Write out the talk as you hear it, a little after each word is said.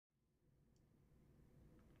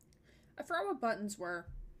I forgot what buttons were.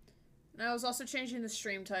 And I was also changing the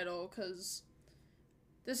stream title, because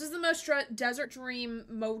this is the most Desert Dream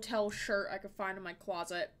Motel shirt I could find in my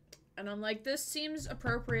closet. And I'm like, this seems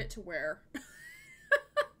appropriate to wear.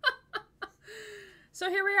 So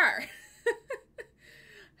here we are.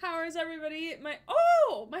 How is everybody? My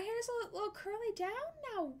hair's a little curly down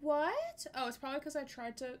now. What? Oh, it's probably because I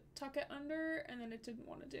tried to tuck it under and then it didn't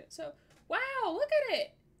want to do it. So, wow, look at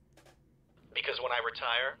it. Because when I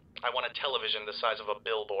retire, I want a television the size of a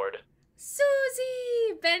billboard.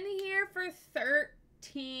 Susie! Been here for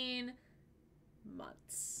 13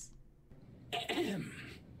 months.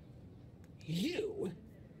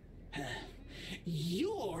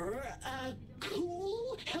 You're a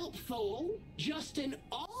cool, helpful, just an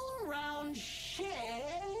all-around shape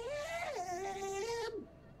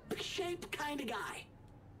kind of guy.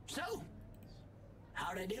 So,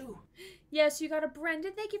 how'd I do? Yes, you got a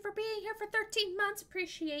Brendan. Thank you for being here for 13 months.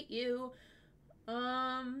 Appreciate you.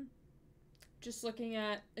 Just looking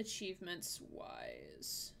at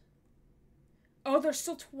achievements-wise. Oh, there's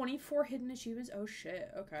still 24 hidden achievements? Oh,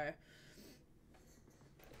 shit. Okay.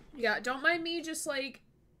 Yeah, don't mind me just, like,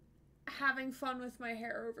 having fun with my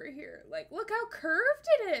hair over here. Like, look how curved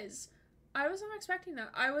it is! I was not expecting that.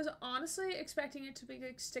 I was honestly expecting it to be,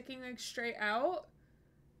 like, sticking, like, straight out.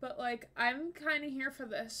 But, like, I'm kind of here for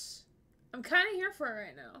this. I'm kind of here for it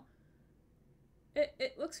right now.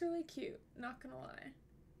 It looks really cute, not gonna lie.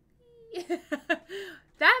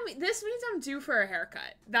 This means I'm due for a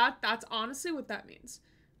haircut. That's honestly what that means.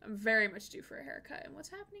 I'm very much due for a haircut. And what's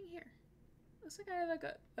happening here? Looks like I have like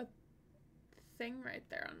a thing right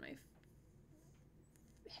there on my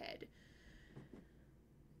head.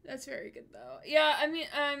 That's very good though. Yeah, I mean,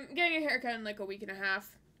 I'm getting a haircut in like a week and a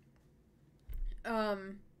half.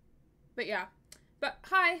 But yeah. But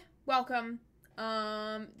hi, welcome.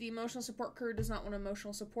 The emotional support crew does not want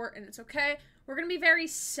emotional support, and it's okay. We're gonna be very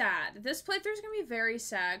sad. This playthrough is gonna be very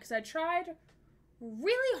sad because I tried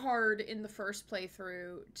really hard in the first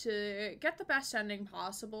playthrough to get the best ending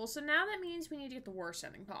possible. So now that means we need to get the worst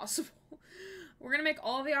ending possible. We're gonna make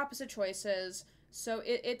all the opposite choices. So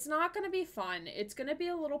it's not gonna be fun. It's gonna be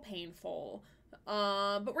a little painful.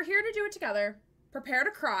 But we're here to do it together. Prepare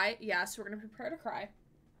to cry. Yes, we're gonna prepare to cry.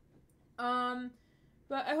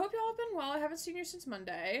 But I hope y'all have been well. I haven't seen you since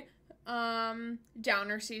Monday.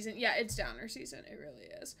 Downer season. Yeah, it's downer season. It really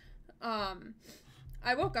is.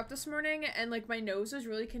 I woke up this morning and, like, my nose was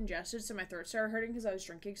really congested, so my throat started hurting because I was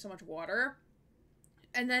drinking so much water.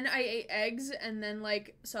 And then I ate eggs, and then,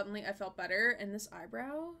 like, suddenly I felt better, and this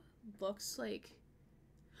eyebrow looks like...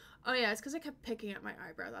 Oh, yeah, it's because I kept picking at my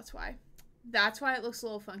eyebrow. That's why. That's why it looks a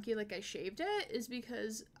little funky, like I shaved it, is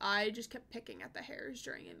because I just kept picking at the hairs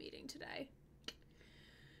during a meeting today.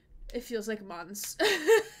 It feels like months.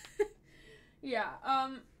 Yeah,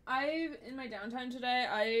 in my downtime today,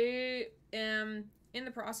 I am in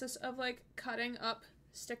the process of, like, cutting up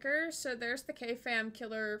stickers. So there's the K-Fam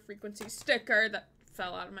Killer Frequency sticker that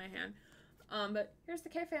fell out of my hand. But here's the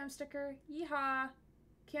K-Fam sticker. Yeehaw!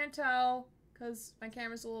 Can't tell, because my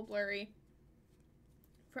camera's a little blurry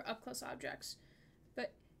for up-close objects.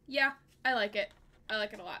 But, yeah, I like it. I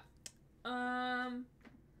like it a lot.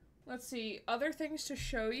 Let's see. Other things to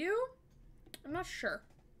show you? I'm not sure.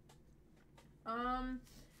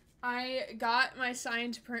 I got my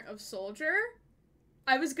signed print of Soldier.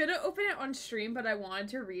 I was gonna open it on stream, but I wanted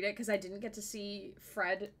to read it because I didn't get to see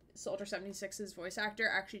Fred, Soldier 76's voice actor,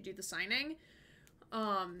 actually do the signing.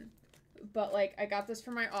 But, like, I got this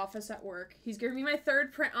from my office at work. He's giving me my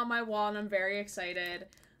third print on my wall, and I'm very excited.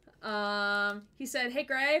 He said, hey,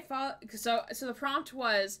 Gray, so the prompt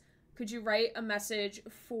was, could you write a message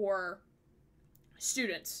for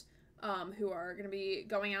students who are going to be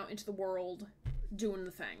going out into the world doing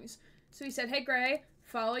the things? So he said, hey, Gray,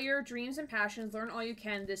 follow your dreams and passions, learn all you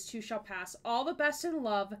can, this too shall pass. All the best in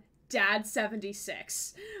love, Dad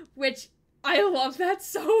 76. Which, I love that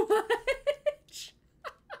so much.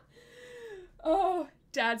 Oh,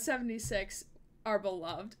 Dad 76, our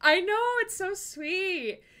beloved. I know, it's so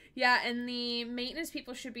sweet. Yeah, and the maintenance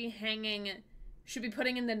people should be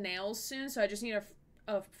putting in the nails soon, so I just need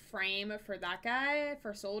a frame for that guy,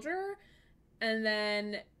 for Soldier. And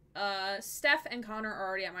then, Steph and Connor are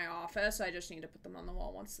already at my office, so I just need to put them on the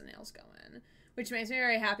wall once the nails go in. Which makes me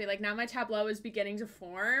very happy. Like, now my tableau is beginning to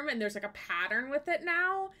form, and there's, like, a pattern with it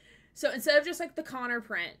now. So instead of just, like, the Connor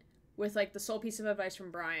print with, like, the sole piece of advice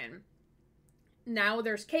from Brian, now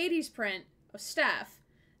there's Katie's print of Steph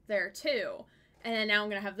there, too. And then now I'm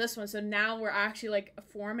gonna have this one, so now we're actually, like,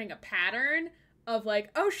 forming a pattern of, like,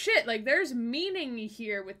 oh shit, like, there's meaning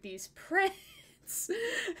here with these prints.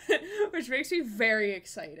 Which makes me very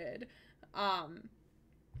excited.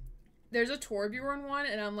 there's a Torbjorn one,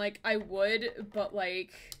 and I'm like, I would, but,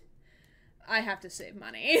 like, I have to save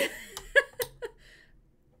money.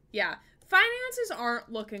 Yeah. Finances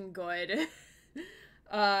aren't looking good.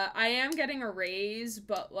 I am getting a raise,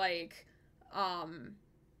 but, like, I'm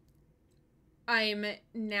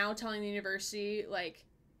now telling the university, like,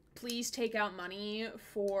 please take out money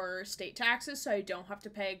for state taxes so I don't have to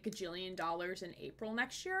pay a gajillion dollars in April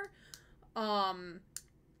next year.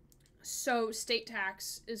 So state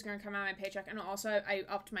tax is going to come out of my paycheck, and also I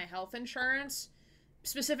upped my health insurance,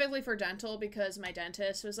 specifically for dental, because my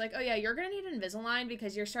dentist was like, oh yeah, you're going to need Invisalign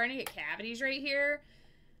because you're starting to get cavities right here.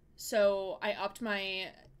 So I upped my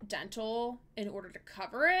dental in order to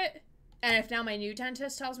cover it. And if now my new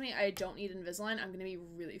dentist tells me I don't need Invisalign, I'm going to be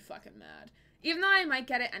really fucking mad. Even though I might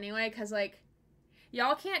get it anyway, because, like,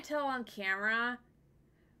 y'all can't tell on camera,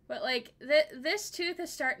 but, like, this tooth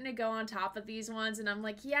is starting to go on top of these ones, and I'm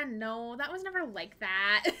like, yeah, no, that was never like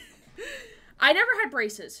that. I never had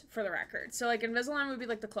braces, for the record. So, like, Invisalign would be,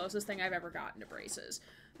 like, the closest thing I've ever gotten to braces.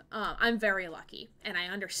 I'm very lucky, and I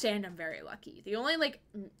understand I'm very lucky. The only, like,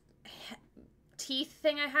 teeth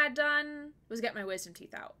thing I had done was get my wisdom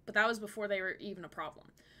teeth out, but that was before they were even a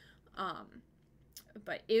problem.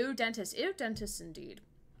 But ew dentists indeed.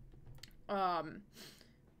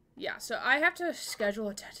 Yeah, so I have to schedule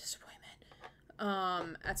a dentist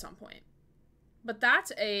appointment at some point, but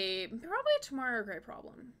that's probably a tomorrow gray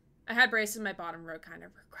problem. I had braces, my bottom row kind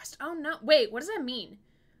of regressed. Oh no, wait, what does that mean?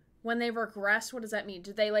 When they regress, what does that mean?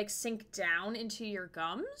 Do they, like, sink down into your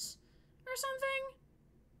gums or something?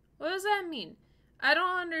 What does that mean? I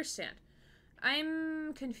don't understand.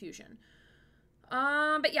 I'm confusion.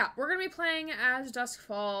 But yeah, we're gonna be playing as Dusk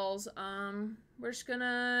Falls. We're just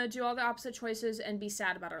gonna do all the opposite choices and be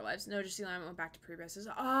sad about our lives. No, just went back to previous.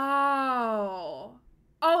 Oh,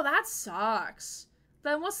 that sucks.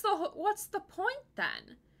 Then what's the point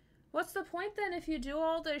then? What's the point then if you do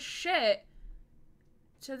all this shit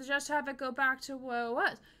to just have it go back to what it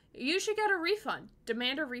was? You should get a refund.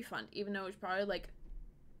 Demand a refund, even though it was probably like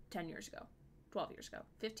 10 years ago, 12 years ago,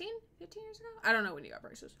 15 years ago? I don't know when you got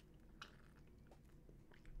braces.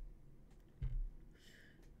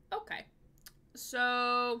 Okay.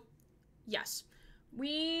 So, yes.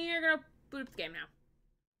 We are going to boot up the game now.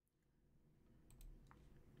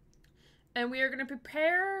 And we are going to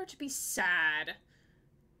prepare to be sad.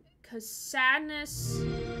 Because sadness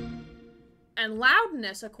and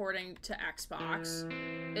loudness, according to Xbox,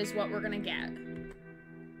 is what we're going to get.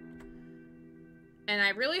 And I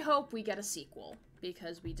really hope we get a sequel,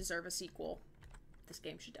 because we deserve a sequel. This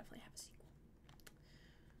game should definitely have a sequel.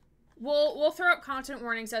 We'll throw up content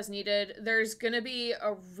warnings as needed. There's gonna be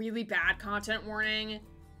a really bad content warning,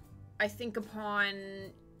 I think, upon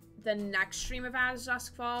the next stream of As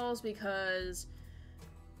Dusk Falls, because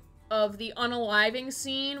of the unaliving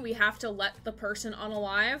scene. We have to let the person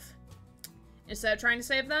unalive instead of trying to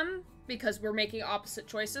save them, because we're making opposite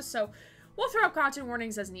choices. So we'll throw up content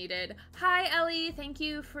warnings as needed. Hi, Ellie. Thank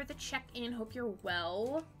you for the check-in. Hope you're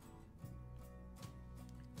well.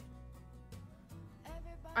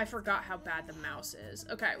 I forgot how bad the mouse is.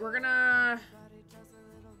 Okay, we're gonna...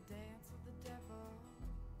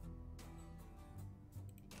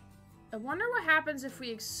 I wonder what happens if we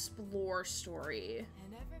explore story.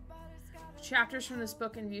 Chapters from this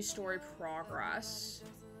book and view story progress.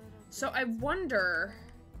 So I wonder...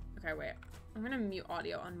 Okay, wait. I'm gonna mute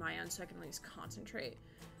audio on my end so I can at least concentrate.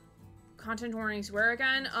 Content warnings where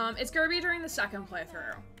again? It's gonna be during the second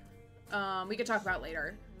playthrough. We could talk about it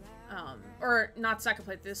later. Or not second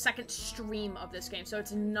playthrough, the second stream of this game. So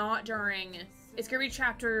it's not during... It's gonna be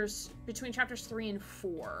between chapters 3 and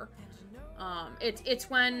 4. It's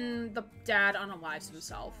when the dad unalives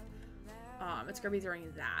himself. It's gonna be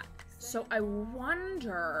during that. So I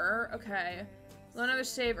wonder... Okay. Load another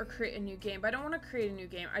save or create a new game. But I don't want to create a new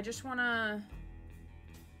game. I just want to...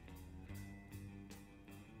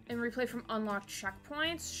 And replay from unlocked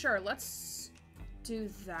checkpoints? Sure, let's do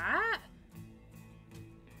that.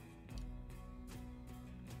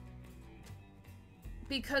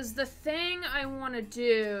 Because the thing I want to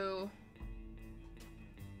do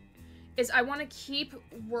is I want to keep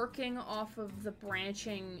working off of the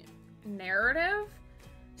branching narrative.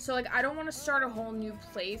 So, like, I don't want to start a whole new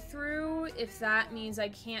playthrough if that means I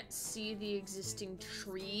can't see the existing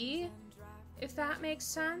tree, if that makes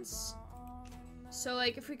sense. So,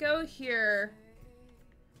 like, if we go here,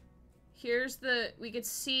 we could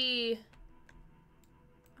see...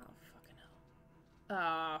 Oh, fucking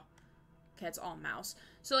hell. Okay, it's all mouse.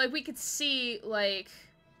 So, like, we could see, like,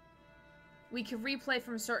 we could replay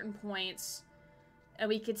from certain points, and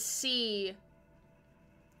we could see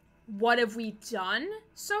what have we done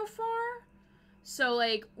so far. So,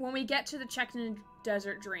 like, when we get to the Checked-In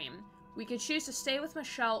Desert Dream, we could choose to stay with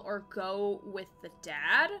Michelle or go with the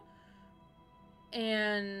dad.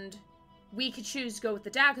 And we could choose to go with the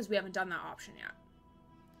dad because we haven't done that option yet.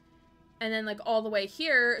 And then, like, all the way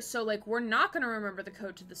here, so, like, we're not going to remember the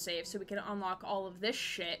code to the save, so we can unlock all of this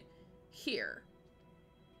shit here.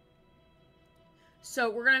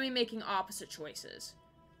 So, we're going to be making opposite choices.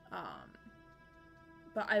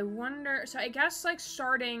 But I wonder... So, I guess, like,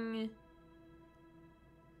 starting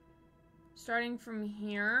from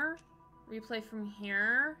here. Replay from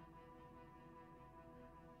here.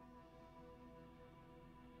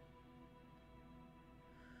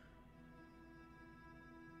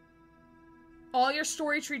 All your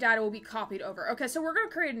story tree data will be copied over. Okay, so we're going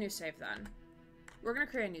to create a new save then. We're going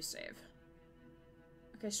to create a new save.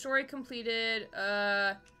 Okay, story completed.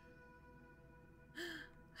 Hi,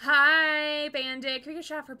 Bandit. Can we get a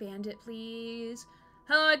shot for Bandit, please?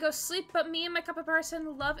 Hello, I go sleep, but me and my cup of bar send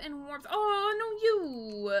love and warmth. Oh, no,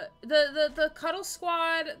 you. The cuddle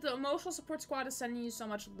squad, the emotional support squad is sending you so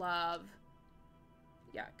much love.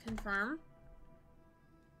 Yeah, confirm.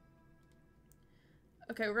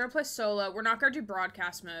 Okay, we're gonna play solo. We're not gonna do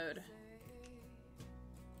broadcast mode.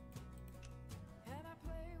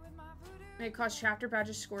 May cause chapter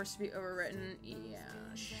badges scores to be overwritten. Yeah,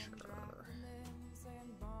 sure.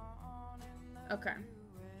 Okay.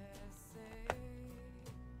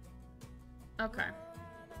 Okay.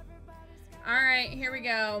 Alright, here we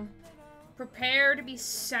go. Prepare to be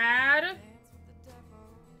sad.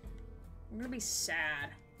 I'm gonna be sad.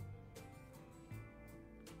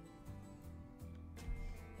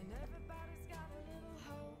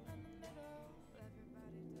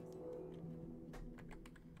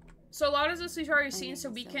 So a lot of this we've already seen, so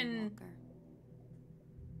we can...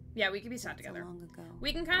 Yeah, we can be sad together.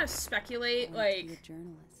 We can kind of speculate, like,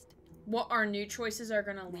 what our new choices are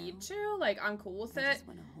gonna lead to. Like, I'm cool with it.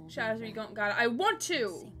 Shadows, we don't got it. I want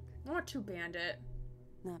to! I want to, Bandit.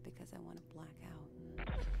 Not because I want to black out, but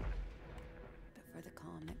for the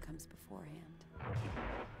calm that comes beforehand.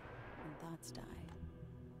 When thoughts die,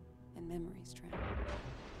 and memories drown.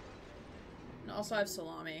 And also I have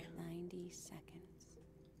salami. 90 seconds.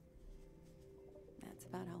 That's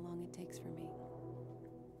about how long it takes for me.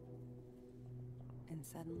 And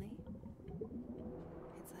suddenly,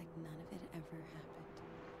 it's like none of it ever happened.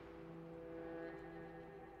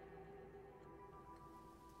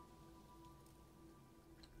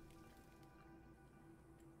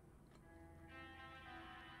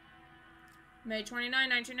 May 29,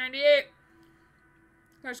 1998.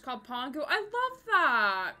 It's called Pongu. I love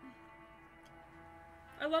that.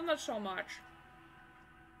 I love that so much.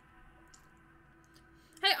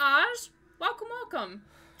 Hey, Oz. Welcome, welcome.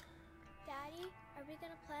 Daddy, are we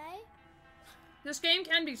gonna play? This game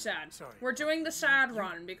can be sad. Sorry. We're doing the sad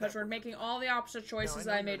run because we're making all the opposite choices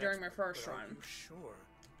that I made during my first run. Are you sure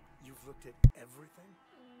you've looked at everything?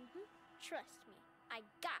 Mm-hmm. Trust me, I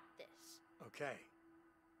got this. Okay.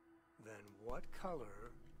 Then what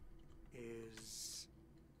color is...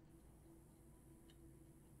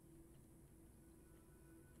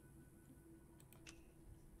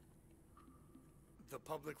 the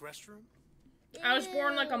public restroom? I was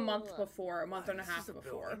born like a month before, a month and a This is half the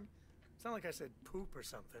before. building. It's not like I said poop or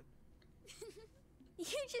something. You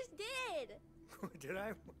just did. Did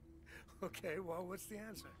I? Okay, well, what's the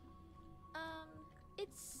answer?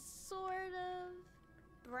 It's sort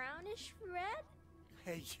of brownish red.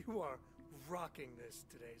 Hey, you are rocking this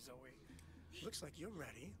today, Zoe. Looks like you're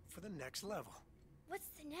ready for the next level. What's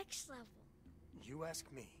the next level? You ask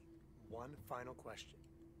me one final question.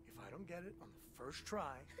 If I don't get it on the first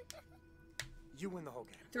try, you win the whole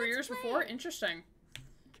game. 3 years before? Interesting.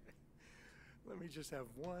 Okay. Let me just have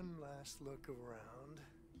one last look around.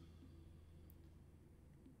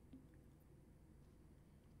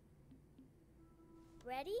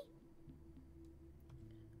 Ready?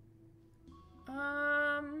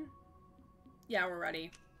 Yeah, we're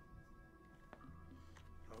ready.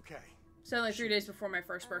 Okay. It's only 3 days before my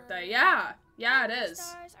first birthday. Yeah! Yeah, it is.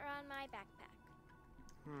 Stars are on my backpack.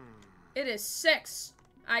 It is 6.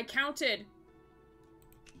 I counted.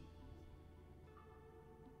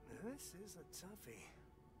 This is a toughie.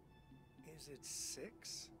 Is it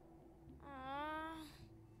 6? Aww.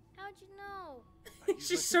 How'd you know? I use my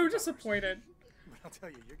She's so superpowers. disappointed. But I'll tell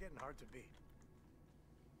you, you're getting hard to beat.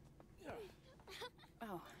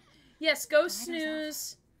 Oh. Yes, go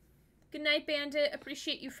snooze. Good night, Bandit.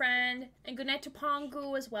 Appreciate you, friend. And good night to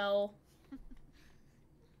Pongu as well.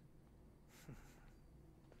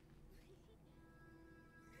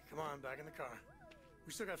 Come on, back in the car.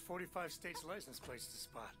 We still got 45 states license plates to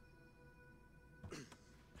spot.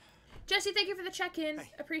 Jesse, thank you for the check-in.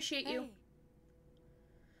 Hey. Appreciate you. Hey,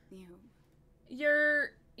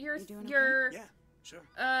 Your doing your Yeah, sure.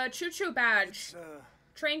 choo-choo badge, It's,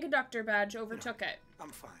 train conductor badge overtook it. I'm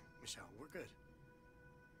fine, Michelle. We're good.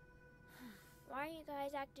 Why are you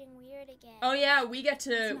guys acting weird again? Oh yeah, we get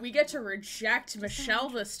to reject Michelle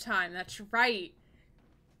this time. That's right.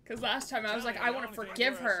 Cause last time I was like, I want to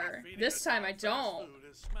forgive her. This time I don't.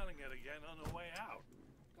 Smelling it again on the way out.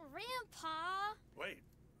 Grandpa! Wait,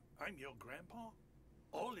 I'm your grandpa?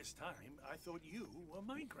 All this time, I thought you were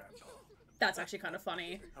my grandpa. That's actually kind of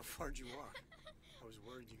funny. How far'd you walk? I was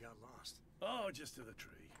worried you got lost. Oh, just to the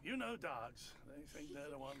tree. You know dogs. They think they're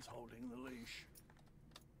the ones holding the leash.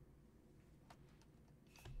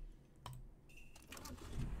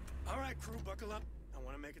 All right, crew, buckle up. I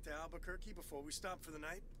want to make it to Albuquerque before we stop for the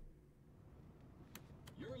night.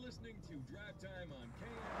 You're listening to Drive Time on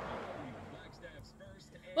KNRW, Flagstaff's first.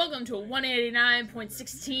 Welcome to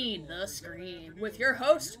 189.16 The Screen with your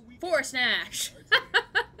host, Forrest Nash.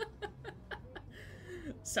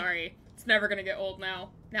 Sorry, it's never gonna get old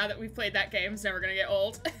now. Now that we've played that game, it's never gonna get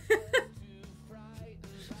old.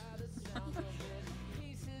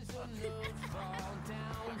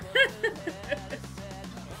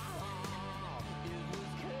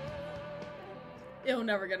 It'll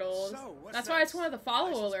never get old. So, what's That's why next? it's one of the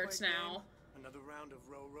follow License alerts plate now. game? Another round of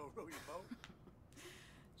row your boat?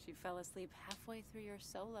 She fell asleep halfway through your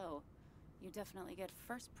solo. You definitely get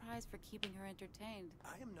first prize for keeping her entertained.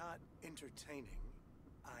 I am not entertaining.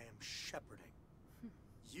 I am shepherding.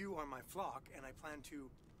 You are my flock, and I plan to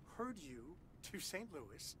herd you to St.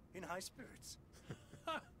 Louis in high spirits.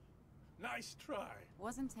 Nice try.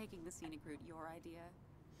 Wasn't taking the scenic route your idea?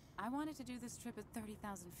 I wanted to do this trip at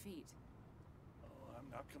 30,000 feet. Oh, I'm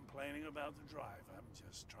not complaining about the drive. I'm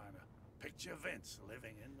just trying to picture Vince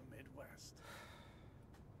living in the Midwest.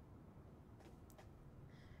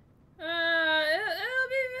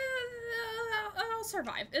 I'll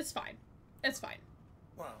survive. It's fine. It's fine.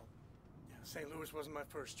 Well, yeah, St. Louis wasn't my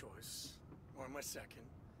first choice, or my second,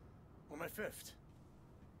 or my fifth.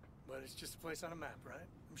 But it's just a place on a map, right?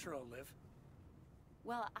 I'm sure I'll live.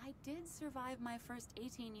 Well, I did survive my first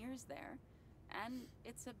 18 years there, and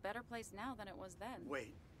it's a better place now than it was then.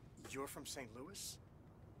 Wait, you're from St. Louis?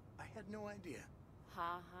 I had no idea.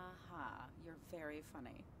 Ha ha ha. You're very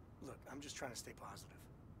funny. Look, I'm just trying to stay positive.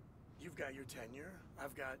 You've got your tenure.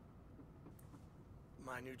 I've got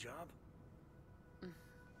my new job.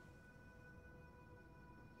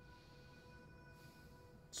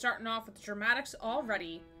 Starting off with the dramatics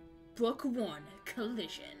already. Book 1,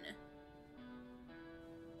 Collision.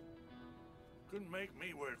 Couldn't make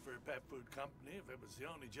me work for a pet food company if it was the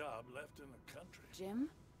only job left in the country. Jim,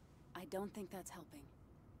 I don't think that's helping.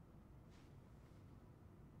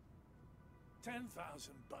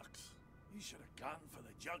 10,000 bucks. You should have gone for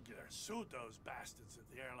the jugular. Sued those bastards at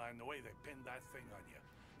the airline the way they pinned that thing on you.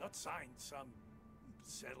 Not signed some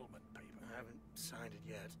settlement paper. I haven't signed it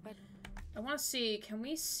yet. But I want to see. Can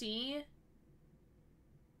we see?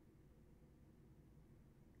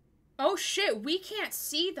 Oh shit, we can't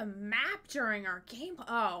see the map during our game.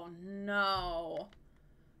 Oh no.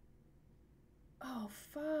 Oh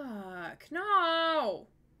fuck. No.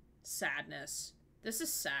 Sadness. This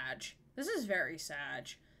is sad. This is very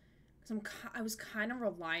sad. Because I was kind of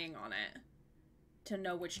relying on it to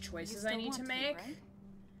know which choices I need to make. Right?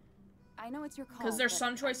 I know it's your call. Because there's but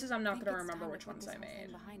some choices I'm not think going to it's remember time which put ones this I whole thing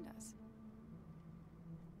made. behind us.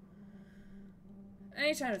 I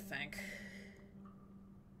need time to think.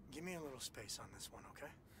 Give me a little space on this one,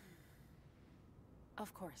 okay?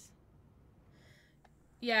 Of course.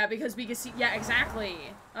 Yeah, because we can see... Yeah, exactly.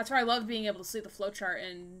 That's why I love being able to see the flowchart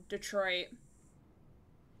in Detroit.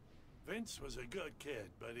 Vince was a good kid,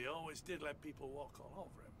 but he always did let people walk all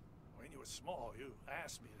over him. When you were small, you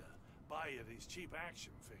asked me to buy you these cheap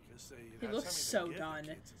action figures so you'd He have looks something to so give the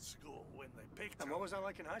done. kids at school when they picked And them. what was I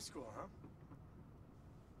like in high school, huh?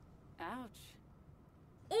 Ouch.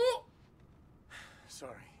 Oh!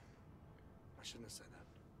 Sorry. I shouldn't have said that.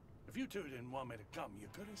 If you two didn't want me to come, you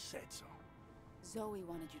could have said so. Zoe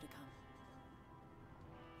wanted you to come.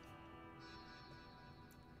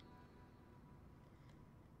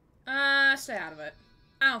 Stay out of it.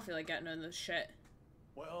 I don't feel like getting into this shit.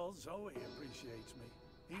 Well, Zoe appreciates me,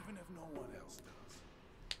 even if no one else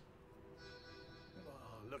does.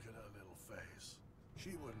 Oh, look at her little face.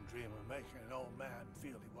 She wouldn't dream of making an old man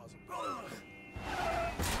feel he wasn't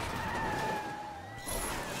good.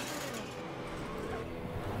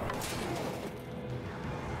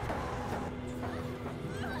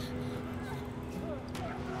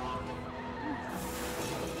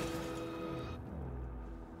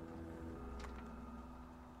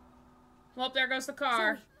 Well, there goes the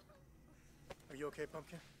car. Are you okay,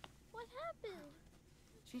 Pumpkin? What happened?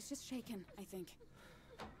 She's just shaken, I think.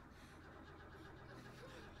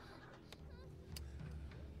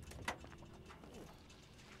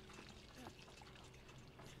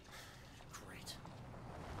 Great.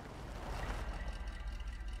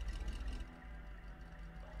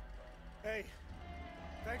 Hey,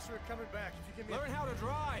 thanks for coming back. If you give me Learn how to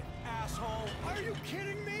drive, asshole! Are you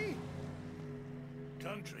kidding me?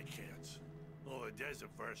 Country kids. Or the desert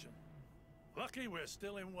version. Lucky we're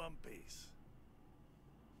still in one piece.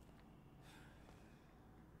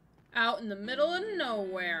 Out in the middle of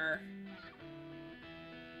nowhere.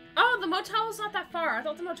 Oh, the motel is not that far. I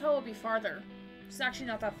thought the motel would be farther. It's actually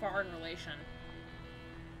not that far in relation.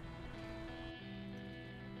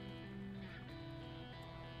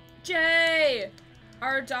 Jay!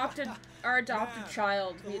 Our adopted Man,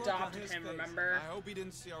 child. the We look on adopted his him, face. remember? I hope he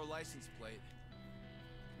didn't see our license plate.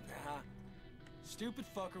 Nah. Stupid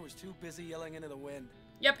fucker was too busy yelling into the wind.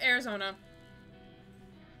 Yep, Arizona.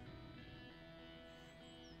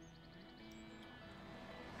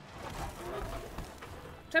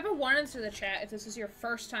 Type a 1 into the chat if this is your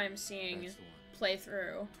first time seeing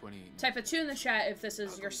playthrough. 20. Type a 2 in the chat if this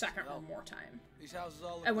is your second or more time. These houses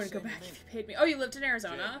all look I wouldn't the go same to back me. if you paid me. Oh, you lived in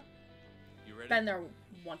Arizona? You ready? Been there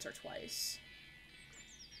once or twice.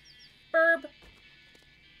 Burb.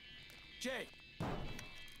 Jay!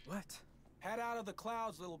 What? Head out of the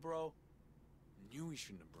clouds, little bro. Knew we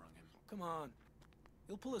shouldn't have brung him. Come on.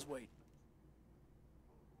 He'll pull his weight.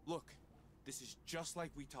 Look, this is just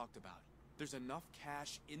like we talked about. There's enough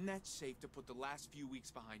cash in that safe to put the last few weeks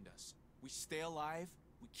behind us. We stay alive,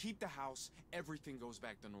 we keep the house, everything goes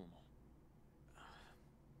back to normal.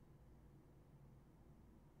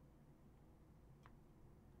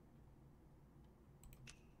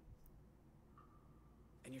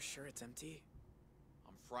 And you're sure it's empty?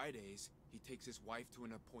 On Fridays, he takes his wife to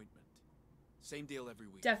an appointment. Same deal every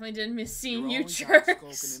week. Definitely didn't miss seeing You're you, always out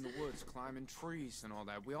jerks. skulking in the woods, climbing trees and all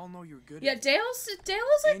that. We all know you're good Yeah, at it. Dale's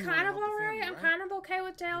like And you kind wanna of help the alright. family, I'm right? kind of okay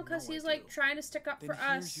with Dale You because know I he's like do. trying to stick up Then for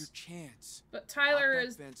here's us. your chance. But Tyler Hop that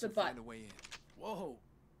is fence the and butt. find a way in. Whoa.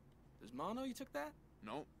 Does Ma know you took that?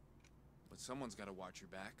 No, but someone's got to watch your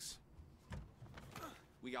backs.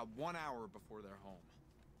 We got 1 hour before they're home.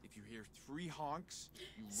 If you hear 3 honks,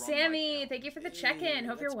 you run Sammy, like hell. thank you for the check-in.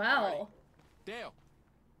 Hope you're let's well. Dale,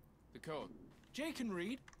 the code. Jay can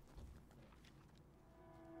read.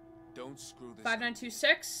 Don't screw this.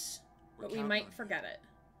 5926, We're but we counting might on you. forget it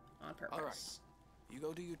on purpose. All right. You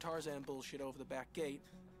go do your Tarzan bullshit over the back gate.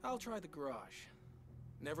 I'll try the garage.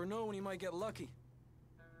 Never know when you might get lucky.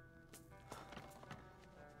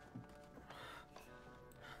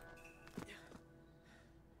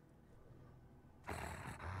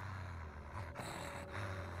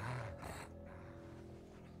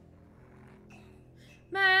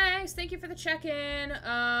 Max, thank you for the check-in.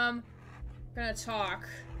 Gonna talk.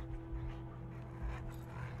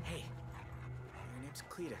 Hey, your name's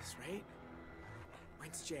Cletus, right?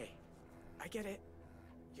 Mine's Jay. I get it.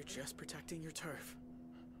 You're just protecting your turf.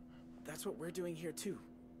 That's what we're doing here too,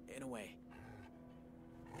 in a way.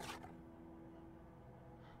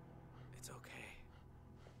 It's okay.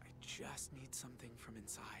 I just need something from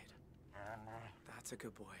inside. That's a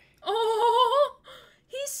good boy. Oh,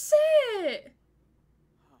 he said.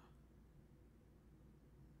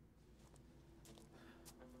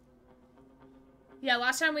 Yeah,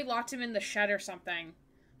 last time we locked him in the shed or something.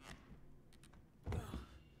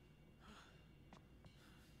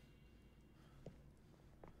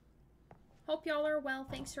 Hope y'all are well.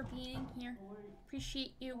 Thanks for being here.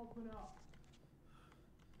 Appreciate you.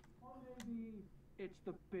 Or maybe it's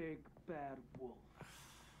the big bad wolf.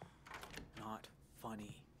 Not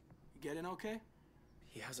funny. You get in okay?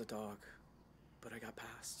 He has a dog, but I got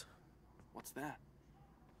past. What's that?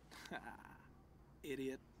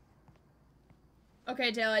 Idiot.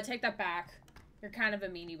 Okay, Dale, I take that back. You're kind of a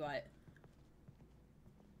meanie butt.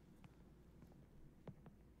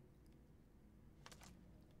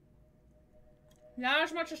 Not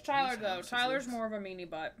as much as Tyler, Whose though. house is Tyler's this? more of a meanie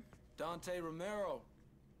butt. Dante Romero,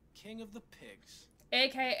 king of the pigs.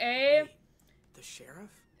 AKA The sheriff?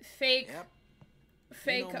 fake, Yep.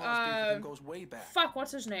 fake, You know Ma's beef with him goes way back. fuck,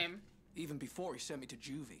 what's his name? Even before he sent me to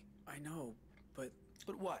juvie. I know, but...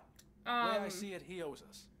 But what? Way I Um, see it, he owes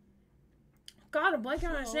us. God, I'm blanking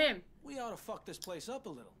on his So, name. We ought to fuck this place up a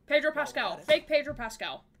little. Pedro While Pascal. we're at it. Fake Pedro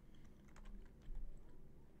Pascal.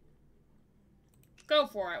 Go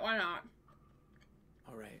for it, why not?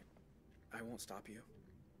 Alright. I won't stop you.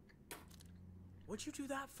 What'd you do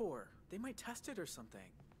that for? They might test it or something.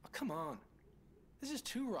 Oh, come on. This is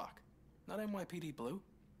 2 Rock, not NYPD Blue.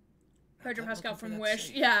 Pedro Not Pascal looking for from that Wish.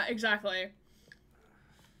 safe. Yeah, exactly.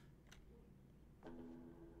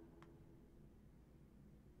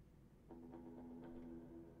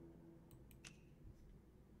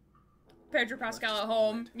 Pedro Pascal at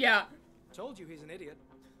home. Yeah. Told you he's an idiot.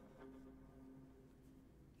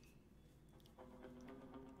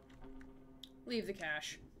 Leave the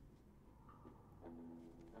cash.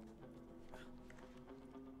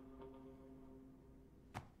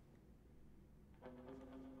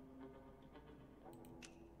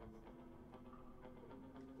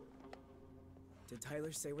 Did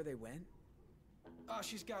Tyler say where they went?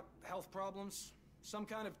 She's got health problems. Some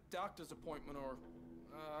kind of doctor's appointment or...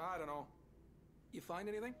 I don't know. You find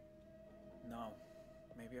anything? No.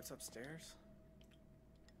 Maybe it's upstairs?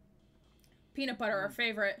 Peanut butter, our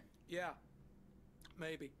favorite. Yeah.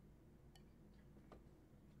 Maybe.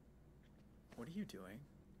 What are you doing?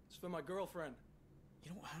 It's for my girlfriend.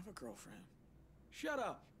 You don't have a girlfriend. Shut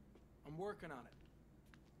up. I'm working on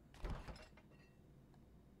it.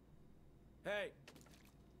 Hey.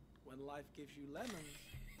 When life gives you lemons...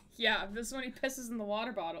 Yeah, this is when he pisses in the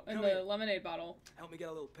water bottle, in Come the here. lemonade bottle. Help me get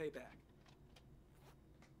a little payback.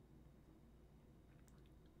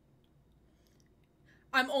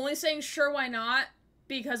 I'm only saying sure, why not,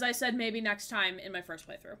 because I said maybe next time in my first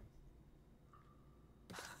playthrough.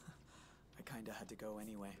 I kinda had to go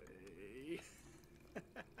anyway.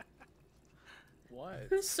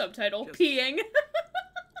 What? Subtitle, Just- peeing.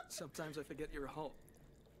 Sometimes I forget you're home.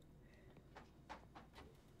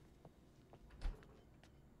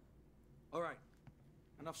 All right.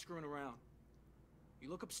 Enough screwing around. You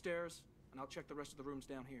look upstairs, and I'll check the rest of the rooms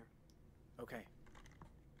down here. Okay.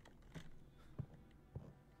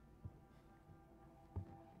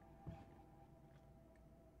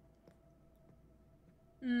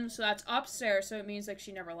 So that's upstairs, so it means like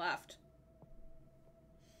she never left.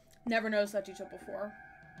 Never noticed that detail before.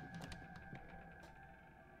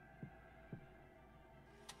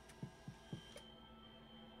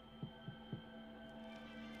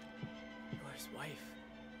 Miller's wife.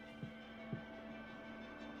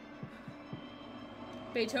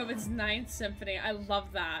 Beethoven's Ninth Symphony. I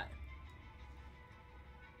love that.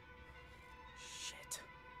 Shit.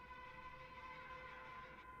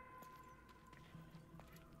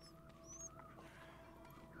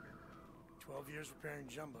 Years repairing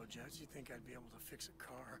jumbo jets, you think I'd be able to fix a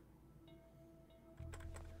car?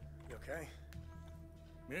 You okay?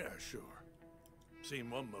 Yeah, sure. Seen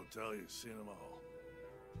one motel, you've seen them all.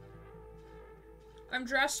 I'm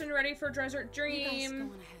dressed and ready for Desert Dream. You guys go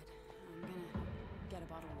on ahead. I'm gonna get a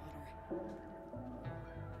bottle of water.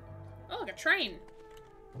 Oh, look, a train.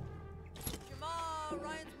 Jamal,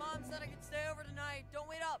 Ryan's mom said I could stay over tonight. Don't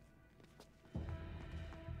wait up.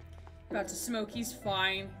 About to smoke, he's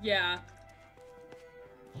fine. Yeah.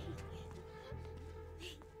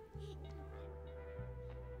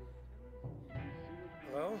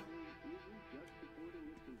 Hello?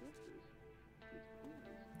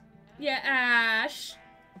 Yeah, Ash.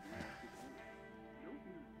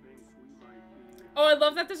 Oh, I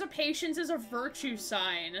love that there's a patience as a virtue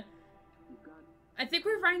sign. I think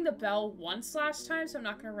we rang the bell once last time, so I'm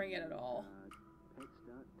not gonna ring it at all.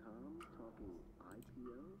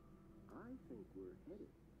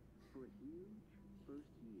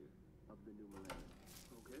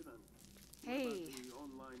 Hey.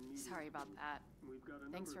 Sorry about that.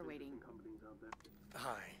 Thanks for waiting.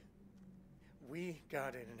 Hi. We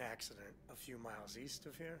got in an accident a few miles east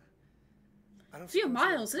of here. I don't A few suppose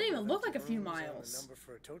miles? It you didn't even look like a have few rooms and miles. a number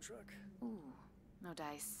for a tow truck? Ooh, no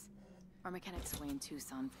dice. Our mechanic's away in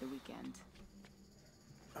Tucson for the weekend.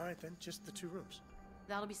 All right then, just the 2 rooms.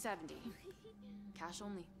 That'll be 70. Cash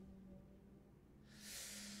only.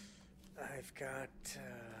 I've got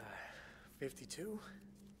 52.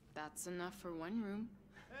 That's enough for 1 room.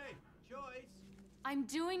 Hey, Joyce! I'm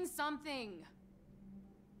doing something!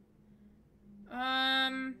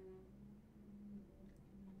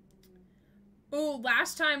 Ooh,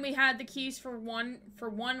 last time we had the keys for one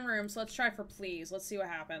room, so let's try for please. Let's see what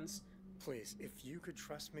happens. Please, if you could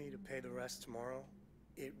trust me to pay the rest tomorrow,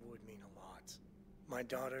 it would mean a lot. My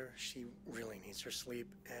daughter, she really needs her sleep,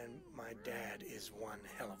 and my dad is one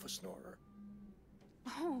hell of a snorer.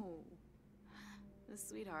 Oh, the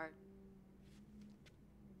sweetheart.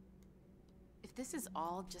 If this is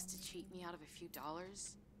all just to cheat me out of a few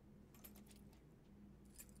dollars...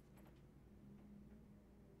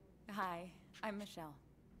 Hi, I'm Michelle.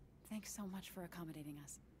 Thanks so much for accommodating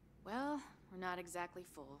us. Well, we're not exactly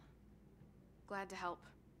full. Glad to help.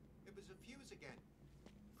 It was a fuse again.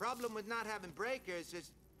 Problem with not having breakers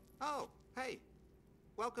is... Oh, hey.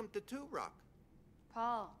 Welcome to Two Rock.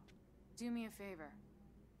 Paul, do me a favor.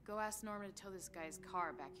 Go ask Norman to tow this guy's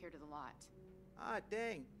car back here to the lot. Ah,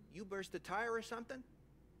 dang. You burst a tire or something?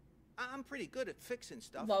 I'm pretty good at fixing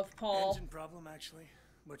stuff. Love Paul. Engine problem, actually,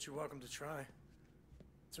 but you're welcome to try.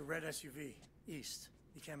 It's a red SUV, east.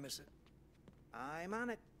 You can't miss it. I'm on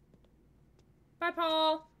it. Bye,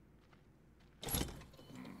 Paul.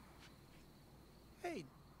 Hey,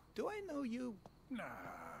 do I know you? Nah.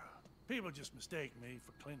 People just mistake me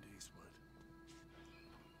for Clint Eastwood.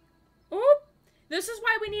 Oop! This is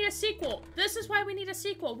why we need a sequel. This is why we need a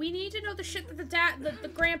sequel. We need to know the shit that the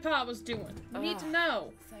grandpa was doing. We need to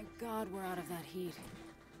know. Thank God we're out of that heat.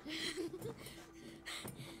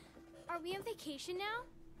 Are we on vacation now?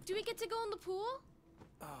 Do we get to go in the pool?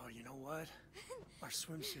 Oh, you know what? Our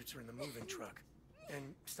swimsuits are in the moving truck.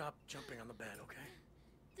 And stop jumping on the bed, okay?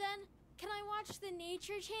 Then, can I watch the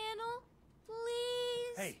Nature Channel?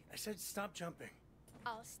 Please? Hey, I said stop jumping.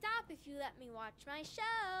 I'll stop if you let me watch my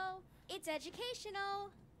show. It's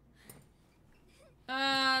educational.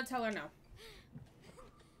 Tell her no.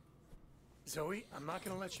 Zoe, I'm not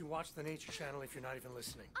gonna let you watch the Nature Channel if you're not even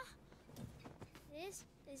listening. This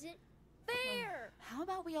isn't fair. How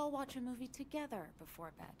about we all watch a movie together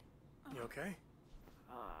before bed? You okay?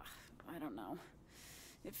 I don't know.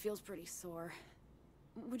 It feels pretty sore.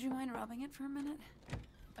 Would you mind rubbing it for a minute?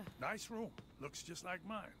 Nice room. Looks just like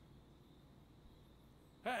mine.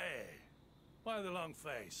 Hey, why the long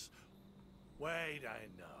face? Wait, I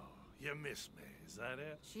know. You missed me. Is that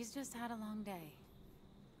it? She's just had a long day.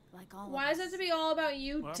 Like all Why of does it us. have to be all about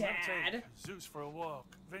you, Well, I'm gonna Dad? take Zeus for a walk.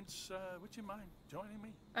 Vince, would you mind joining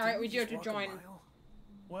me? Alright, we do have to join.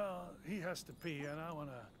 Well, he has to pee, and I want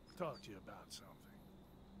to talk to you about something.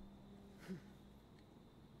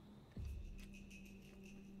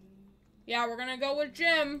 Yeah, we're gonna go with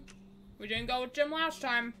Jim. We didn't go with Jim last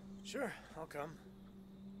time. Sure, I'll come.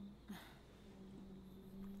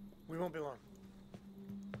 We won't be long.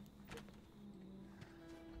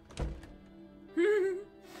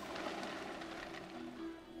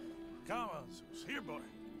 Come on, Zeus. Here, boy.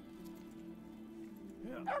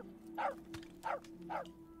 Yeah.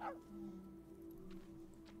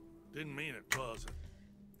 Didn't mean it, was it?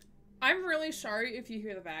 I'm really sorry if you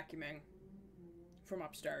hear the vacuuming from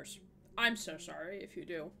upstairs. I'm so sorry if you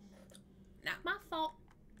do. Not my fault.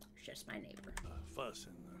 It's just my neighbor. Fuss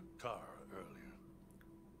in the car earlier.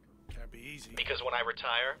 Can't be easy. Because when I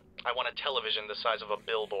retire, I want a television the size of a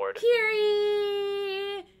billboard.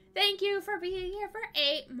 Kiri! Thank you for being here for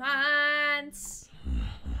 8 months.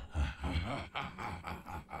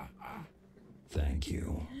 Thank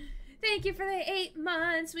you. Thank you for the 8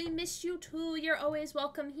 months. We missed you too. You're always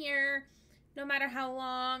welcome here. No matter how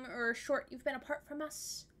long or short you've been apart from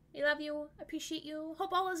us. We love you. Appreciate you.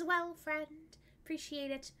 Hope all is well, friend.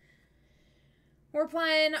 Appreciate it. We're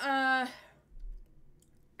playing,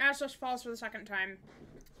 Ashes Falls for the second time.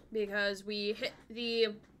 Because we hit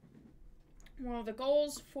one of the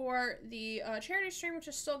goals for the charity stream, which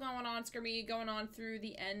is still going on. It's going to be going on through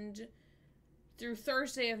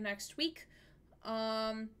Thursday of next week.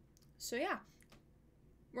 So yeah.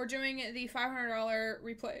 We're doing the $500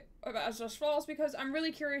 replay of Ashes Falls because I'm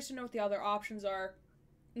really curious to know what the other options are.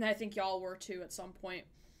 And I think y'all were too at some point.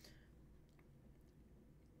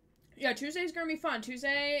 Yeah, Tuesday's gonna be fun.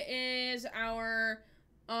 Tuesday is our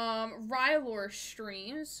Rylor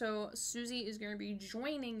stream. So Susie is gonna be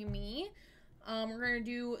joining me. We're gonna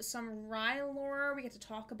do some Rylor. We get to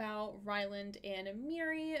talk about Ryland and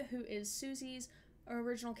Miri, who is Susie's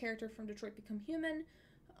original character from Detroit Become Human.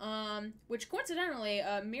 Which coincidentally,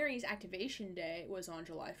 Miri's activation day was on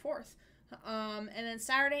July 4th. And then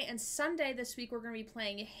Saturday and Sunday this week, we're going to be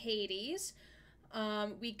playing Hades.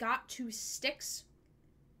 We got to Styx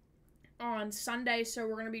on Sunday, so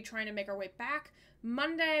we're going to be trying to make our way back.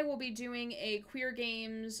 Monday, we'll be doing a Queer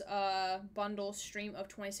Games bundle stream of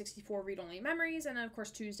 2064 read-only memories. And then, of course,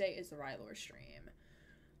 Tuesday is the Rylor stream.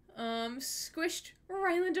 Squished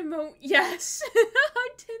Ryland emote. Yes.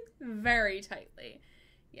 Hugged him very tightly.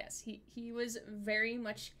 Yes, he was very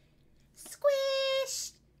much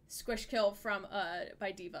squished. Squish kill from,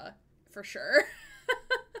 by Diva, for sure.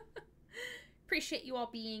 Appreciate you all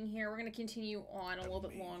being here. We're going to continue on a little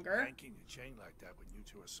bit longer. Yanking a chain like that when you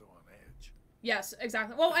two are so on edge. Yes,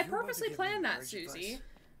 exactly. Well, I purposely planned that, Susie.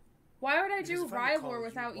 Why would I do Rylor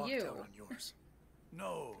without you?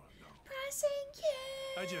 No. Pressing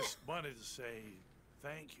you. I just wanted to say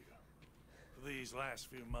thank you for these last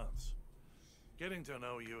few months. Getting to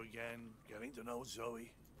know you again, getting to know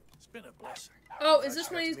Zoe. It's been a blessing. Oh, is this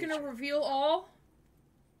when he's gonna reveal all?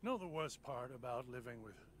 Know the worst part about living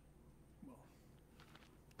with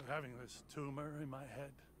having this tumor in my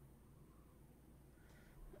head?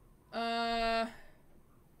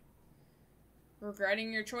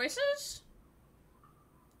 Regretting your choices?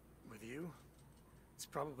 With you? It's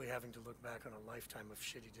probably having to look back on a lifetime of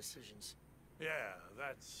shitty decisions. Yeah,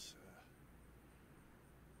 that's...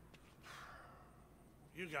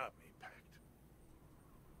 you got me pegged.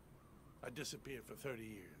 I disappeared for 30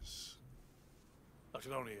 years. I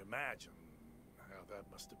can only imagine how that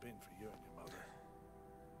must have been for you and your mother.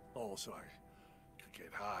 Also, I could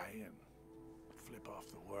get high and flip off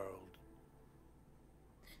the world.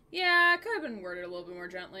 Yeah, it could have been worded a little bit more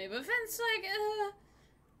gently, but Vince,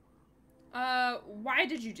 like, why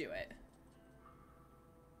did you do it?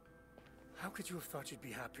 How could you have thought you'd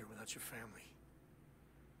be happier without your family?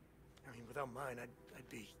 I mean, without mine, I'd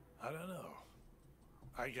be... I don't know.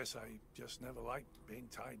 I guess I just never liked being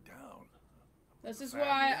tied down. This is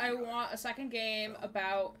why I want a second game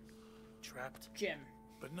about trapped Jim.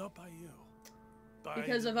 But not by you.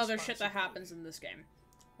 Because of other shit that happens in this game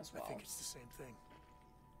as well. I think it's the same thing.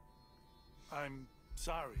 I'm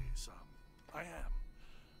sorry, Sam. I am.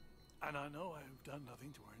 And I know I've done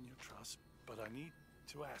nothing to earn your trust, but I need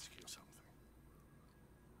to ask you something.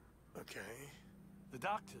 Okay. The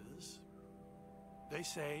doctors, they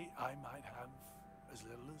say I might have as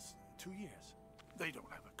little as 2 years. They don't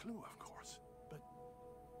have a clue, of course. But,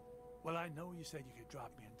 well, I know you said you could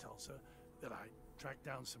drop me in Tulsa, that I tracked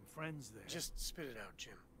down some friends there. Just spit it out,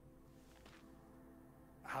 Jim.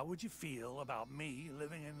 How would you feel about me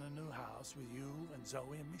living in a new house with you and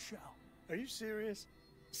Zoe and Michelle? Are you serious?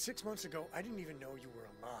 6 months ago, I didn't even know you were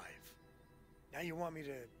alive. Now you want me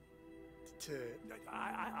to...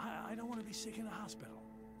 I don't want to be sick in a hospital.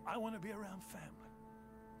 I want to be around family.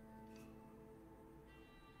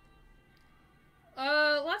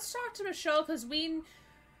 Let's talk to Michelle, because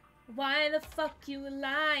why the fuck you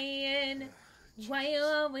lying? Why you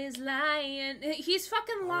always lying? He's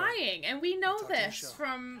fucking lying, and we know this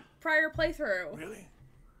from prior playthrough. Really?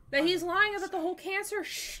 That he's lying about the whole cancer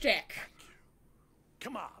shtick.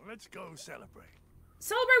 Come on, let's go celebrate.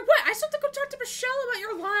 Celebrate what? I still have to go talk to Michelle about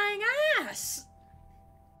your lying ass.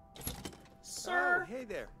 Sir. Oh, hey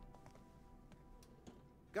there.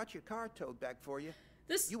 Got your car towed back for you.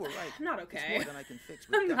 This... You were right. I'm not okay. It's more than I can fix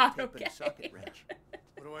with I'm duct not tape okay. and a socket wrench.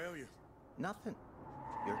 What do I owe you? Nothing.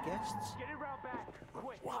 Your guests. Get it round back.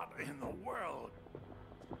 Quick. What in the world?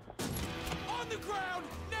 On the ground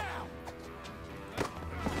now!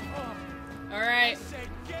 All right. I said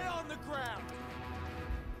get on the ground.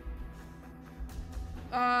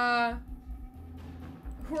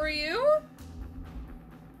 Who are you?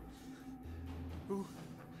 Who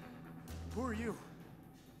are you?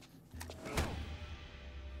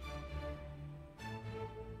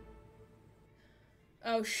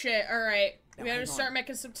 Oh shit, alright. Now, We gotta hang start on.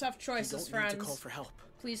 making some tough choices, You don't friends. need to call for help.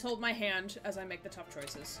 Please hold my hand as I make the tough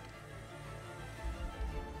choices.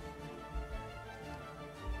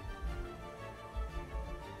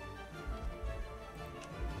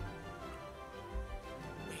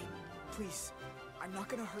 Wait, please. I'm not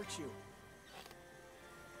gonna hurt you.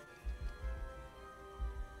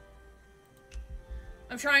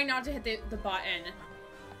 I'm trying not to hit the button.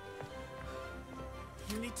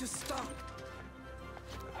 You need to stop.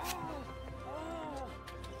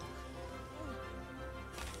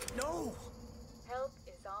 No! Help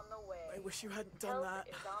is on the way. I wish you hadn't done Help that.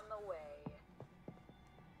 is on the way.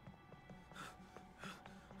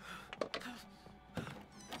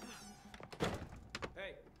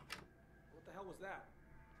 Hey, what the hell was that?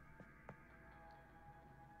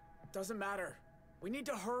 Doesn't matter. We need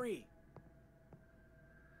to hurry.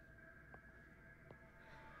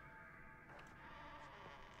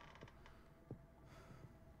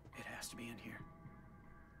 It has to be in here.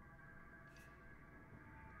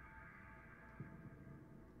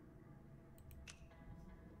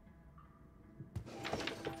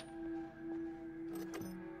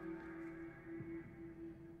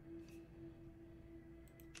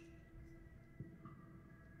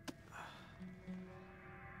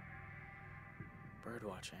 Bird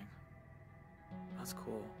watching. That's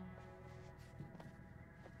cool.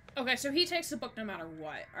 Okay, so he takes the book no matter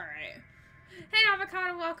what. Alright. Hey,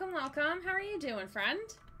 Avocado, welcome, welcome. How are you doing, friend?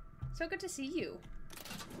 So good to see you.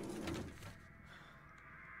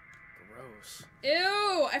 Gross.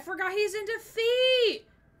 Ew, I forgot he's into feet!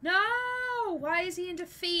 No! Why is he into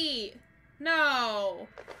feet? No!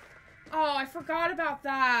 Oh, I forgot about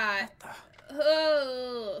that.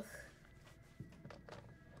 Ugh.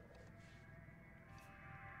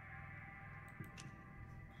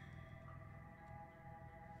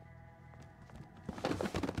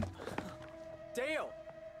 Dale!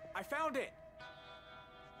 I found it!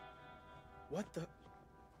 What the...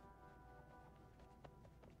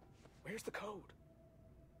 Where's the code?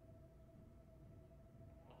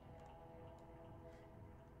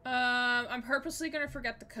 I'm purposely gonna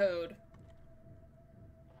forget the code.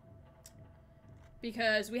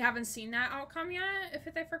 Because we haven't seen that outcome yet,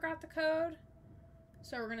 if they forgot the code.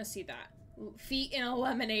 So we're gonna see that. Feet in a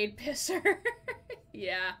lemonade pisser.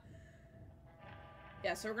 Yeah.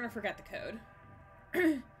 Yeah, so we're gonna forget the code.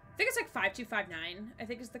 I think it's like 5259, I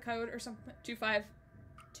think is the code or something.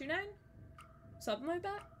 2529? Something like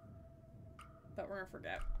that. But we're gonna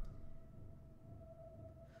forget.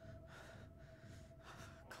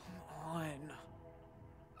 Come on.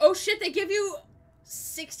 Oh shit, they give you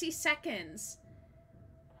 60 seconds.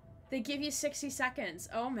 They give you 60 seconds.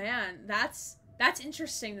 Oh man, that's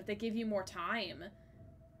interesting that they give you more time.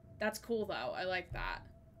 That's cool though. I like that.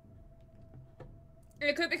 And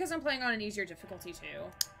it could be because I'm playing on an easier difficulty too.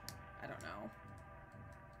 I don't know.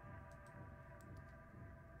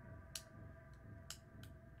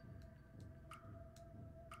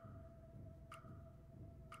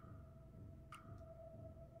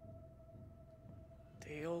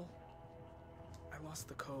 Dale, I lost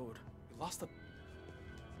the code. You lost the...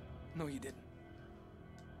 No, you didn't.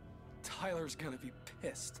 Tyler's gonna be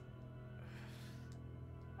pissed.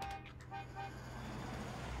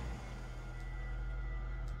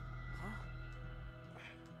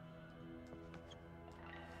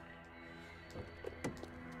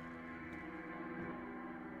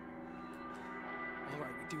 All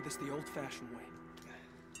right, we do this the old-fashioned way.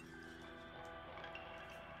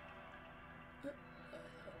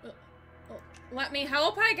 Let me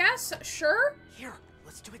help, I guess? Sure? Here,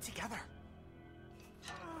 let's do it together.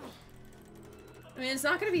 I mean, it's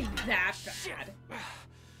not gonna be that bad.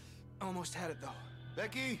 Almost had it, though.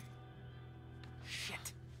 Becky?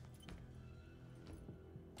 Shit.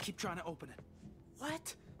 Keep trying to open it.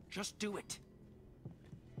 What? Just do it.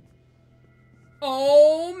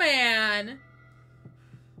 Oh, man.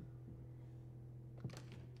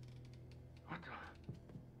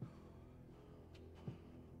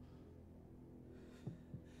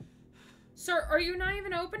 Sir, are you not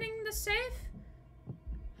even opening the safe?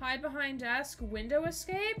 Hide behind desk, window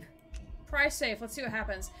escape? Pry safe, let's see what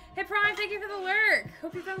happens. Hey Prime, thank you for the lurk.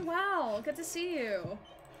 Hope you've been well. Good to see you.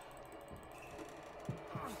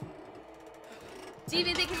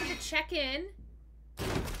 Steven, thank you for the check-in.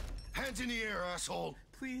 Hands in the air, asshole.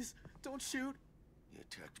 Please, don't shoot. You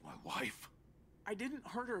attacked my wife. I didn't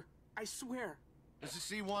hurt her. I swear. This is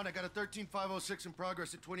C1. I got a 13506 in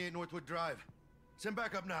progress at 28 Northwood Drive. Send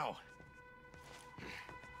back up now.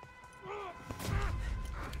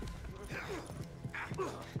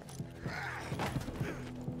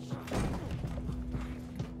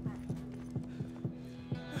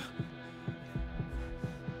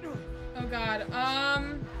 Oh god,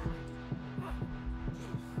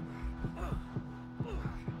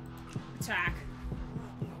 attack.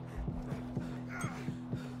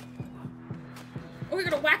 Oh, you're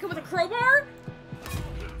gonna whack it with a crowbar?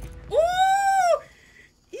 Ooh!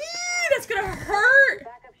 Eee, that's gonna hurt!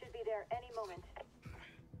 Backup should be there any moment.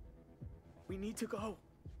 We need to go.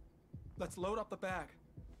 Let's load up the bag.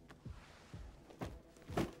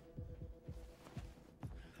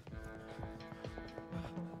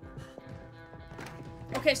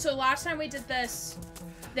 Okay, so last time we did this,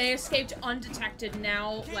 they escaped undetected.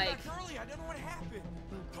 Now, Came like... back early. I don't know what happened.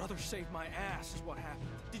 Brother saved my ass is what happened.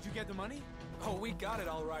 Did you get the money? Oh, we got it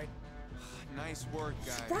all right. Nice work,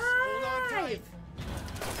 guys. Hold on tight.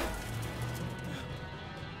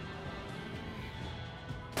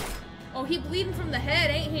 Oh, he bleeding from the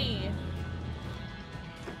head, ain't he?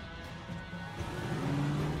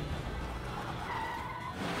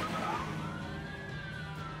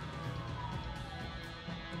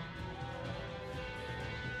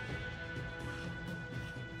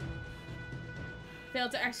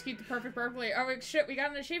 Failed to execute the perfect burglary. Oh, shit, we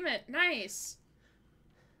got an achievement. Nice.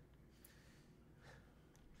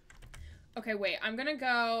 Okay, wait. I'm gonna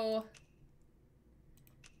go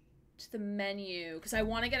to the menu because I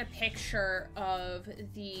want to get a picture of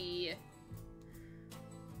the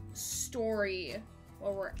story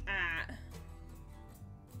where we're at.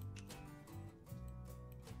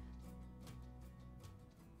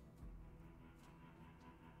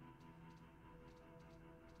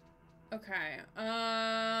 Okay,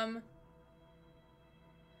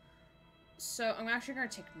 so I'm actually gonna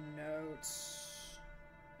take notes,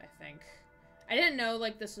 I think. I didn't know,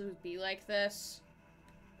 like, this would be like this.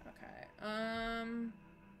 Okay,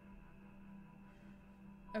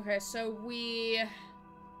 okay, so we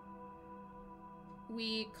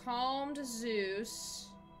calmed Zeus.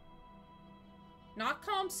 Not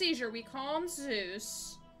calmed Seizure, we calmed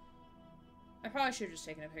Zeus. I probably should have just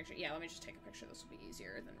taken a picture. Yeah, let me just take a picture. This will be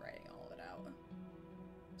easier than writing all of it out.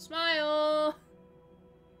 Smile!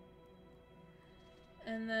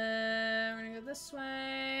 And then we're gonna go this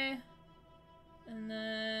way. And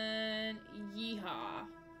then yeehaw.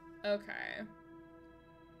 Okay.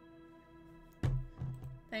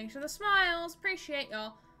 Thanks for the smiles. Appreciate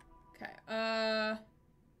y'all. Okay,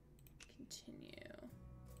 continue.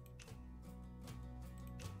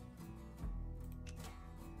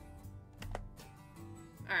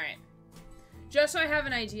 Alright. Just so I have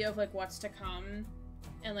an idea of, like, what's to come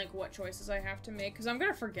and, like, what choices I have to make. Because I'm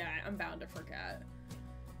gonna forget. I'm bound to forget.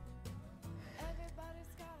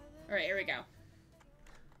 Alright, here we go.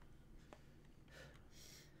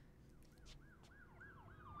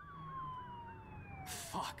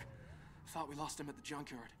 Fuck. Thought we lost him at the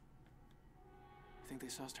junkyard. Think they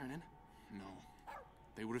saw us turn in? No.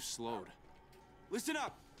 They would have slowed. Listen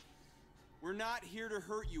up! We're not here to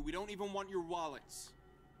hurt you. We don't even want your wallets.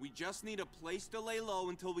 We just need a place to lay low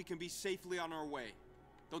until we can be safely on our way.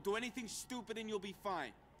 Don't do anything stupid and you'll be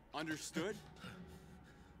fine. Understood?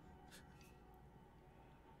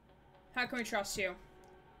 How can we trust you?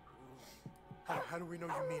 How do we know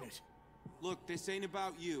you mean it? Look, this ain't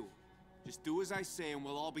about you. Just do as I say and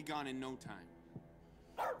we'll all be gone in no time.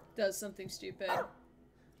 Does something stupid.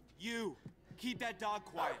 You! Keep that dog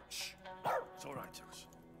quiet. Shh. It's all right, Zeus.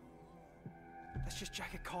 Let's just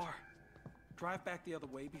jack a car. Drive back the other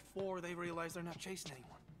way before they realize they're not chasing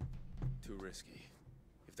anyone. Too risky.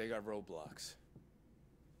 If they got roadblocks.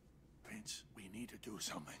 Vince, we need to do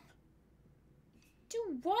something.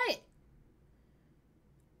 Do what?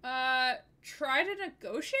 Try to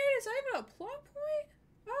negotiate? Is that even a plot point?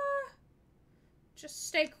 Just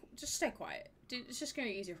stay quiet. Dude, it's just gonna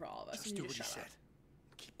be easier for all of us. Just do what he shut said. up.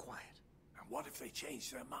 Keep quiet. And what if they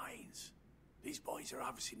change their minds? These boys are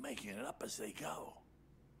obviously making it up as they go.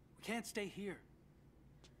 We can't stay here.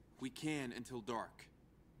 We can until dark.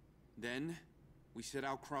 Then, we set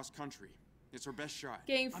out cross-country. It's our best shot.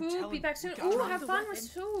 Getting food, be back soon. Ooh, have fun with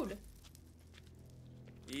food.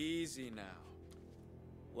 Easy now.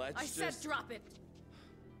 I said drop it.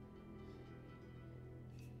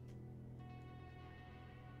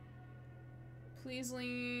 Please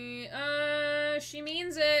leave. She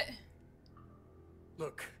means it.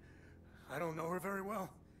 Look, I don't know her very well,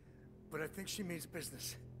 but I think she means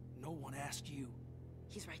business. No one asked you.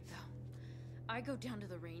 He's right, though. I go down to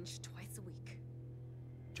the range twice a week.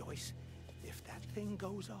 Joyce, if that thing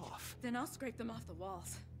goes off... Then I'll scrape them off the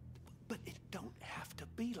walls. But it don't have to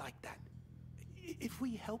be like that. If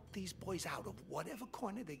we help these boys out of whatever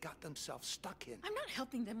corner they got themselves stuck in... I'm not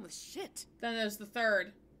helping them with shit. Then there's the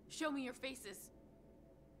third. Show me your faces.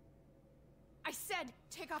 I said,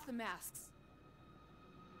 take off the masks.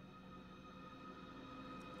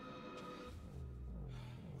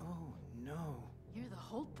 Oh, no. You're the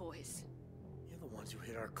Holt boys. You're the ones who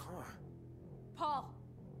hit our car. Paul,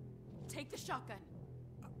 take the shotgun.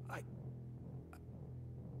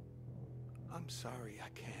 I'm sorry, I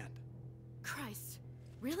can't. Christ.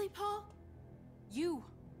 Really, Paul? You.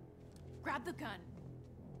 Grab the gun.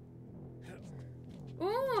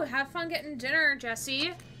 Ooh, have fun getting dinner,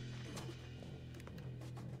 Jesse.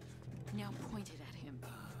 Now point it at him.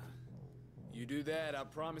 You do that, I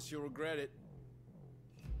promise you'll regret it.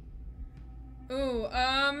 Ooh,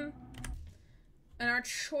 and our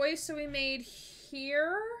choice that we made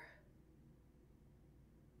here?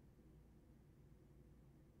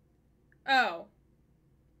 Oh.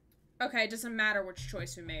 Okay, it doesn't matter which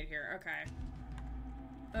choice we made here. Okay.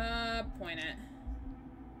 Point it.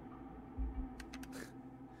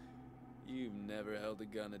 You've never held a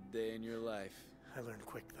gun a day in your life. I learned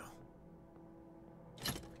quick, though.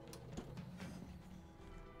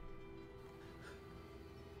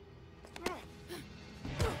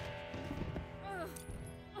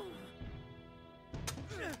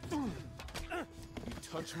 You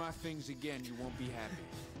touch my things again, you won't be happy.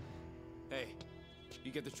 Hey,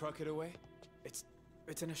 you get the truck hid away? It's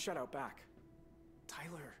in a shutout back.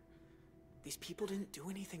 Tyler, these people didn't do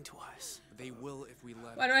anything to us. They will if we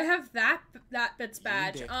let Why do I have that bit's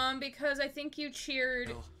badge? Dick. Because I think you cheered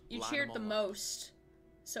They'll line cheered them the all up. most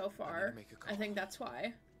so far. I think that's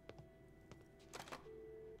why.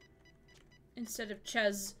 Instead of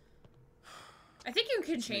Ches. I think you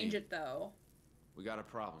can change it though. We got a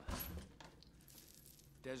problem.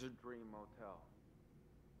 Desert Dream Motel.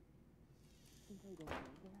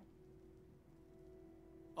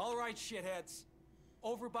 All right, shitheads.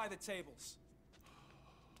 Over by the tables.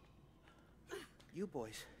 You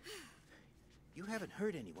boys, you haven't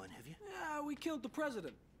hurt anyone, have you? Yeah, we killed the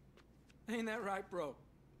president. Ain't that right, bro?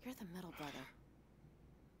 You're the middle brother.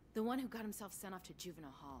 The one who got himself sent off to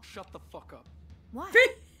juvenile hall. Shut the fuck up. What?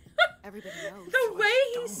 Everybody knows. The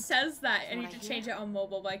way he says that, I From need what I to change it hear, on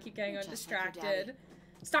mobile, but I keep getting you're just like your distracted. daddy.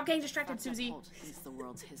 Stop getting distracted, Fucked up Susie. Holt thinks the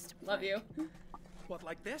world's his to Love you. What,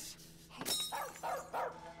 like this?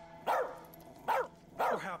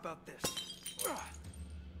 Or how about this?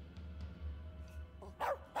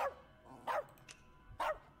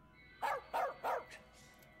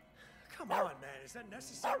 Come on, man. Is that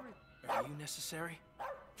necessary? Are you necessary?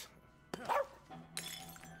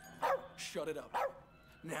 Shut it up.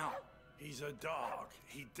 Now. He's a dog.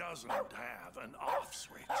 He doesn't have an off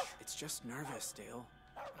switch. It's just nervous, Dale.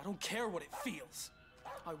 I don't care what it feels.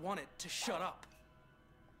 I want it to shut up.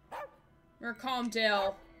 Or calm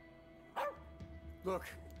Dale. Look,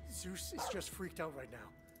 Zeus is just freaked out right now.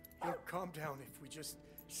 He'll calm down if we just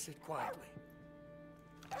sit quietly.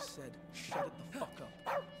 I said, shut it the fuck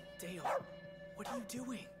up. Dale, what are you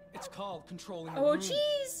doing? It's called controlling the Oh, room.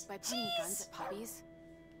 jeez! By pointing guns at puppies?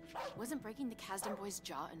 Wasn't breaking the Kasdan boy's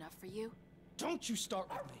jaw enough for you? Don't you start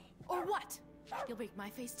with me. Or what? You'll break my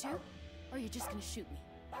face too? Or are you just gonna shoot me?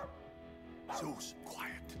 Zeus,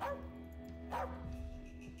 quiet.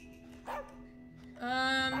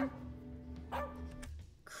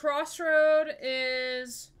 Crossroad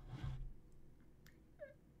is...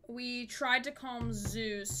 We tried to calm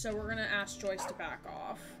Zeus, so we're gonna ask Joyce to back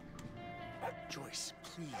off. Joyce,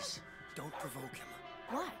 please, don't provoke him.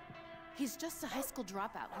 Why? He's just a high school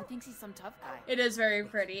dropout who thinks he's some tough guy. It is very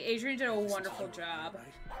pretty. Adrian did a wonderful job. Right?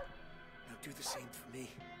 Now do the same for me.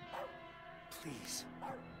 Please.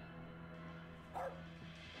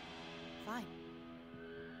 Fine.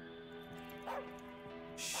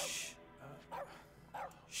 Shh.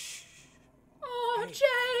 Shh. Oh, Hey.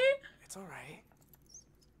 Jay! It's all right.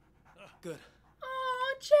 Good.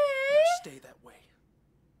 Oh, Now Jay! stay that way.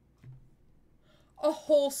 A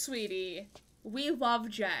whole sweetie. We love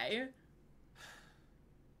Jay.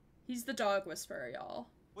 He's the dog whisperer, y'all.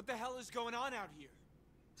 What the hell is going on out here?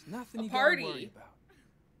 It's nothing A you party. gotta worry about.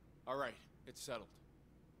 All right, it's settled.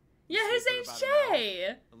 Yeah, his Stay for name's about an hour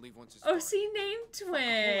Jay. and leave once it's dark. OC name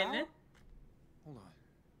twin. Hold on.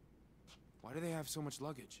 Why do they have so much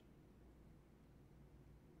luggage?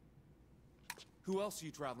 Who else are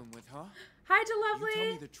you traveling with, huh? Hi, to You tell me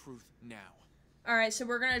Lovely. the truth now. All right, so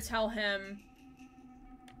we're gonna tell him.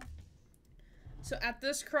 So at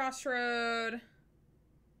this crossroad,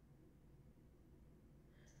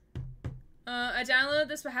 I downloaded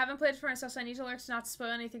this but haven't played it for myself, so I need to learn to not spoil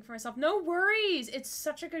anything for myself. No worries. It's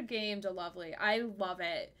such a good game, to Lovely. I love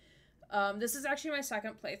it. This is actually my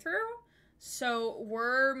second playthrough, so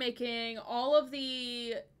we're making all of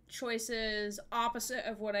the choices opposite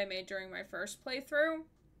of what I made during my first playthrough.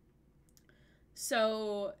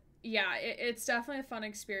 So yeah, it's definitely a fun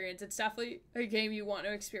experience. It's definitely a game you want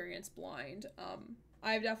to experience blind.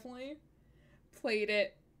 I've definitely played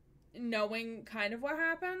it knowing kind of what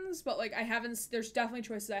happens, but like there's definitely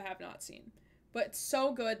choices I have not seen. But it's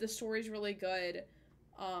so good, the story's really good.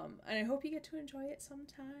 And I hope you get to enjoy it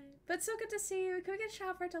sometime. But it's so good to see you. Can we get a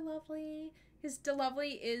shout for DeLovely? Because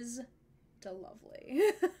DeLovely is DeLovely.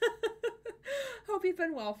 Hope you've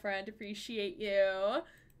been well, friend. Appreciate you.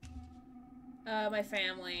 My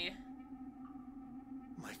family.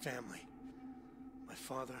 My family. My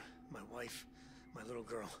father, my wife, my little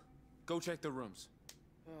girl. Go check the rooms.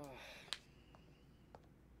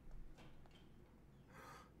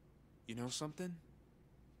 You know something?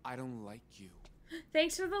 I don't like you.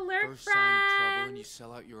 Thanks for the lurk, First sign of trouble and friend. you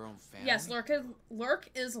sell out your own family? Yes, lurk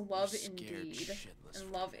is love You're scared indeed. shitless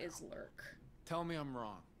And love is lurk. Tell me I'm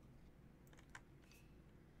wrong.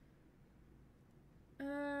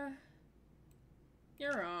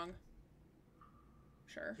 You're wrong.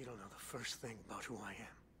 Sure. You don't know the first thing about who I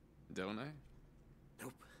am. Don't I?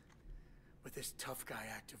 Nope. With this tough guy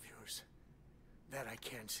act of yours, that I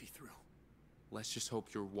can't see through. Let's just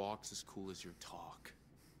hope your walk's as cool as your talk.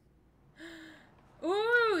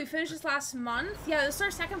 Ooh, we finished this last month? Yeah, this is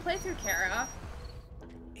our second playthrough, Kara.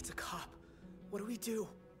 It's a cop. What do we do?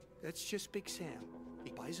 That's just Big Sam.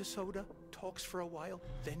 He buys a soda, talks for a while,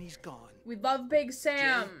 then he's gone. We love Big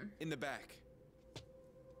Sam. Jay, in the back.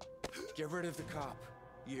 Get rid of the cop.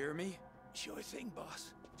 You hear me? Sure thing,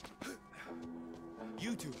 boss.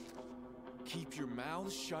 You two. Keep your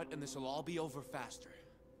mouths shut and this'll all be over faster.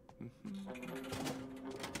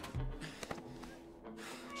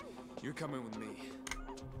 You're coming with me.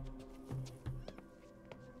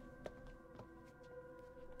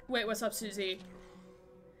 Wait, what's up, Susie?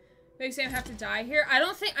 Big Sam have to die here? I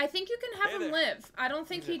think you can have him live. I don't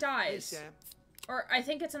think he dies. Or I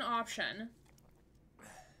think it's an option.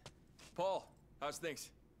 Paul, how's things?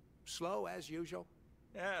 Slow as usual.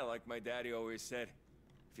 Yeah, like my daddy always said.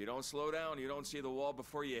 If you don't slow down, you don't see the wall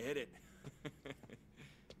before you hit it.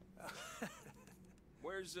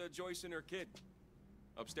 Where's Joyce and her kid?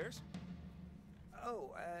 Upstairs?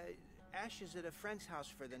 Oh, Ash is at a friend's house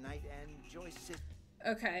for the night, and Joyce is...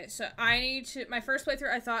 Okay, so I need to... My first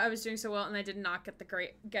playthrough, I thought I was doing so well, and I did not get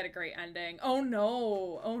a great ending. Oh,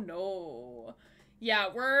 no. Oh, no. Yeah,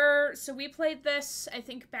 so we played this, I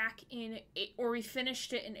think, back in... Or we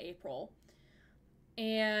finished it in April.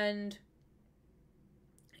 And...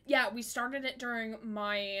 Yeah, we started it during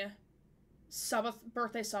my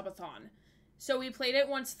birthday subathon. So we played it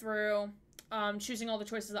once through, choosing all the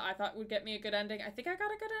choices that I thought would get me a good ending. I think I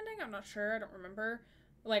got a good ending. I'm not sure. I don't remember.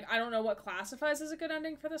 Like, I don't know what classifies as a good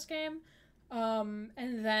ending for this game.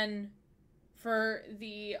 And then for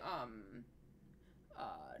the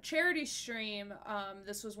charity stream,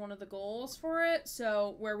 this was one of the goals for it.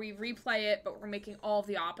 So where we replay it, but we're making all of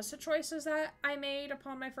the opposite choices that I made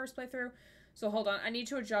upon my first playthrough. So hold on, I need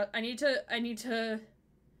to adjust. I need to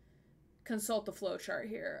consult the flowchart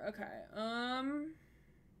here. Okay.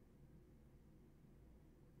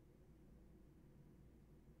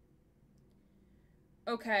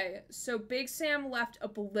 Okay, so Big Sam left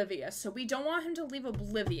oblivious. So we don't want him to leave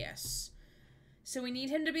oblivious. So we need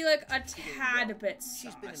him to be like a tad bit sus.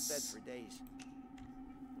 She's been in bed for days.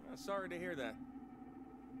 Sorry to hear that.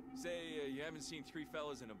 Say, you haven't seen three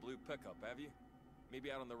fellas in a blue pickup, have you?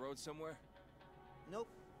 Maybe out on the road somewhere? Nope.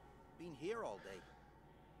 Been here all day.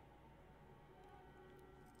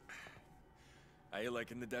 How you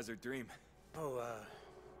liking the Desert Dream? Oh,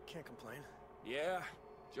 can't complain. Yeah,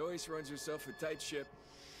 Joyce runs herself a tight ship.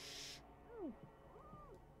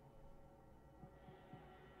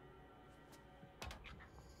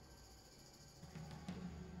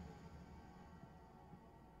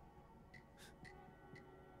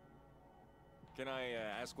 Can I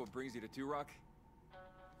ask what brings you to Two Rock?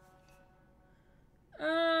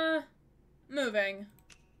 Moving.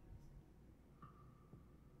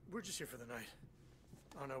 We're just here for the night.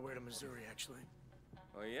 On our way to Missouri, actually.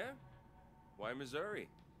 Oh, yeah? Why Missouri?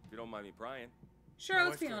 If you don't mind me prying. Sure, My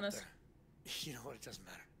let's wife be grew up honest. there. You know what? It doesn't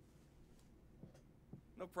matter.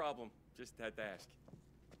 No problem. Just had to ask.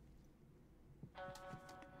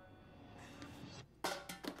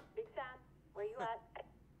 Big Sam, where you at?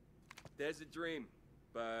 Desert Dream,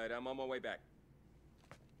 but I'm on my way back.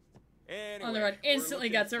 Anyway, On the road, instantly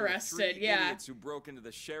we're gets looking for arrested, three yeah. idiots who broke into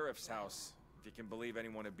the sheriff's house. If you can believe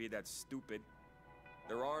anyone would be that stupid.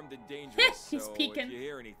 They're armed and dangerous, He's so peeking. if you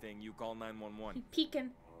hear anything, you call 911. Peeking.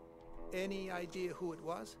 Any idea who it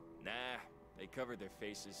was? Nah, they covered their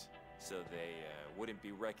faces so they wouldn't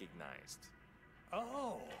be recognized.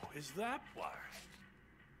 Oh, is that why?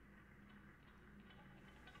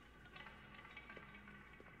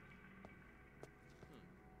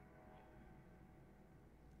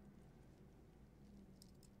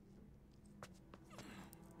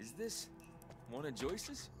 Is this one of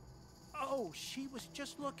Joyce's? Oh, she was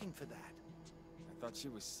just looking for that. I thought she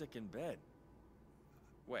was sick in bed.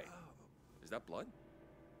 Wait, is that blood?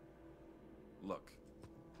 Look,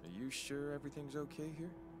 are you sure everything's okay here?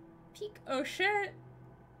 Peek. Oh shit.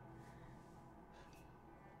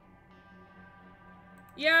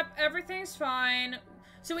 Yep, everything's fine.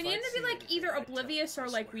 So we need him to be like either oblivious or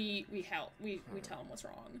like we tell him what's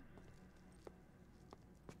wrong.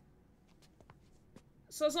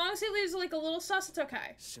 So as long as he leaves like a little sus, it's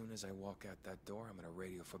okay. As soon as I walk out that door, I'm gonna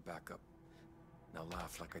radio for backup. Now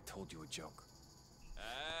laugh like I told you a joke.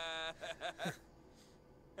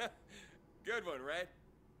 Good one, right?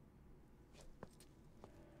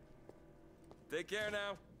 Take care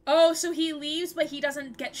now. Oh, so he leaves, but he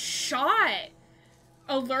doesn't get shot.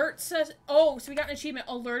 Alert says, oh, so we got an achievement.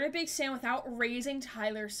 Alerted Big Sam without raising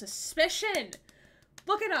Tyler's suspicion.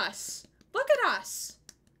 Look at us. Look at us.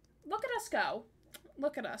 Look at us go.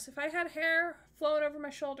 Look at us. If I had hair flowing over my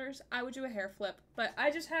shoulders, I would do a hair flip. But I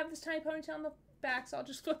just have this tiny ponytail on the back, so I'll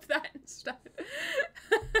just flip that instead.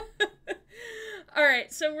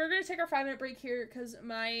 Alright, so we're going to take our 5-minute break here because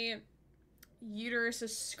my uterus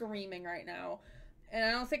is screaming right now. And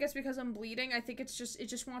I don't think it's because I'm bleeding. I think it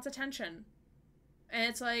just wants attention. And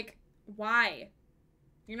it's like, why?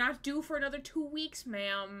 You're not due for another 2 weeks,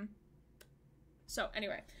 ma'am. So,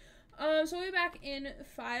 anyway. So we'll be back in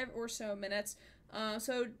 5 or so minutes.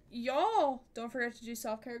 So, y'all, don't forget to do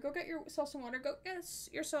self-care. Go get yourself some water. Go get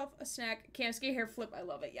yourself a snack. Kamsky hair flip. I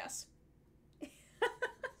love it. Yes.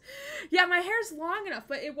 Yeah, my hair's long enough,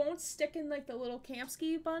 but it won't stick in, like, the little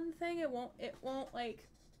Kamsky bun thing. It won't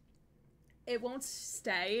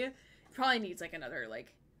stay. It probably needs, like, another,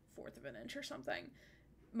 like, 1/4 of an inch or something.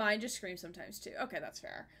 Mine just screams sometimes, too. Okay, that's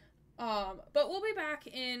fair. But we'll be back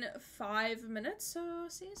in 5 minutes, so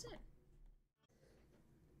see you soon.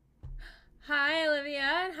 Hi,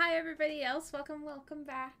 Olivia, and hi, everybody else. Welcome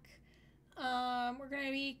back. We're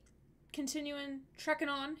gonna be trekking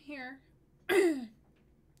on here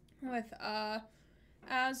with,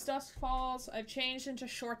 As Dusk Falls. I've changed into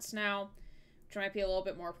shorts now, which might be a little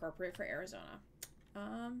bit more appropriate for Arizona.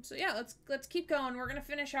 So yeah, let's keep going. We're gonna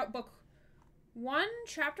finish out book 1,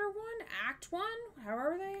 chapter 1, act 1,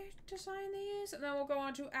 however they design these, and then we'll go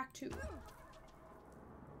on to act 2.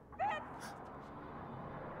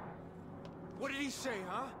 What did he say,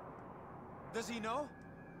 huh? Does he know?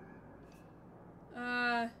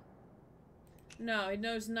 No, he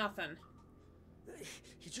knows nothing.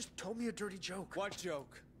 He just told me a dirty joke. What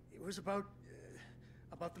joke? It was about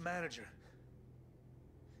the manager.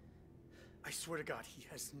 I swear to God, he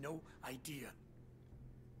has no idea.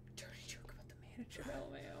 Dirty joke about the manager,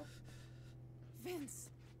 LMAO. Vince.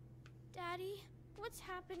 Daddy, what's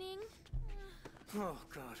happening? Oh,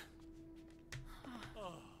 God.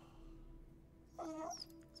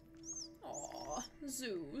 Aw,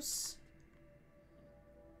 Zeus.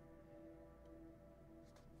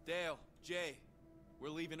 Dale, Jay, we're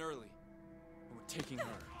leaving early. We're taking her.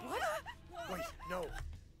 What? Wait, no.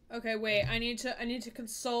 Okay, wait. I need to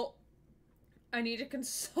consult. I need to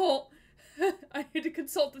consult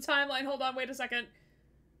the timeline. Hold on, wait a second.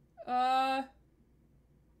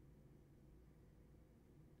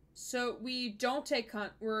 So we don't take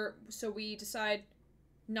gun. So we decide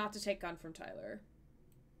not to take gun from Tyler.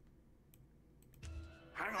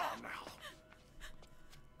 Hang on now.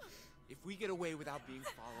 If we get away without being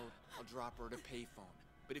followed, I'll drop her at a payphone.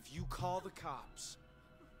 But if you call the cops...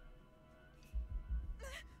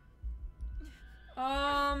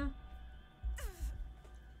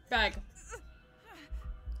 Bag.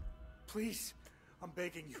 Please, I'm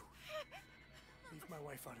begging you. Leave my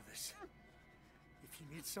wife out of this. If you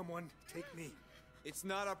need someone, take me. It's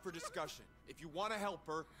not up for discussion. If you want to help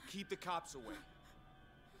her, keep the cops away.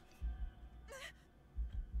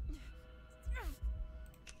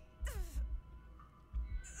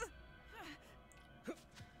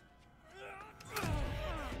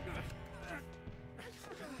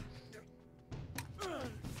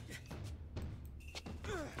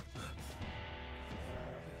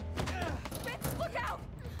 Vince, look out!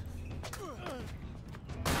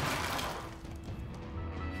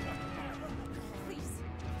 Please,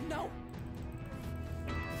 no.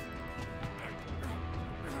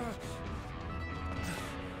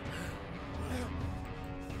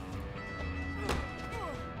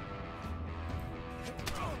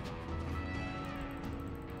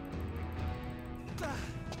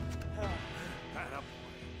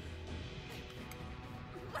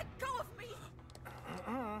 Let go of me!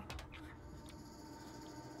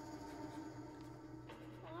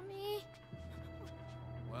 Mommy?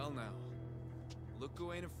 Well now, look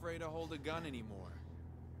who ain't afraid to hold a gun anymore.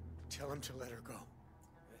 Tell him to let her go.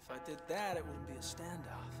 If I did that, it wouldn't be a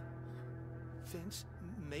standoff. Vince,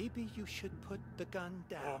 maybe you should put the gun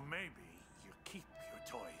down. Or maybe you keep your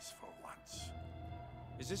toys for once.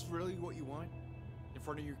 Is this really what you want? In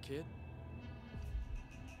front of your kid?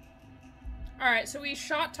 Alright, so we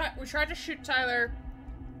tried to shoot Tyler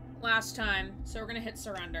last time, so we're gonna hit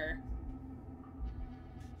surrender.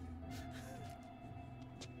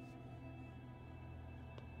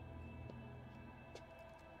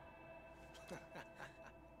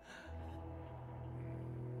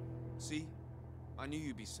 See? I knew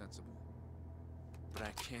you'd be sensible. But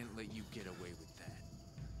I can't let you get away with that.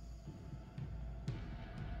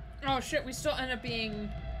 Oh shit, we still end up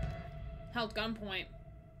being held gunpoint.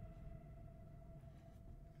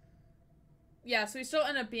 Yeah, so we still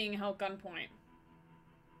end up being held gunpoint.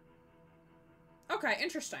 Okay,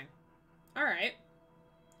 interesting. Alright.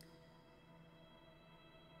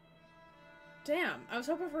 Damn, I was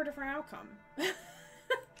hoping for a different outcome.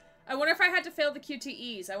 I wonder if I had to fail the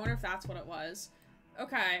QTEs. I wonder if that's what it was.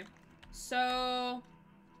 Okay, so...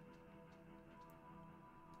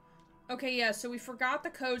 Okay, yeah, so we forgot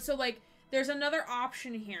the code. So, like, there's another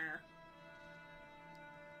option here.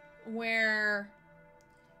 Where...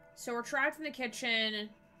 So we're trapped in the kitchen,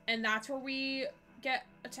 and that's where we get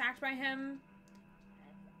attacked by him.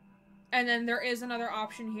 And then there is another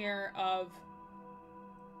option here of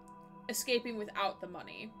escaping without the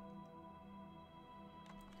money.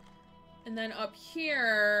 And then up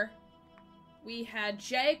here, we had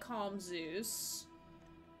Jay calm Zeus.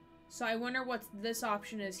 So I wonder what this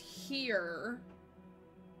option is here.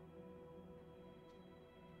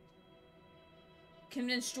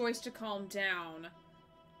 Convince Joyce to calm down.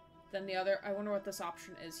 Then the other, I wonder what this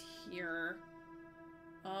option is here.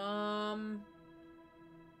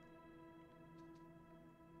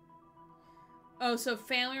 Oh, so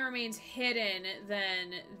family remains hidden,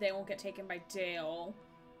 then they won't get taken by Dale.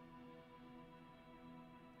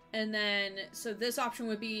 And then, so this option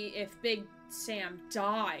would be if Big Sam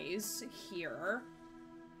dies here.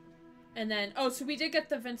 And then, oh, so we did get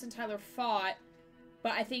the Vince and Tyler fought,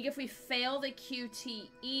 but I think if we fail the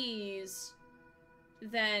QTEs,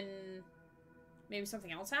 then maybe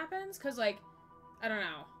something else happens? Because, like, I don't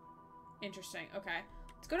know. Interesting. Okay.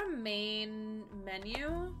 Let's go to main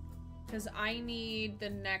menu. Because I need the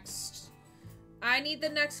next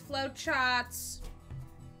flowcharts.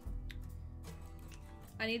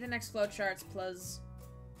 I need the next flowcharts, please.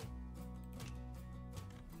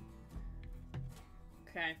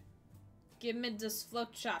 Okay. Give me this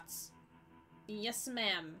flowcharts. Yes,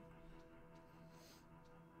 ma'am.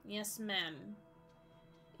 Yes, ma'am.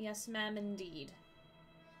 Yes, ma'am, indeed.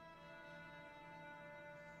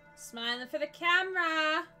 Smiling for the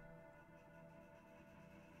camera.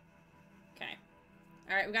 Okay.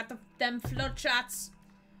 Alright, we got them flowcharts.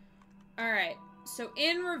 Alright, so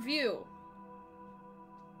in review.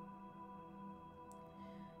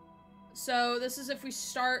 So this is if we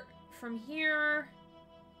start from here.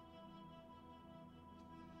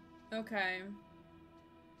 Okay.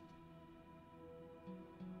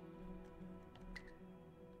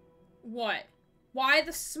 What? Why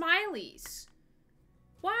the smileys?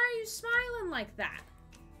 Why are you smiling like that?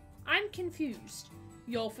 I'm confused.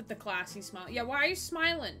 Yolf with the classy smile. Yeah, why are you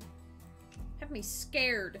smiling? Have me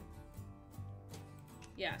scared.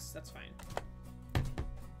 Yes, that's fine.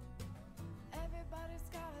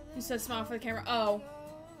 You said smile for the camera. Oh.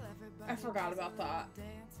 I forgot about that.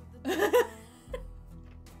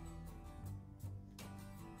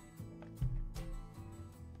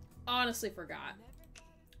 Honestly forgot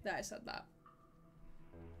that I said that.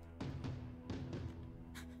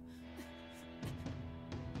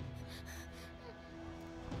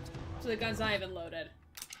 So the gun's not even loaded.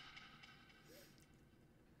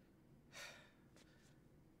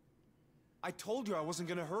 I told you I wasn't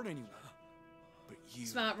gonna hurt anyone. But you...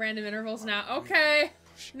 Smile at random intervals now. Okay.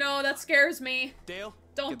 No, that scares me. Dale,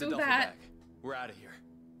 don't get the do duffel that. bag. We're out of here.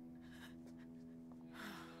 Oh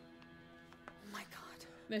my god.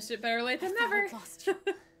 Missed it better late than never.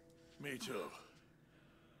 Me too.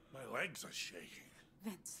 My legs are shaking.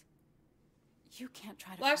 Vince, you can't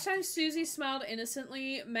try to. Last time Susie smiled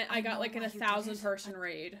innocently meant I got like in 1,000 person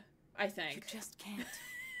raid. I think. You just can't.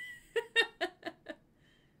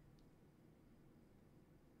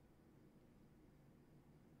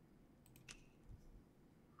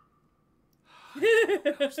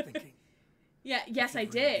 I was thinking. Yeah, yes, I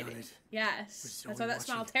did. Yes. That's why that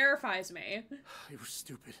smile terrifies me. It was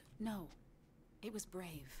stupid. No, it was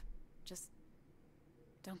brave. Just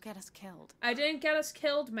don't get us killed. I didn't get us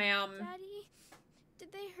killed, ma'am. Daddy,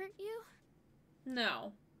 did they hurt you?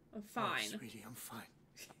 No, I'm fine. Oh, sweetie, I'm fine.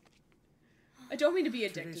 I don't mean to be a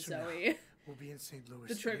dick to Zoe. We'll be in St. Louis.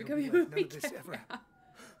 The trip It'll be coming like none of this ever happened.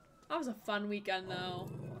 That was a fun weekend, though.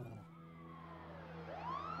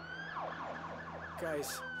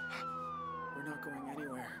 Guys, we're not going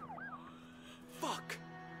anywhere. Fuck!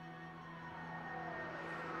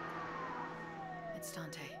 It's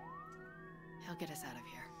Dante. He'll get us out of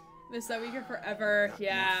here. Missed that weekend forever. Got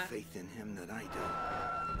Yeah. more faith in him than I do.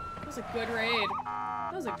 That was a good raid.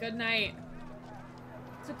 That was a good night.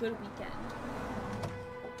 It was a good weekend.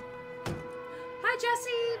 Hi,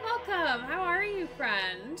 Jesse! Welcome! How are you,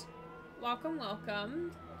 friend? Welcome,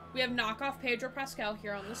 welcome. We have knockoff Pedro Pascal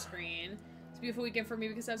here on the screen. It's a beautiful weekend for me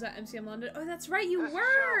because I was at MCM London. Oh, that's right, you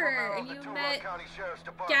were! And you met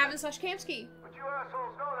Gavin / Kamsky. But you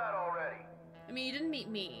assholes know that already. I mean, you didn't meet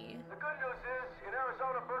me. The good news is, in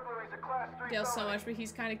Arizona, burglary is a class 3 Dale so felony. much, but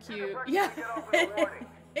he's kind of cute. You're Yeah. get off with a warning.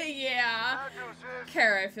 Yeah. Bad news is,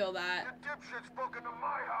 Kara, I feel that. you dipshits broke into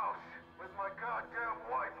my house with my goddamn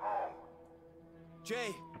wife home.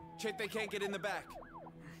 Jay, check they can't get in the back.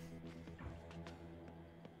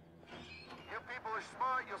 You people are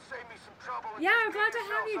smart. You'll save me some trouble. and Yeah, just I'm get glad to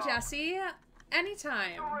have you, yourselves out. Jesse.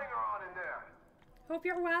 Anytime. Put a ringer on in there. Hope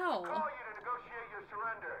you're well. Call you to negotiate your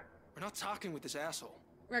surrender. We're not talking with this asshole.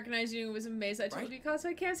 Recognizing you was amazed. I told Right? you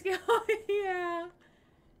cosplay Kamsky. Oh, yeah.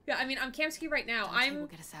 Yeah, I mean, I'm Kamsky right now. Dante will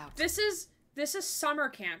get us out. This is summer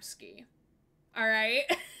Kamsky. All right.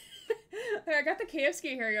 I got the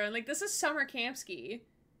Kamsky hair going. Like, this is summer Kamsky.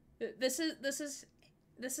 This is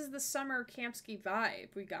the summer Kamsky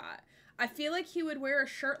vibe we got. I feel like he would wear a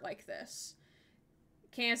shirt like this.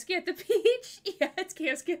 Kamsky at the beach. Yeah, it's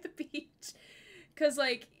Kamsky at the beach. Cause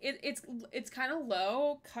like it's kind of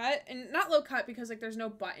low cut, and not low cut because like there's no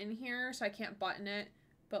button here, so I can't button it.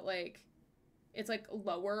 But like, it's like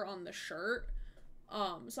lower on the shirt.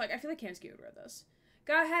 So like I feel like Kamsky would wear this.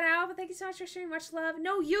 Go ahead, Al, but thank you so much for streaming. Much love.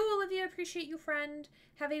 No, you, Olivia, appreciate you, friend.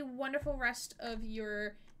 Have a wonderful rest of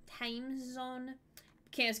your time zone.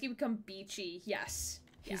 Kamsky become beachy. Yes.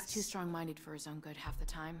 He's too strong-minded for his own good half the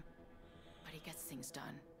time, but he gets things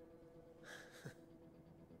done.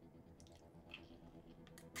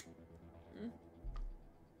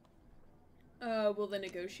 Will they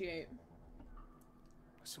negotiate?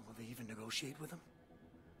 So will they even negotiate with him?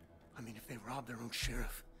 I mean, if they rob their own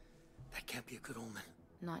sheriff, that can't be a good omen.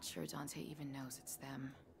 Not sure Dante even knows it's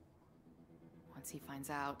them. Once he finds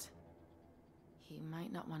out, he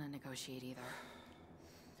might not want to negotiate either.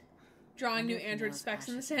 Drawing new Wonder if he Android knows specs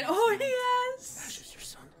in the Ash sand. is Oh, his yes! Ash is your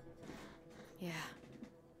son? Yeah.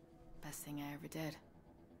 Best thing I ever did.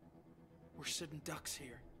 We're sitting ducks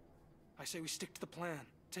here. I say we stick to the plan.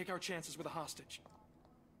 Take our chances with a hostage.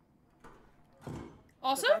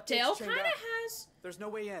 Also, The back gate's Dale chained kind of up. has... There's no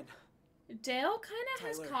way in. Dale kind of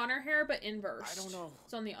has Tyler. Connor hair, but inverse. I don't know.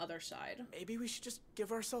 It's on the other side. Maybe we should just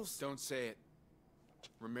give ourselves... Don't say it.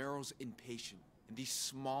 Romero's impatient, and these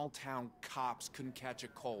small-town cops couldn't catch a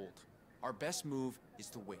cold. Our best move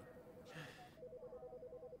is to wait.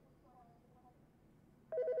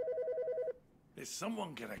 Is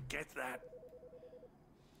someone gonna get that?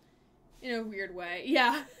 In a weird way.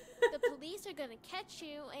 Yeah. The police are gonna catch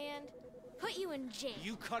you and put you in jail.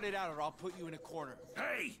 You cut it out or I'll put you in a corner.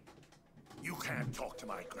 Hey! You can't talk to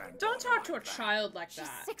my granddaughter. Don't talk to a child like She's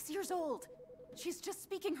that. 6 years old. She's just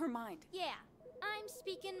speaking her mind. Yeah, I'm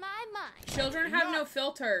speaking my mind. Children have no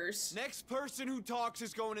filters. Next person who talks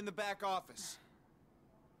is going in the back office.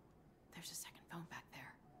 There's a second phone back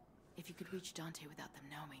there. If you could reach Dante without them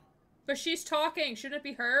knowing. But she's talking. Shouldn't it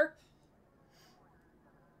be her?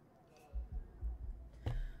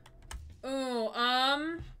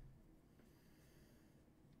 Oh,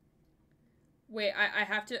 wait, I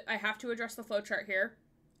have to address the flowchart here.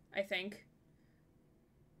 I think.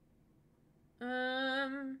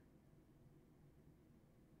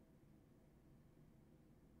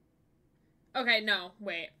 Okay, no,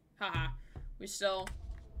 wait. Haha. We still...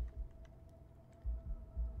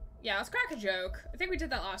 Yeah, let's crack a joke. I think we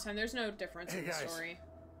did that last time. There's no difference in the guys. story.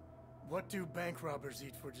 What do bank robbers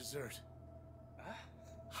eat for dessert?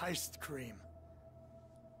 Heist cream.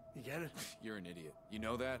 You get it? You're an idiot. You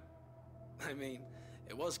know that? I mean,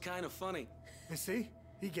 it was kind of funny. You see?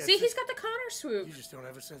 He gets See, it. he's got the Connor swoop. You just don't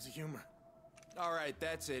have a sense of humor. All right,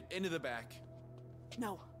 that's it. Into the back.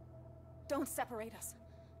 No. Don't separate us.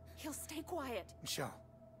 He'll stay quiet. Michelle,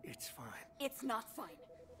 it's fine. It's not fine.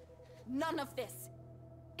 None of this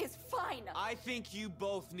is fine. I think you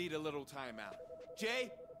both need a little timeout.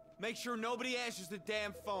 Jay, make sure nobody answers the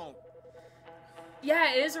damn phone.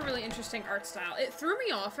 Yeah, it is a really interesting art style. It threw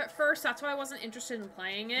me off at first. That's why I wasn't interested in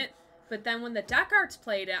playing it. But then when the deck arts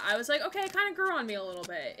played it, I was like, okay, it kind of grew on me a little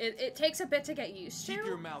bit. It takes a bit to get used to. Keep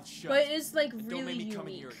your mouth shut. But it is, like, And really don't make me unique. come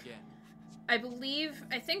in here again.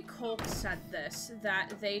 I think Colt said this,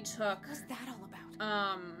 that they took... What's that all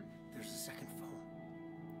about? There's a second phone.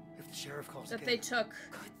 If the sheriff calls That again... they took...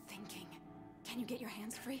 Good thinking. Can you get your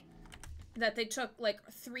hands free? That they took, like,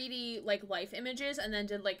 3D, like, life images and then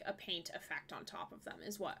did, like, a paint effect on top of them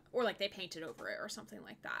is what... Or, like, they painted over it or something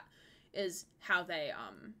like that. Is how they,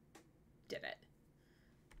 did it.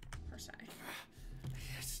 Per se.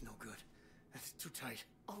 It's no good. That's too tight.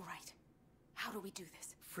 All right. How do we do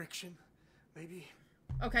this? Friction, maybe?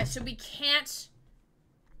 Okay, so we can't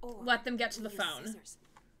let them get to the use phone. scissors.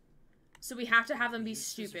 So we have to have them be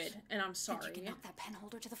stupid, and I'm sorry. Think you can knock that pen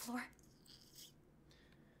holder to the floor?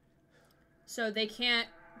 So they can't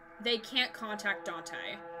contact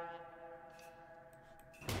Dante.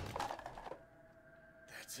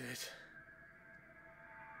 That's it.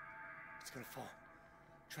 It's gonna fall.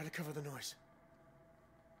 Try to cover the noise.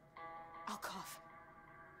 I'll cough.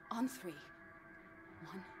 On 3.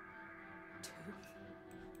 1,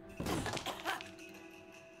 2.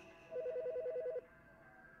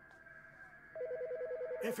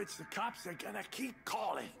 If it's the cops, they're gonna keep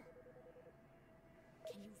calling.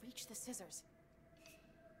 Can you reach the scissors?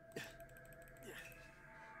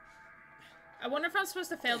 I wonder if I'm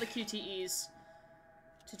supposed to fail the QTEs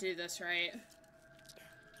to do this, right?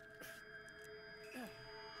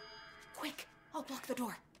 Quick! I'll block the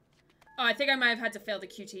door. Oh, I think I might have had to fail the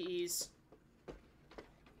QTEs.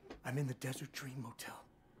 I'm in the Desert Dream Motel.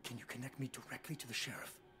 Can you connect me directly to the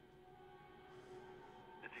sheriff?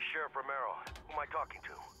 This is Sheriff Romero. Who am I talking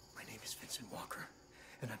to? My name is Vincent Walker,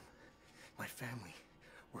 and my family,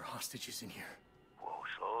 we're hostages in here. Whoa,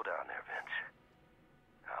 slow down there, Vince.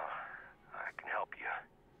 I can help you.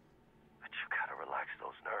 But you gotta relax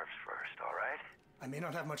those nerves first, all right? I may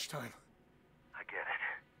not have much time. I get it.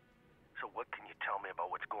 So what can you tell me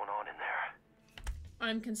about what's going on in there?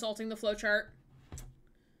 I'm consulting the flowchart.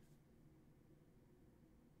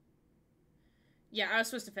 Yeah, I was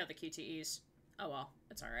supposed to fail the QTEs. Oh well,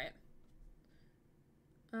 it's alright.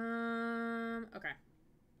 Okay.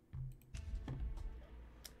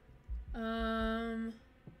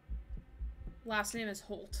 Last name is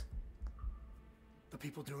Holt. The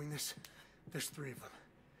people doing this, there's 3 of them.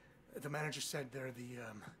 The manager said they're the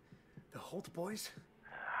Holt boys?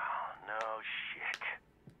 Oh, no shit.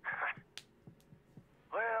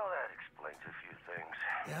 Well, that explains a few things.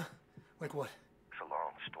 Yeah? Like what? It's a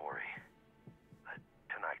long story. But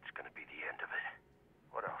tonight's gonna be the end of it.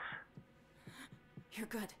 What else? You're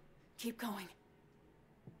good. Keep going.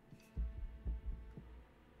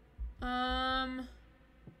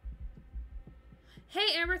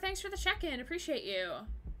 Hey, Amber, thanks for the check-in. Appreciate you.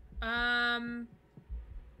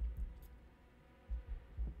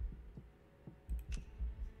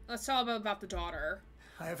 Let's talk about the daughter.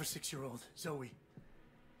 I have a 6-year-old, Zoe.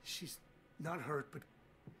 She's not hurt, but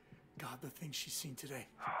God, the things she's seen today.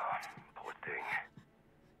 Poor thing.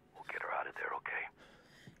 We'll get her out of there, okay?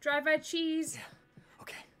 Drive-by cheese. Yeah,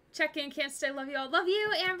 okay. Check-in, can't stay, love you all. Love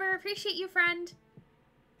you, Amber. Appreciate you, friend.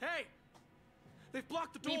 Hey! They've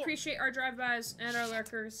blocked the door! We appreciate our drive-bys and our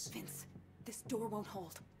lurkers. Vince, this door won't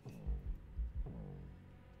hold.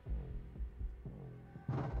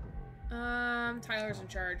 Tyler's in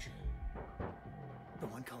charge. The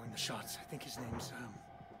one calling the shots. I think his name's,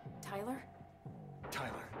 Tyler?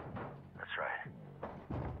 Tyler. That's right.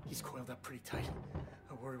 He's coiled up pretty tight.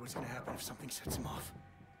 I worry what's gonna happen if something sets him off.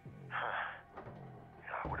 Yeah,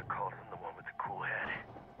 I would have called him the one with the cool head.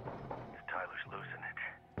 If Tyler's losing it,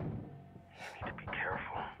 you need to be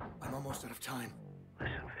careful. I'm almost out of time.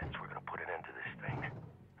 Listen, Vince, we're gonna put an end to this thing.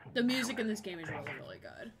 The music in this game is really, really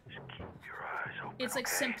good. Just keep your eyes open, It's like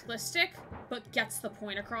okay? simplistic, but gets the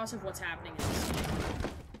point across of what's happening in this game.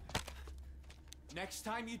 Next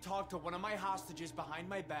time you talk to one of my hostages behind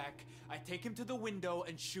my back, I take him to the window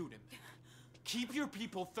and shoot him. Keep your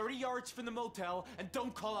people 30 yards from the motel and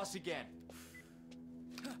don't call us again.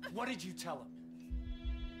 What did you tell him?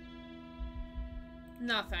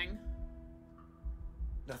 Nothing.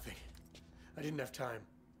 Nothing. I didn't have time.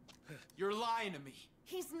 You're lying to me.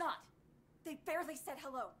 He's not. They barely said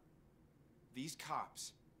hello. These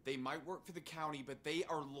cops, they might work for the county, but they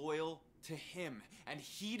are loyal to him, and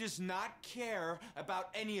he does not care about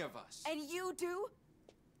any of us. And you do?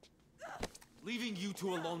 Leaving you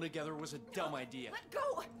two alone together was a dumb idea. Let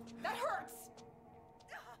go! That hurts!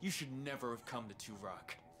 You should never have come to Two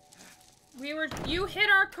Rock. You hit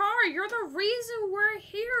our car! You're the reason we're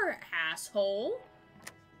here, asshole!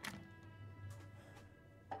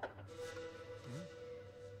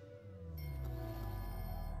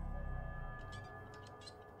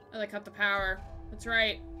 Oh, they cut the power. That's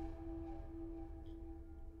right.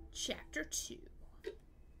 Chapter 2.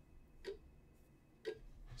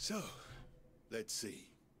 So, let's see.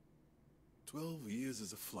 12 years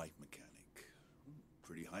as a flight mechanic.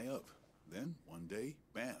 Pretty high up. Then, one day,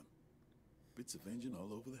 bam. Bits of engine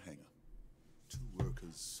all over the hangar. 2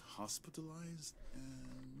 workers hospitalized, and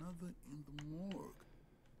another in the morgue.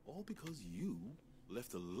 All because you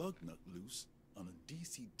left a lug nut loose on a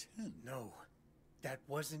DC-10. No, that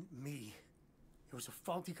wasn't me. It was a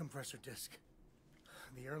faulty compressor disc.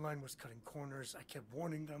 The airline was cutting corners. I kept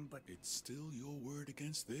warning them, but... It's still your word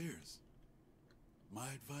against theirs. My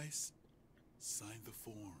advice, sign the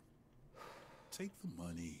form. Take the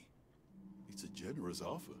money. It's a generous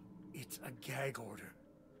offer. It's a gag order.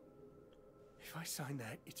 If I sign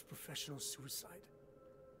that, it's professional suicide.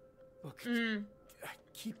 Look,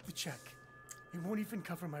 keep the check. It won't even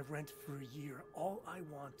cover my rent for a year. All I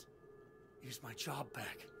want is my job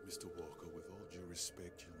back. Mr. Walker, with all due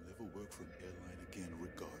respect, you'll never work for an airline again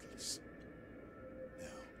regardless.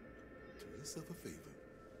 Now, do yourself a favor.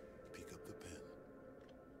 Pick up the pen.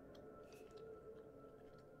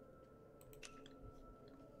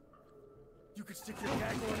 You could stick your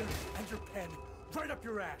gag order and your pen right up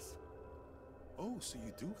your ass. Oh, so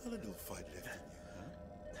you do got a little fight left in you, huh?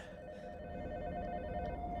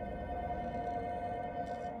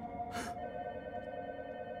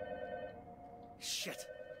 Shit.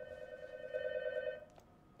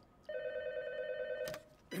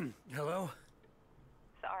 Hello?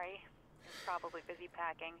 Sorry. Probably busy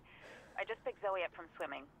packing. I just picked Zoe up from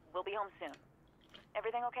swimming. We'll be home soon.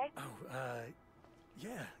 Everything okay? Oh,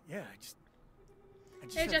 yeah. I just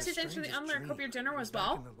Hey, had Jesse, the thanks for the strangest unlurk. dream. Hope your dinner I was back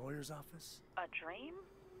well. in the lawyer's office. A dream?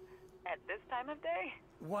 At this time of day?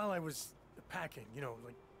 While I was packing, you know,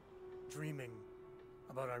 like dreaming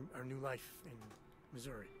about our new life in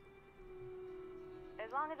Missouri. As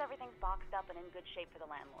long as everything's boxed up and in good shape for the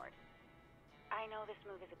landlord. I know this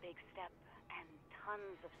move is a big step and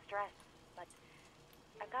tons of stress, but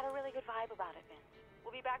I've got a really good vibe about it, Vince.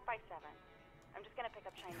 We'll be back by 7. I'm just gonna pick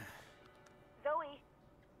up Chinese. Zoe!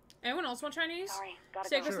 Anyone else want Chinese? Sorry, gotta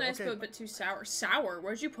Steak go. was Sure, nice, okay. but a bit too sour. Sour?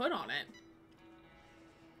 What'd you put on it?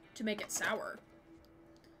 To make it sour.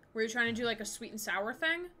 Were you trying to do like a sweet and sour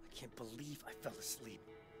thing? I can't believe I fell asleep.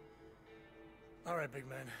 All right, big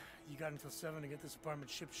man. You got until 7 to get this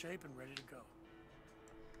apartment ship shape and ready to go.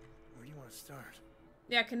 Where do you want to start?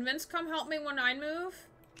 Yeah, can Vince come help me when I move?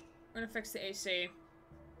 We're gonna fix the AC.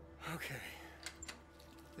 Okay.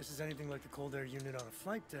 If this is anything like the cold air unit on a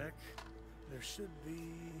flight deck, there should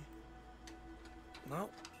be Well,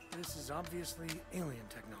 this is obviously alien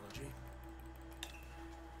technology.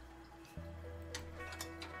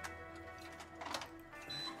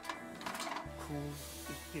 Cool,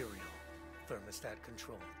 ethereal thermostat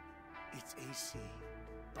control. It's AC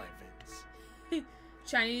by Vince.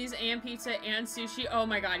 Chinese and pizza and sushi. Oh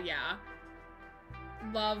my god, yeah.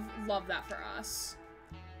 Love that for us.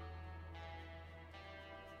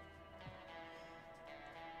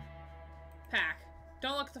 Pack.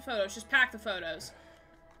 Don't look at the photos, just pack the photos.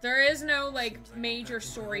 There is no, like, major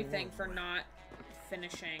story thing for not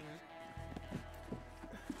finishing.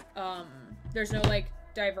 There's no, like,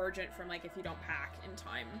 divergent from, like, if you don't pack in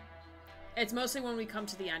time. It's mostly when we come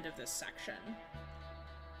to the end of this section.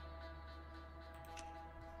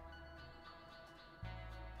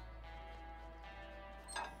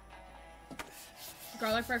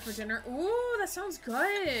 Garlic bread for dinner. Ooh, that sounds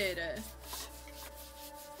good.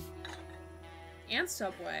 And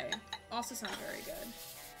Subway. Also sounds very good.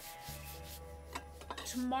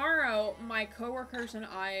 Tomorrow, my coworkers and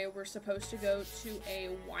I were supposed to go to a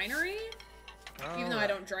winery. Even though I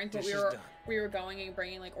don't drink, but we were going and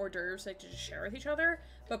bringing like hors d'oeuvres like to just share with each other.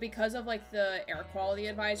 But because of like the air quality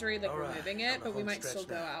advisory, like we're moving it, but we might still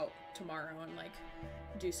go out tomorrow and like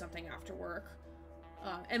do something after work.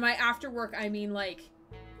 And by after work, I mean like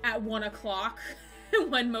at 1 o'clock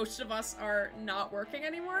when most of us are not working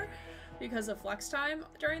anymore because of flex time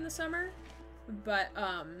during the summer. But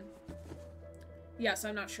yeah, so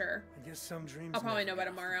I'm not sure. I guess some dreams. I'll probably know by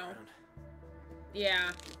tomorrow.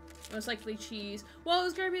 Yeah. Most likely cheese. Well, it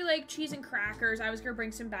was gonna be like cheese and crackers. I was gonna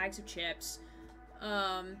bring some bags of chips.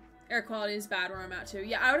 Air quality is bad where I'm at too.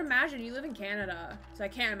 Yeah, I would imagine you live in Canada, so I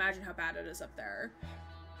can't imagine how bad it is up there.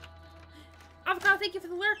 Avocado, thank you for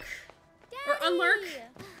the lurk. Daddy! Or unlurk.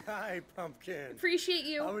 Hi, Pumpkin. Appreciate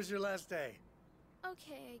you. How was your last day?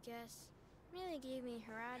 Okay, I guess. Millie gave me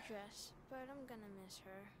her address, but I'm gonna miss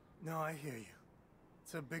her. No, I hear you.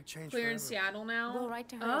 It's a big change. We're in Seattle now. We'll write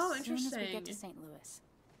to her oh, as soon as interesting. we get to St. Louis.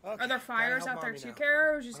 Okay, are there fires out there too,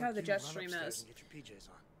 Kara, or just how the jet stream is? Get your PJs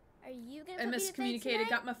on. Are you gonna I miscommunicated.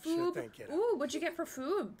 Got my food. Ooh, what'd you get for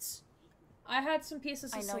foods? I had some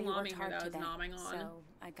pieces of salami here that I was nomming on. So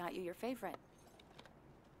I got you your favorite.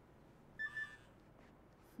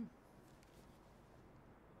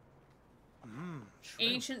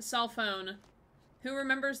 Ancient cell phone. Who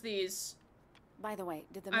remembers these? By the way,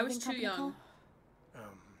 did the I was too young.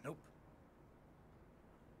 Nope.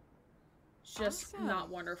 Just not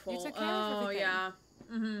wonderful. You took care of Oh everything. yeah.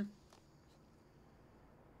 Mm-hmm.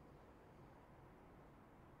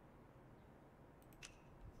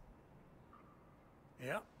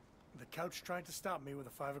 Yeah. The couch tried to stop me with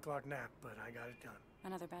a 5 o'clock nap, but I got it done.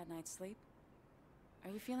 Another bad night's sleep?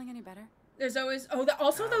 Are you feeling any better? There's always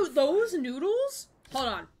also those noodles. Hold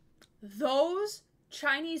on, those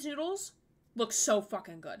Chinese noodles look so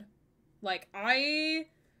fucking good. Like I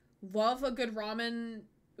love a good ramen,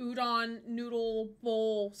 udon, noodle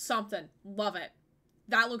bowl, something. Love it.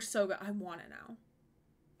 That looks so good. I want it now.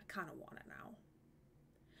 I kind of want it now.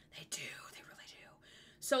 They do. They really do.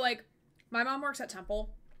 So like, my mom works at Temple.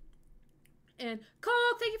 And Cole,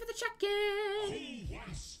 thank you for the check-in.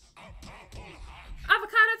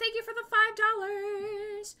 Avocado, thank you for the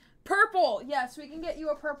 $5. Purple. Yes, we can get you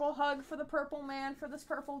a purple hug for the purple man for this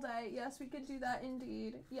purple day. Yes, we could do that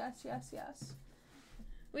indeed. Yes, yes, yes.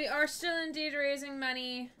 We are still indeed raising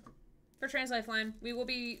money for Trans Lifeline. We will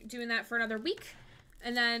be doing that for another week.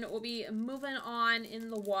 And then we'll be moving on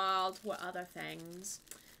in the world with other things.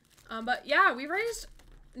 But yeah, we raised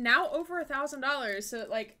now over $1,000. So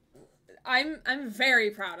like, I'm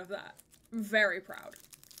very proud of that. I'm very proud.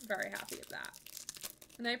 Very happy of that.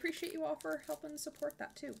 And I appreciate you all for helping support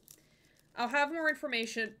that too. I'll have more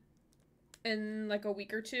information in like a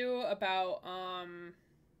week or two about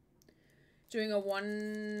doing a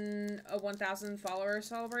 1,000 follower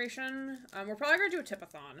celebration. We're probably gonna do a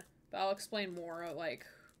tip-a-thon, but I'll explain more like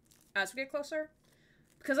as we get closer.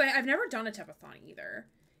 Because I've never done a tip-a-thon either.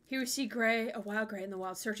 Here we see Gray, a wild Gray in the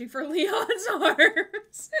wild, searching for Leon's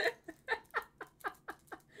arms.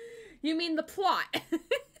 You mean the plot?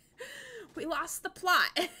 We lost the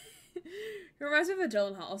plot. It reminds me of the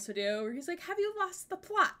Dylan Halls video where he's like, have you lost the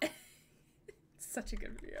plot? It's such a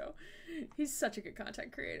good video. He's such a good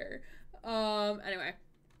content creator. Anyway.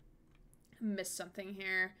 Missed something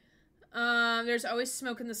here. There's always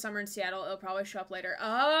smoke in the summer in Seattle. It'll probably show up later.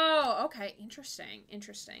 Oh, okay. Interesting.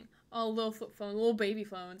 Interesting. Oh, little flip phone. Little baby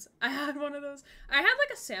phones. I had one of those. I had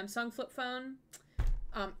like a Samsung flip phone.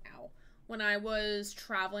 Ow. When I was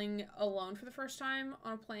traveling alone for the first time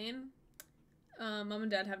on a plane. Mom and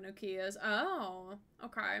Dad have Nokias. Oh,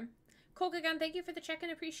 okay. Coke again, thank you for the check-in.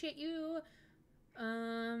 Appreciate you.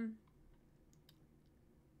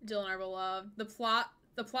 Dylan, our beloved.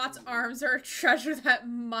 The plot's arms are a treasure that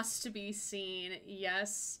must be seen.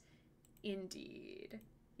 Yes, indeed.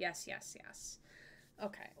 Yes, yes, yes.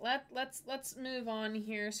 Okay, let's move on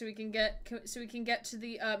here so we can get to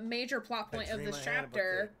the major plot point of this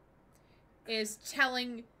chapter. Is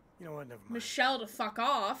telling never mind. Michelle to fuck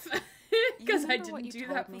off because I didn't do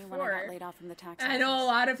that before. When I got laid off from the tax I know a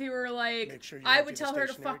lot of you were like, Sure I would tell her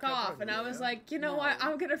to fuck off, and I was like, you know what?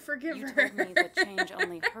 I'm gonna forgive you her. told me that change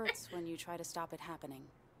only hurts when you try to stop it happening,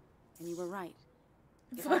 and you were right.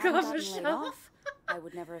 If Fuck I hadn't off, gotten laid Michelle. off, I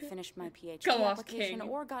would never have finished my PhD Go off, application King.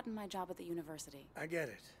 or gotten my job at the university. I get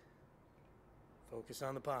it. Focus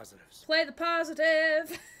on the positives. Play the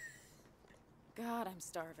positive. God, I'm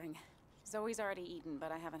starving. Zoe's already eaten, but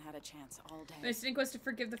I haven't had a chance all day. My instinct was to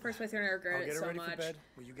forgive the first playthrough, and I regret it so ready much. For bed.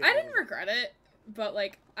 Will you get I didn't regret it, but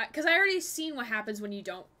like, because I already seen what happens when you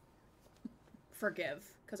don't forgive,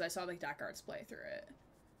 because I saw the Deckard's play through it.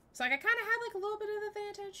 So like, I kind of had like a little bit of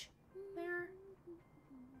advantage there.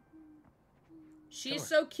 She's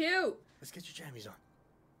so cute. Let's get your jammies on.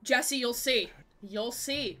 Jesse, you'll see. You'll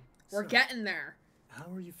see. We're getting there. How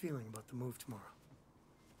are you feeling about the move tomorrow?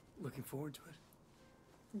 Looking forward to it?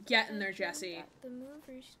 Getting there, Jesse. The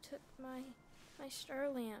movers took my star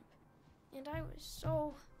lamp, and I was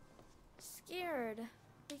so scared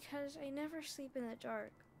because I never sleep in the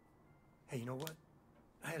dark. Hey, you know what?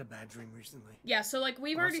 I had a bad dream recently. Yeah, so like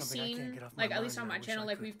we've About already something I can't seen, get off my like at mind least on and I my wish channel, I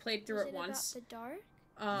like could. we've played through Was it once. About the dark?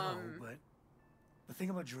 No, but the thing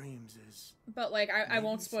about dreams is. But like I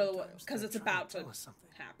won't spoil it because it's they're about to trying to tell us something.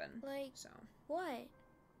 happen. Like so. What?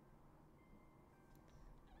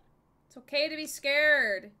 It's okay to be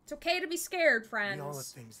scared. It's okay to be scared, friends. We all have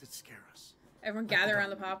things that scare us. Everyone gather around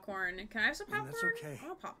the popcorn. Can I have some popcorn? That's okay. I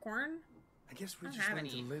want popcorn. I guess we I don't just have learn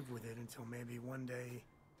any. to live with it until maybe one day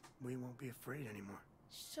we won't be afraid anymore.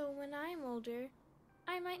 So when I'm older,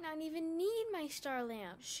 I might not even need my star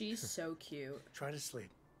lamp. She's so cute. Try to sleep.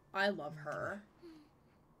 I love her.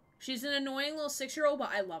 She's an annoying little 6-year-old, but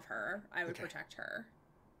I love her. I would protect her.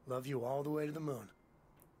 Love you all the way to the moon.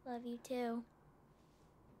 Love you too.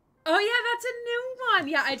 Oh yeah, that's a new one.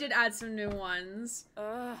 Yeah, I did add some new ones.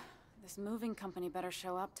 This moving company better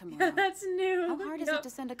show up tomorrow. That's new. How hard is it to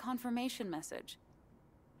send a confirmation message?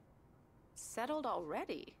 Settled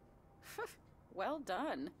already? Well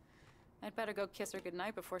done. I'd better go kiss her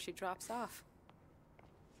goodnight before she drops off.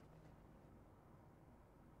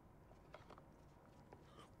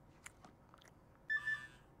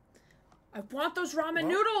 I want those ramen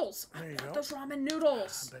noodles. There you I want go. those ramen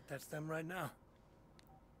noodles. I bet that's them right now.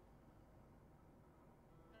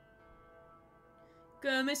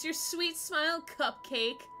 Gonna miss your sweet smile,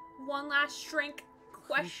 cupcake. One last drink?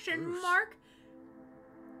 Question Bruce? mark.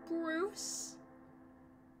 Bruce.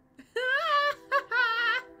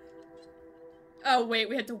 Oh wait,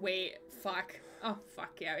 we had to wait. Fuck. Oh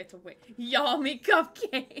fuck yeah, we had to wait. Yummy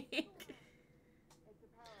cupcake.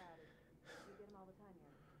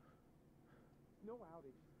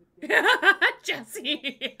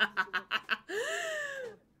 Jesse.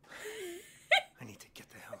 I need to get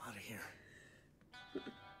the hell out of here.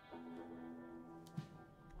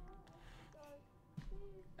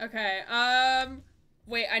 Okay,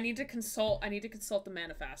 wait, I need to consult the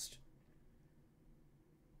manifest.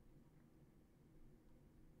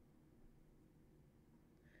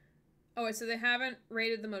 Oh, wait, so they haven't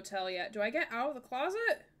raided the motel yet. Do I get out of the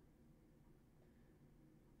closet?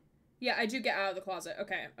 Yeah, I do get out of the closet.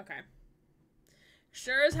 Okay, okay.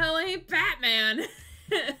 Sure as hell ain't Batman.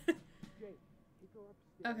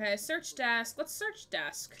 Okay, search desk. Let's search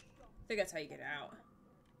desk. I think that's how you get out.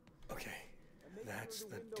 Okay, that's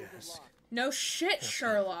the desk. No shit,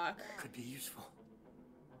 Sherlock. Could be useful.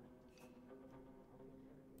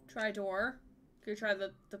 Try door. Can you try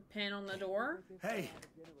the pin on the door? Hey!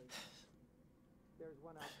 There's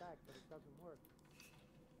one out back, but it doesn't work.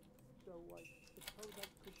 So I suppose I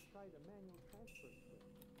could try the manual transfer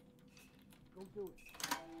switch. Go do it.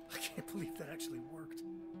 I can't believe that actually worked.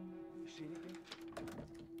 You see anything?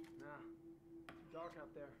 Nah. Dark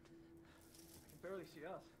out there. I can barely see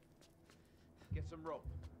us. Get some rope.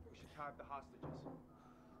 We should tie up the hostages.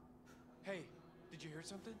 Hey, did you hear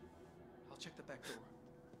something? I'll check the back door.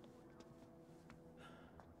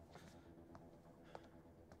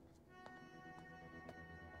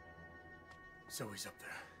 Zoe's up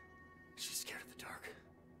there. She's scared of the dark.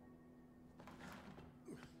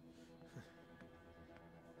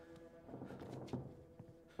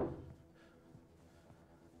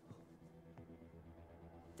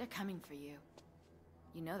 They're coming for you.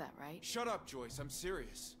 You know that, right? Shut up, Joyce. I'm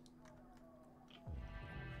serious.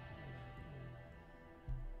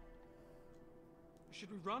 Should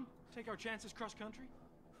we run? Take our chances cross country?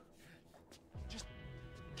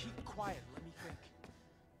 quiet. Let me think.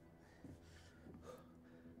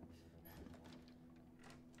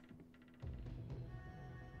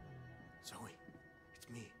 Zoe, it's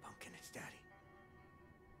me, Pumpkin. It's Daddy.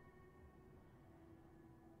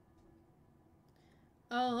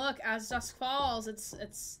 Oh, look, as dusk falls,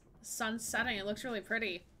 it's sun setting. It looks really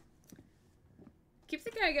pretty. Keep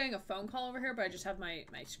thinking I'm getting a phone call over here, but I just have my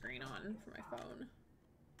screen on for my phone.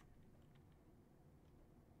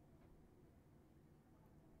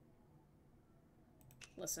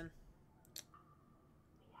 Listen.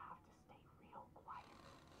 We have to stay real quiet.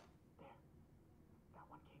 There. That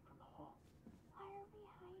one came from the hall. Why are we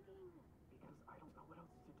hiding? Because I don't know what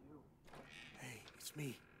else to do. Hey, it's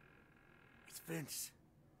me. It's Vince.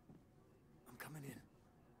 I'm coming in.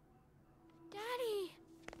 Daddy!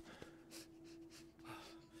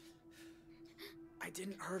 I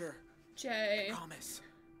didn't hurt her. Jay. I promise.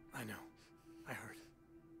 I know. I heard.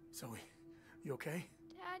 Zoe, you okay?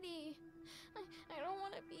 Daddy, I don't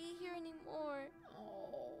want to be here anymore.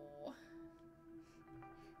 Oh.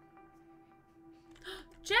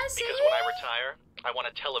 Jesse! Because when I retire, I want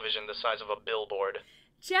a television the size of a billboard.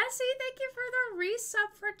 Jesse, thank you for the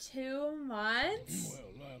resub for 2 months.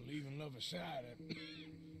 Well, leaving love aside,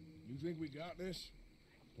 you think we got this?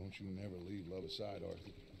 Don't you never leave love aside,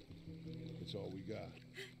 Arthur. It's all we got.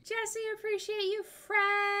 Jesse, appreciate you,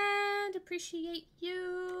 friend. Appreciate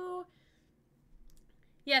you.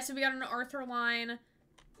 Yeah, so we got an Arthur line.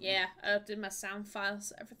 Yeah, I updated my sound files,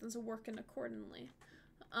 so everything's working accordingly.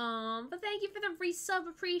 But thank you for the resub.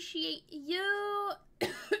 Appreciate you.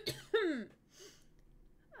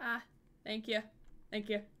 Thank you. Thank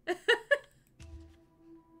you.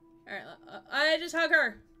 Alright, I just hug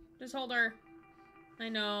her. Just hold her. I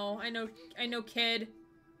know, kid.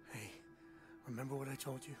 Hey, remember what I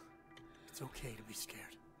told you? It's okay to be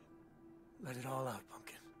scared. Let it all out,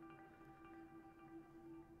 Pumpkin.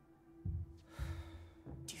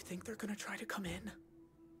 Do you think they're gonna try to come in?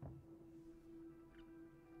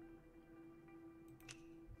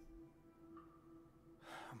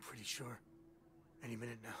 I'm pretty sure. Any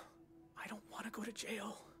minute now. I don't want to go to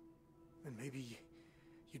jail. Then maybe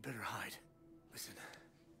you'd better hide. Listen,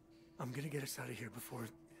 I'm gonna get us out of here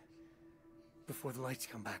before the lights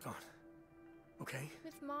come back on. Okay?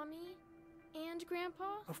 With Mommy and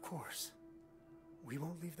Grandpa? Of course. We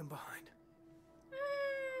won't leave them behind.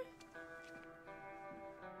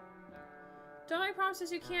 Don't make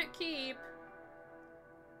promises you can't keep.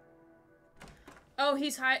 Oh,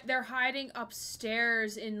 they're hiding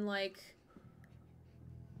upstairs in, like,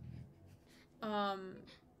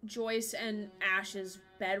 Joyce and Ash's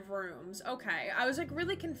bedrooms. Okay, I was, like,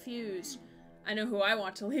 really confused. I know who I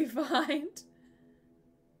want to leave behind.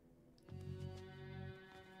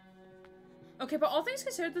 Okay, but all things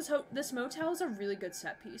considered, this motel is a really good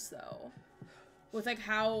set piece, though. With, like,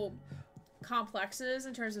 how complex it is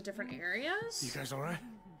in terms of different areas. You guys alright?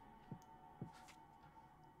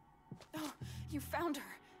 Oh, you found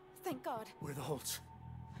her. Thank God. Where are the Holts?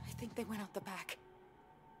 I think they went out the back.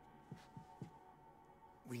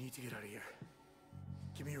 We need to get out of here.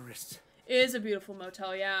 Give me your wrists. It is a beautiful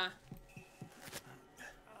motel, yeah.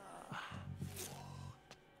 Are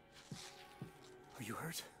you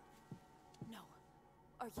hurt? No.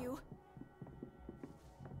 Are you?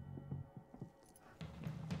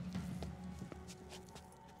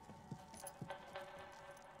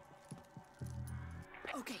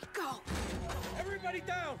 Okay, go! Everybody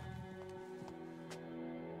down!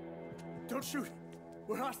 Don't shoot!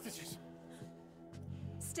 We're hostages!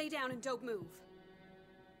 Stay down and don't move.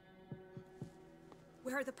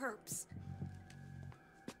 Where are the perps?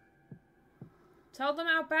 Tell them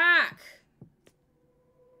out back.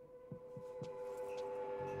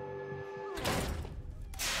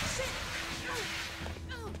 Shit!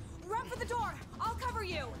 Run for the door! I'll cover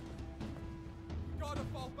you! Gotta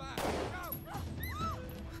fall back! Go!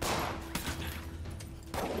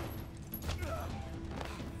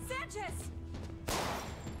 Sanchez!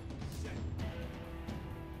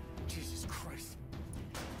 Jesus Christ.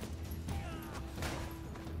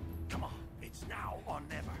 Come on, it's now or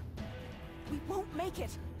never. We won't make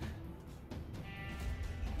it!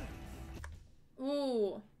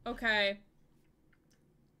 Ooh, okay.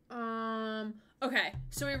 Okay,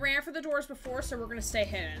 so we ran for the doors before, so we're gonna stay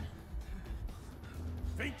hidden.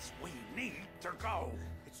 Vince, we need to go.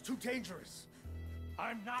 It's too dangerous.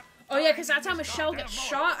 I'm not. Oh yeah, because that's how dying in this Michelle gets goddamn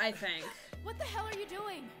shot, I think. What the hell are you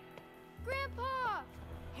doing? Grandpa!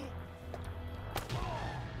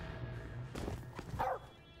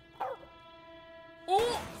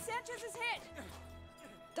 Oh! Sanchez is hit!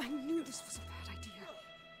 I knew this was a bad idea.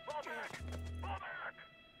 Fall back! Fall back!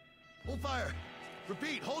 Hold fire.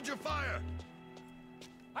 Repeat, hold your fire.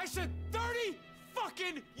 I said 30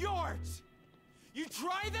 fucking yards! You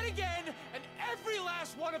try that again, and every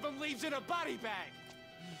last one of them leaves in a body bag!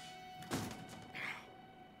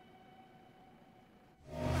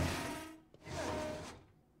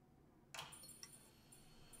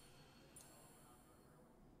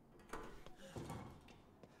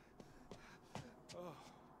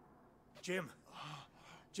 Jim.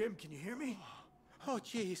 Jim, can you hear me? Oh,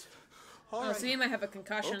 jeez. Oh, so he might have a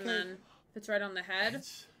concussion then. If it's right on the head.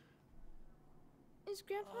 Is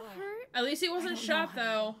Grandpa hurt? At least he wasn't shot,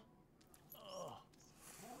 though.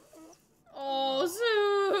 Oh,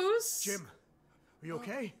 Zeus! Jim, are you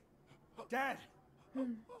okay? Dad! He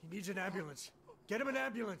needs an ambulance. Get him an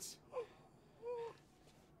ambulance.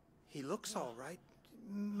 He looks all right.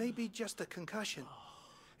 Maybe just a concussion.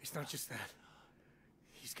 It's not just that.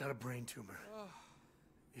 He's got a brain tumor.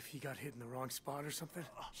 If he got hit in the wrong spot or something.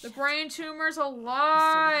 The brain tumor's a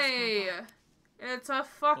lie! It's a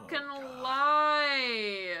fucking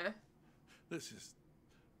lie! This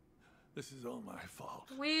is all my fault.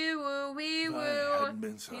 Wee woo, wee If I woo. hadn't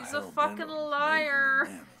been so He's a hell-bent fucking on liar.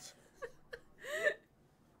 making amends.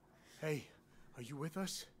 Hey, are you with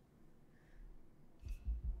us?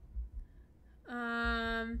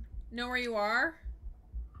 Know where you are?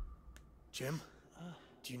 Jim,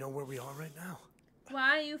 do you know where we are right now?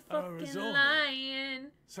 Why you fucking Arizona. lying?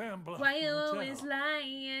 Sam Bluff Why you Motel. always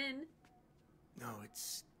lying? No,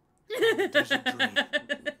 it's...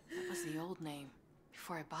 That was the old name,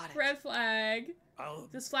 before I bought it. Red flag.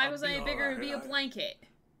 If this flag was I'll be any bigger, all it'd be a right. blanket.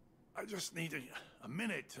 I just need a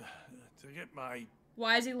minute to get my...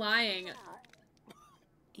 Why is he lying?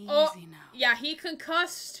 Easy Oh, now. yeah, he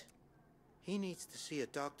concussed. He needs to see a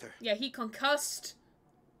doctor. Yeah, he concussed.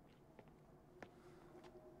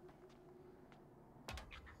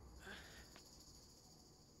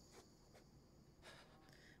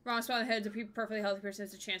 Wrong spot on the head. A perfectly healthy person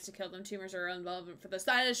has a chance to kill them. Tumors are irrelevant for this.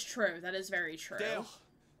 That is true. That is very true. Dale,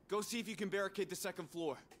 go see if you can barricade the second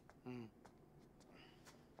floor.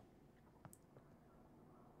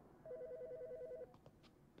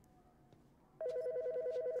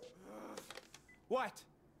 What?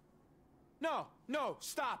 No,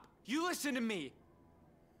 stop. You listen to me.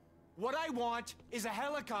 What I want is a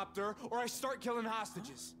helicopter or I start killing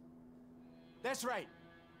hostages. That's right.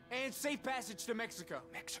 And safe passage to Mexico.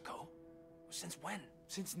 Mexico? Since when?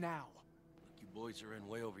 Since now. You boys are in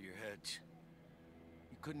way over your heads.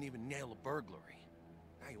 You couldn't even nail a burglary.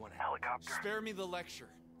 Now you want a helicopter? Spare me the lecture.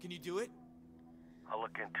 Can you do it? I'll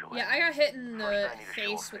look into it. Yeah, I got hit in the First, I need a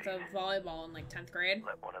face show with a volleyball in like 10th grade.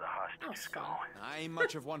 Let one of the hostages go. I ain't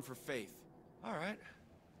much of one for faith. All right.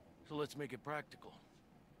 So let's make it practical.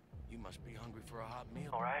 You must be hungry for a hot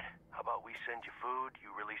meal. All right. How about we send you food, you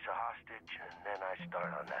release a hostage, and then I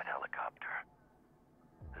start on that helicopter.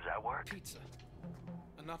 Does that work? Pizza.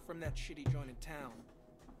 Enough from that shitty joint in town.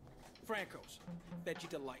 Franco's. Veggie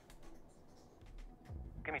Delight.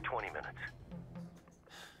 Give me 20 minutes.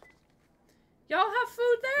 Y'all have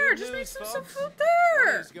food there. Good Just make news, some folks. food there.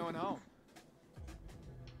 Warrior's going home.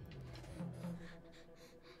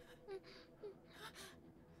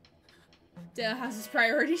 Dale has his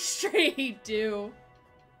priorities straight, do.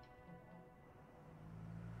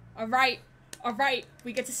 Alright. Alright.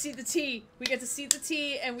 We get to see the tea. We get to see the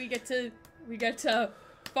tea and we get to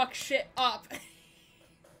fuck shit up.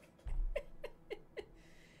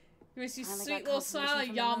 You see Finally sweet got little confirmation smile, from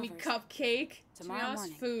the yummy movers. cupcake. Tomorrow Tomorrow's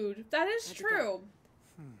morning. food. That is Good to go. true.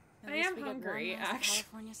 At I least am we get one hungry, last actually.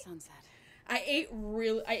 California sunset. I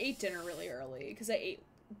ate dinner really early because I ate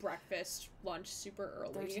breakfast, lunch super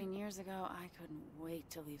early. 13 years ago, I couldn't wait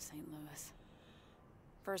to leave St. Louis.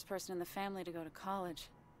 First person in the family to go to college.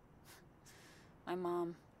 My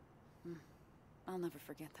mom. I'll never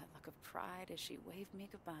forget that look of pride as she waved me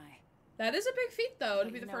goodbye. That is a big feat, though, to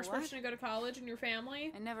But be you the know first what? person to go to college in your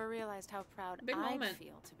family. I never realized how proud Big I'd moment.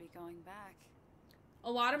 feel to be going back.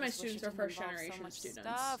 A lot of my Just wish students it are didn't first involve generation so much students.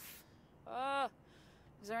 Stuff.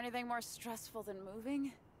 Is there anything more stressful than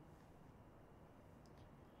moving?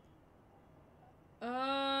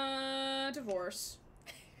 Divorce.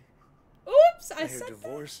 Oops, I I hear said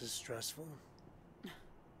divorce is stressful.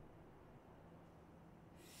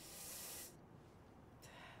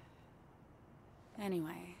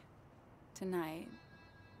 Anyway, tonight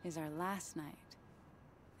is our last night.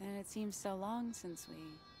 And it seems so long since we...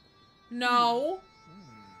 No.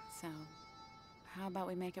 So, how about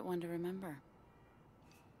we make it one to remember?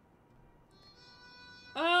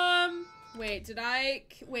 Wait, did I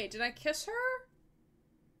kiss her?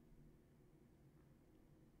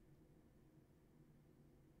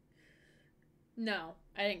 No,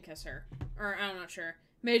 I didn't kiss her. Or, I'm not sure.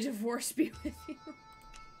 May divorce be with you.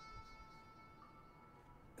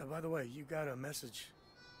 By the way, you got a message.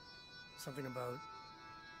 Something about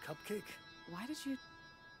cupcake? Why did you...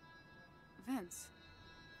 Vince,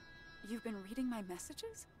 you've been reading my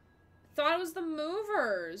messages? Thought it was the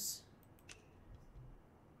movers.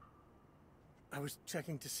 I was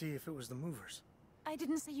checking to see if it was the movers. I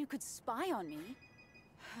didn't say you could spy on me.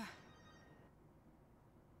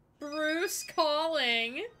 Bruce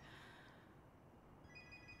calling.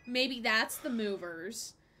 Maybe that's the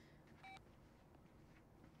movers.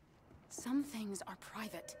 Some things are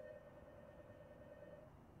private.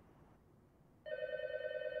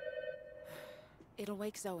 It'll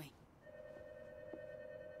wake Zoe.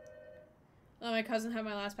 Oh, my cousin had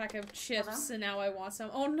my last pack of chips, and now I want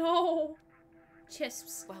some. Oh no!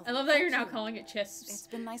 Chisps. Well, I love that you're now thank you. calling it chisps. It's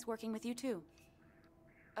been nice working with you too.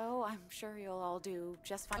 Oh, I'm sure you'll all do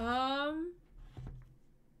just fine.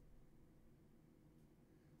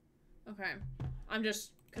 Okay. I'm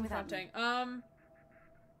just confronting.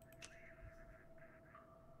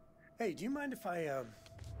 Hey, do you mind if I,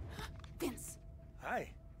 Vince! Hi,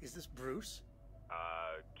 is this Bruce?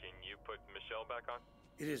 Can you put Michelle back on?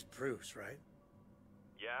 It is Bruce, right?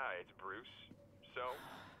 Yeah, it's Bruce. So?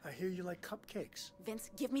 I hear you like cupcakes. Vince,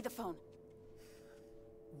 give me the phone.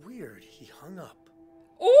 Weird, he hung up.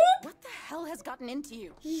 Oh! What the hell has gotten into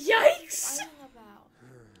you? Yikes!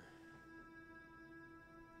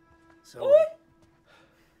 So,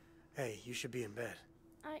 hey, you should be in bed.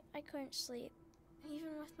 I couldn't sleep, even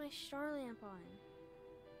with my star lamp on.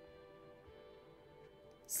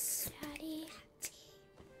 Daddy,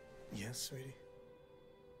 Yes, sweetie?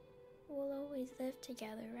 we'll always live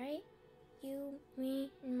together, right? You,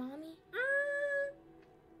 me, and Mommy?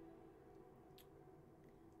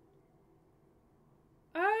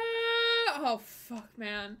 Oh, fuck,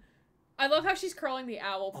 man. I love how she's curling the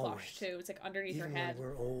owl plush, Always. too. It's like underneath Even her head. when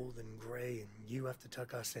we're old and gray and you have to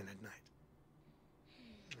tuck us in at night.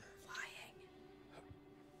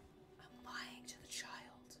 I'm lying to the child.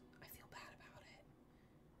 I feel bad about it.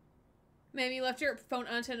 Maybe you left your phone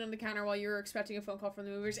unattended on the counter while you were expecting a phone call from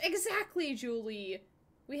the movers. Exactly, Julie!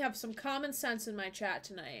 We have some common sense in my chat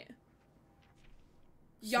tonight.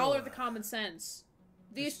 Y'all are the common sense.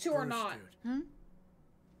 These two are not.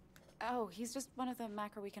 Oh, he's just one of the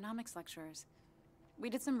macroeconomics lecturers. We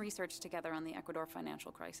did some research together on the Ecuador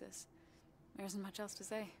financial crisis. There isn't much else to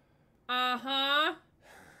say. Uh-huh.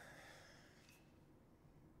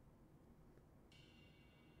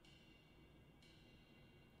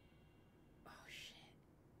 Oh,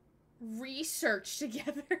 shit. Research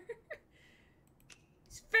together.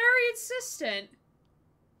 He's very insistent.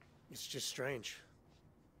 It's just strange.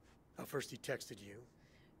 How first he texted you.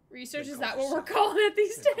 Research, then is called that what we're herself, calling it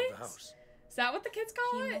these then called days? the house. Is that what the kids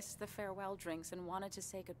call He it? missed the farewell drinks and wanted to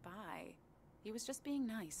say goodbye. He was just being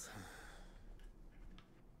nice.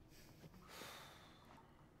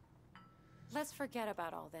 Let's forget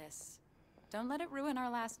about all this. Don't let it ruin our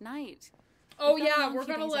last night. Oh We've got a yeah, long we're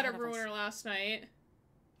few gonna days let ahead it of ruin us. our last night.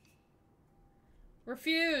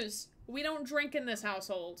 Refuse. We don't drink in this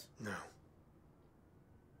household. No.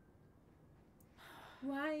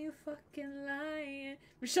 Why you fucking lying?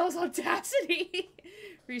 Michelle's audacity.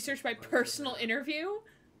 Research by personal interview.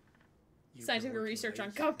 Scientific research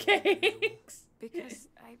on cupcakes.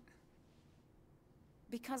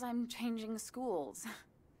 Because I'm changing schools.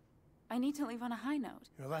 I need to leave on a high note.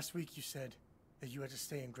 You know, last week you said that you had to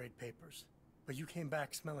stay in grade papers, but you came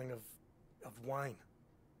back smelling of wine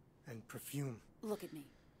and perfume. Look at me.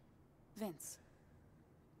 Vince.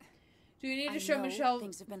 Do you need to I show know Michelle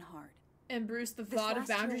things have been hard. and Bruce the This VOD of last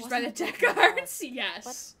year Boundaries by the wasn't a Deck good Arts? year,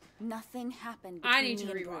 Yes. But nothing happened I between need to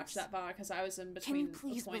me and rewatch Bruce. that VOD because I was in Can you between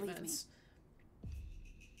please believe me? appointments.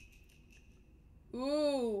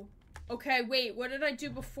 Ooh. Okay, wait, what did I do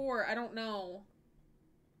before? I don't know.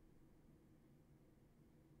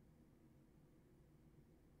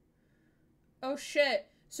 Oh shit.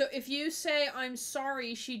 So if you say I'm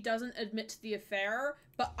sorry, she doesn't admit to the affair,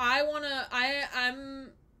 but I'm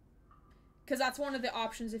because that's one of the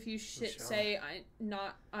options if you say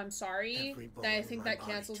I'm sorry, then I think that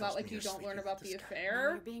cancels out like you don't learn about the You're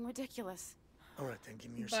affair. being ridiculous. All right, then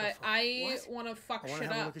give me your cell But phone. I want to fuck I want shit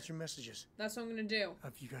to have a up. look at your messages. That's what I'm gonna do.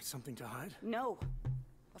 Have you got something to hide? No.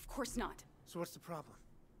 Of course not. So what's the problem?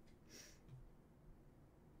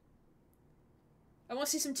 I want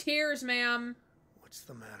to see some tears, ma'am. What's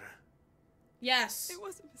the matter? Yes. It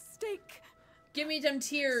was a mistake. Give me them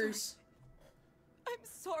tears. I'm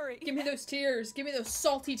sorry. Give me those tears. Give me those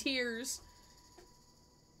salty tears.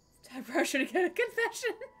 Time pressure to get a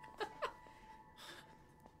confession.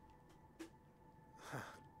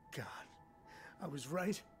 God, I was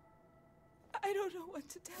right. I don't know what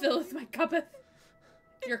to tell Filleth my cuppeth.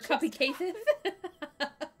 Your cuppy catheth.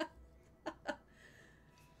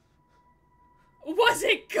 Was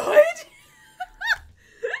it good?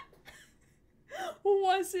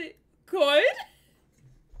 Was it good?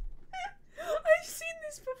 I've seen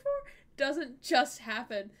this before. Doesn't just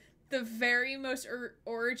happen. The very most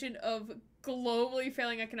origin of globally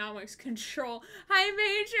failing economics control. Hi,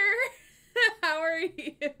 Major. How are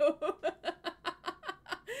you?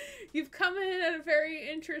 You've come in at a very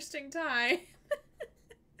interesting time.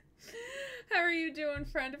 How are you doing,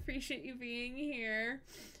 friend? Appreciate you being here.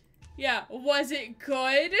 Yeah, was it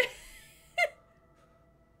good?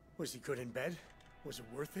 Was he good in bed? Was it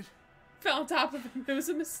worth it? Fell on top of him. It was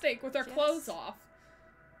a mistake with our clothes off.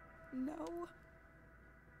 No.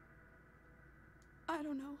 I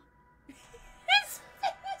don't know. His face,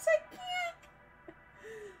 I can't.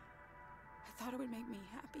 I thought it would make me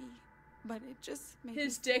happy, but it just made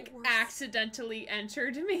His me feel dick worse. accidentally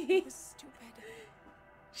entered me. It was stupid.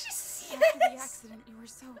 After the accident, you were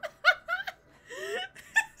so...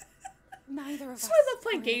 Neither of us. That's why I love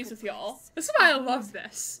playing were in a games good with y'all. place. That's why I love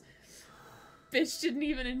this. Bitch didn't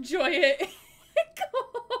even enjoy it.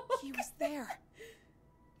 He was there.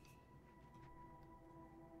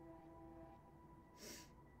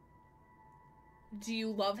 Do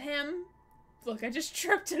you love him? Look, I just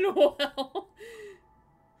tripped in a well.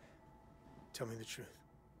 Tell me the truth.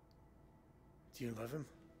 Do you love him?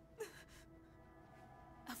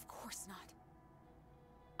 Of course not.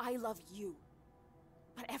 I love you.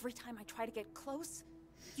 But every time I try to get close,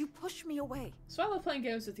 you push me away. So I love playing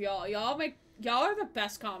games with y'all. Y'all are the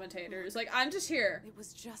best commentators. Like, I'm just here. It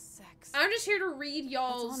was just sex. I'm just here to read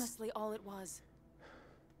y'all's... That's honestly all it was.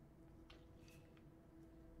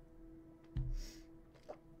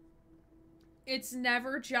 It's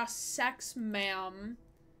never just sex, ma'am.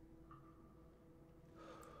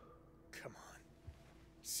 Come on.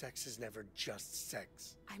 Sex is never just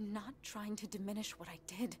sex. I'm not trying to diminish what I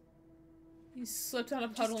did. You slipped on a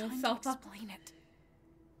puddle and fell off. Explain it.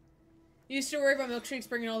 You used to worry about milkshakes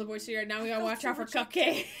bringing all the boys here. Now we gotta watch out for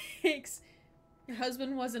cupcakes. Your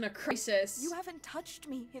husband was in a crisis. You haven't touched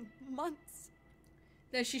me in months.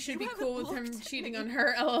 That she should You be cool with haven't him looked at cheating me. on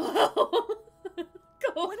her. LOL.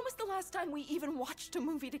 When was the last time we even watched a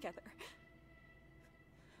movie together?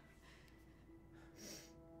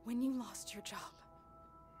 When you lost your job,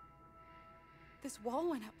 this wall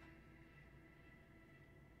went up.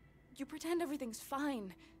 You pretend everything's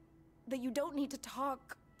fine, that you don't need to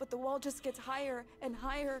talk, but the wall just gets higher and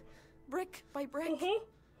higher, brick by brick.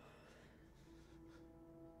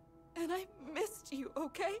 And I missed you,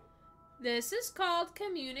 okay? This is called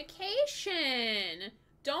communication.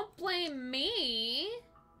 Don't blame me.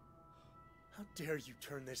 How dare you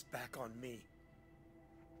turn this back on me?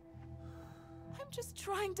 I'm just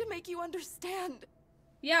trying to make you understand.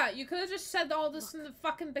 Yeah, you could have just said all this in the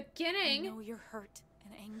fucking beginning. I know you're hurt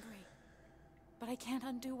and angry, but I can't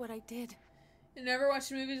undo what I did. You never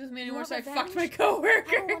watched movies with me anymore, want so I revenge? fucked my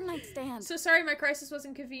coworker. Have a one-night stand. So sorry my crisis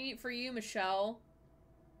wasn't convenient for you, Michelle.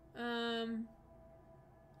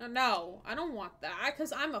 No, I don't want that,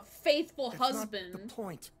 because I'm a faithful husband. That's not the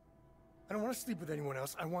point. I don't want to sleep with anyone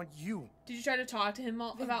else. I want you. Did you try to talk to him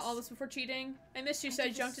about all this before cheating? I missed you, so I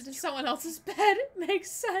jumped into someone else's bed.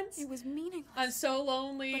 Makes sense. It was meaningless. I'm so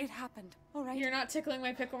lonely. But it happened, all right? You're not tickling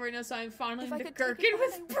my pickle right now, so I'm fondling If I the could take gherkin it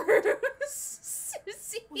with back, I would. Bruce.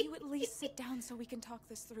 Susie. Will you at least sit down so we can talk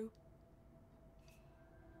this through?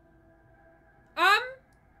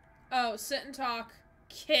 Oh, sit and talk.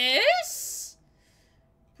 Kiss?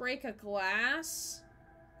 Break a glass?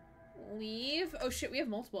 Leave? Oh shit, we have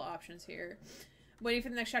multiple options here. Waiting for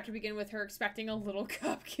the next chapter to begin with her expecting a little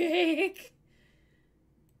cupcake.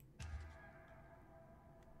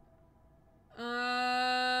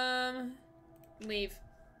 Leave.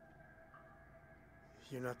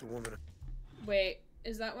 You're not the woman. Wait,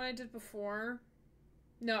 is that what I did before?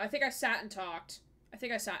 No, I think I sat and talked. I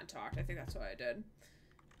think that's what I did.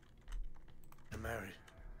 I'm married.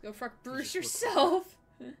 Go fuck Bruce yourself.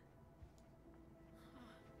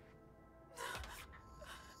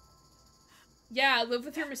 Yeah, live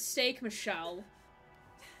with your mistake, Michelle.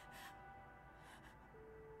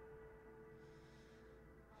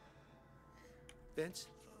 Vince,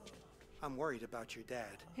 I'm worried about your dad.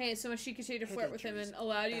 Hey, so much she continued to Head flirt with him injuries, and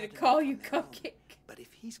allowed you to bad call enough you on their own, Cupcake. But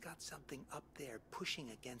if he's got something up there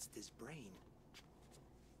pushing against his brain...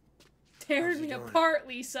 Tearing me apart,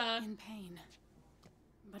 Lisa. In pain.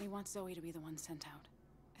 But he wants Zoe to be the one sent out.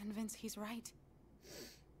 And Vince, he's right.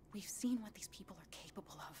 We've seen what these people are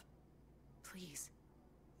capable of. Please,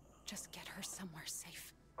 just get her somewhere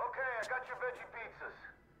safe. Okay, I got your veggie pizzas.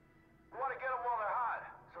 We want to get them while they're hot,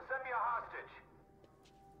 so send me a hostage.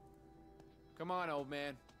 Come on, old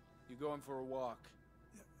man. You going for a walk?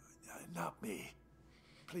 Not me.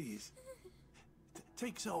 Please.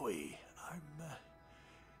 take Zoe.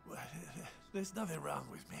 Well, there's nothing wrong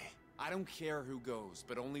with me. I don't care who goes,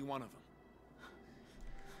 but only one of them.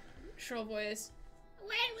 Shrill voice.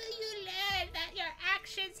 When will you learn that your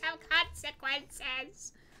actions have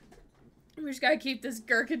consequences? We just gotta keep this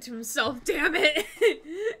Gherkin to himself, damn it.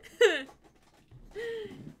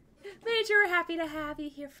 Major, we're happy to have you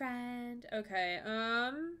here, friend. Okay,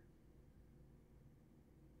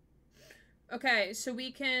 okay, so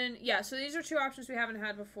we can, yeah, so these are two options we haven't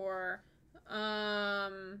had before.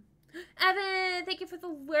 Evan, thank you for the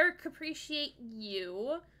lurk, appreciate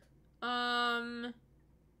you. Chat,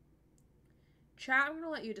 I'm gonna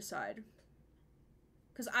let you decide.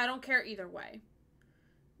 Because I don't care either way.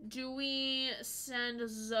 Do we send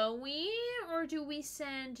Zoe or do we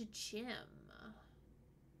send Jim?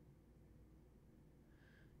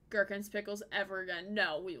 Gherkins Pickles ever again.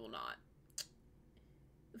 No, we will not.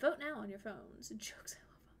 Vote now on your phones. Jokes, I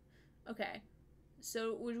love them. Okay.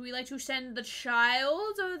 So, would we like to send the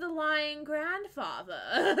child or the lying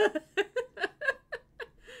grandfather?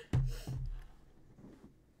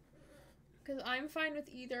 Because I'm fine with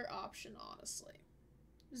either option, honestly.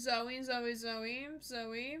 Zoe.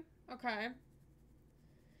 Okay.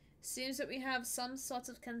 Seems that we have some sort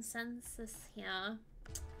of consensus here.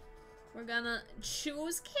 We're gonna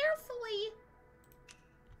choose carefully.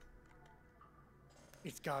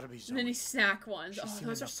 It's gotta be Zoe. Mini snack ones. She's Oh, seen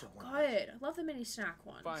those are enough so for one. good. I love the mini snack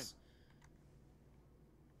ones. Fine.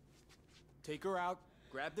 Take her out,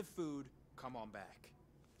 grab the food, come on back.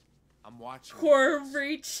 I'm watching. Quorum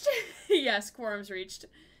reached. Yes, quorum's reached.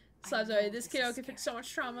 So Zoe, this kiddo can fix so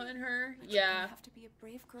much trauma in her. Yeah. You have to be a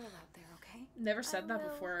brave girl out there, okay? Never said that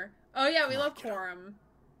before. Oh yeah, we love quorum.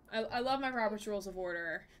 I love my Robert's Rules of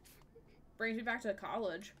Order. Brings me back to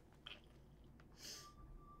college.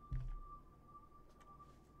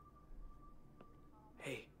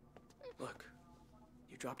 Hey, look.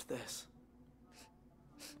 You dropped this.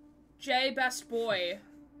 Jay, best boy.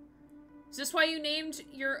 Is this why you named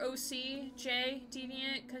your OC Jay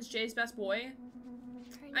Deviant? Because Jay's best boy?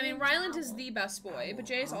 I mean, Ryland is the best boy, but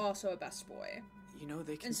Jay's also a best boy. You know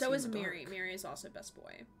they can And so see is in the Miri. dark. Miri is also best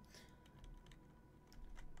boy.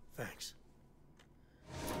 Thanks.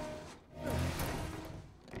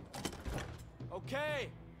 Okay,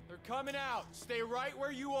 they're coming out. Stay right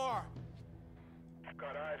where you are.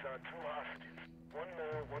 Got eyes on 2 hostages. 1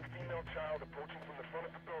 male, 1 female child approaching from the front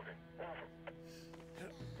of the building. Over.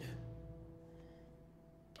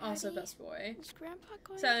 Also best boy. Is Grandpa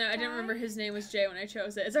going So to I didn't remember die? his name was Jay when I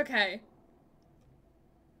chose it. It's okay.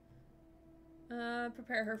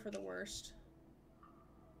 Prepare her for the worst.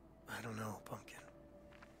 I don't know, Pumpkin.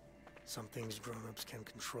 Some things grown-ups can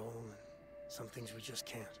control, and some things we just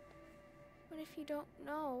can't. But if you don't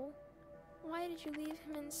know, why did you leave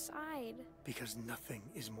him inside? Because nothing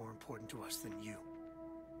is more important to us than you.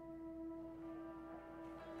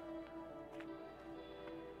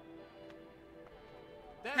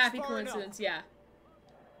 That's Happy far coincidence, enough. yeah.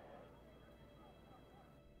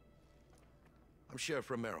 I'm Sheriff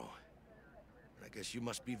Romero. I guess you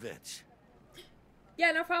must be Vince.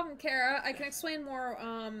 Yeah, no problem, Kara. I can explain more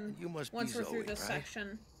You must once be we're through Zoe, this right?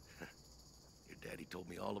 section. Your daddy told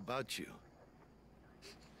me all about you.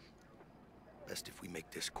 Best if we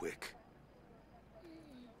make this quick.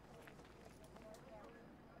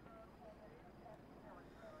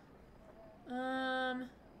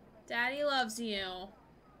 Daddy loves you.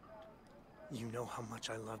 You know how much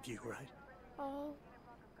I love you, right?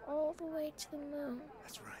 All the way to the moon.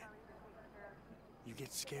 That's right. You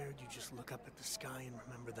get scared, you just look up at the sky and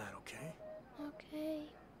remember that, okay? Okay.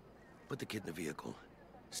 Put the kid in the vehicle.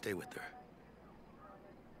 Stay with her.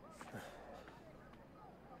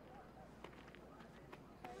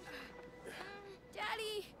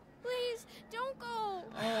 Daddy, please, don't go.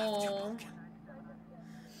 Oh.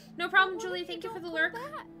 No problem, Julie. Thank you for the lurk.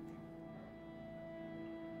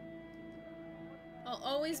 I'll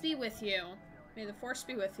always be with you. May the force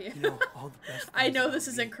be with you. You know, all the best I things know about this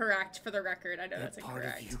is me, incorrect for the record. I know they're that's part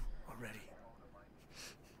incorrect. of you already.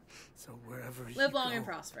 So wherever you Live long go, and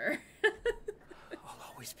prosper. I'll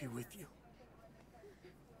always be with you.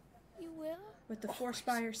 You will? With the force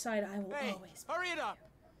by your side, I will Hey, always. hurry it up.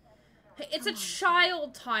 Hey, it's a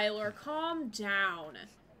child, Tyler. Calm down.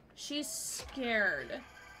 She's scared.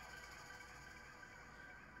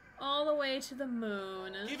 All the way to the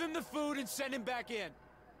moon. Give him the food and send him back in.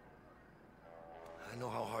 I know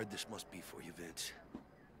how hard this must be for you, Vince.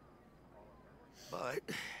 But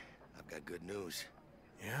I've got good news.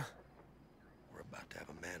 Yeah? We're about to have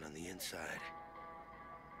a man on the inside.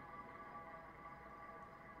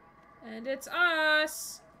 And it's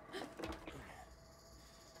us.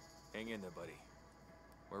 Hang in there, buddy.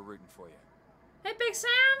 We're rooting for you. Hey, Big Sam!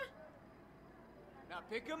 Now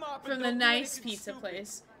pick him up From and the don't do nice anything pizza stupid.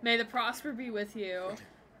 place. May the prosper be with you.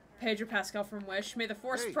 Pedro Pascal from Wish. May the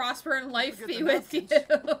force Hey, prosper and life forget be the with you.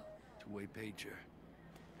 napkins. Two-way pager.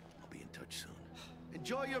 I'll be in touch soon.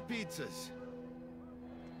 Enjoy your pizzas.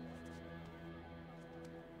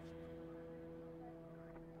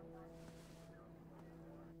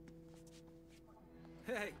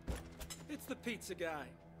 Hey, it's the pizza guy.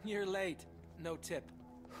 You're late. No tip.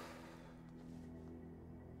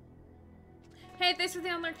 Hey, thanks for the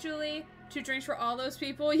unlock, Julie. 2 drinks for all those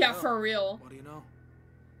people? Yeah, Oh, for real. What do you know?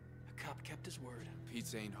 A cop kept his word.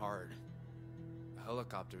 Pizza ain't hard. A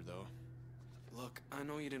helicopter, though. Look, I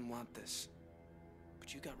know you didn't want this,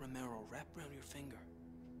 but you got Romero wrapped around your finger.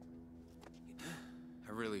 You do.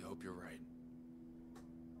 I really hope you're right.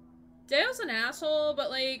 Dale's an asshole, but,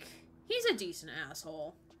 like, he's a decent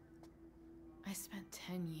asshole. I spent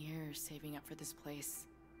 10 years saving up for this place.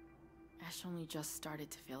 Ash only just started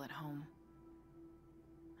to feel at home.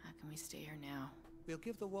 How can we stay here now? We'll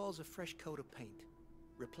give the walls a fresh coat of paint.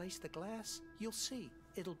 Replace the glass, you'll see.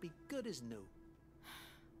 It'll be good as new.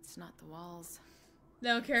 It's not the walls. They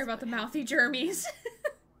don't care about the mouthy germies.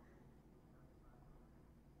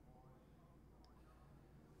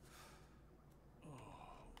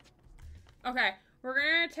 Okay, we're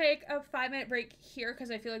gonna take a 5-minute break here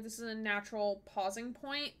because I feel like this is a natural pausing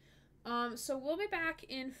point. So we'll be back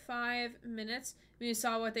in 5 minutes. We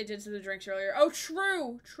saw what they did to the drinks earlier. Oh,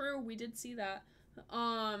 true, we did see that.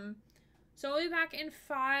 So we'll be back in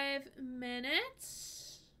 5 minutes.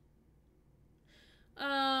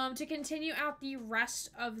 To continue out the rest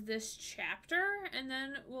of this chapter, and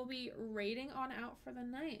then we'll be raiding on out for the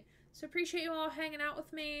night. So appreciate you all hanging out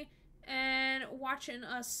with me and watching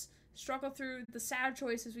us struggle through the sad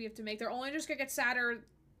choices we have to make. They're only just gonna get sadder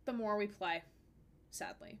the more we play,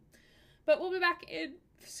 sadly. But we'll be back in,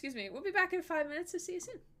 we'll be back in 5 minutes to see you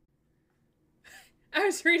soon. I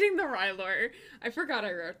was reading the Rylor. I forgot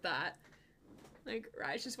I wrote that. Like,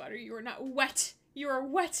 Righteous Water, you are not wet. You are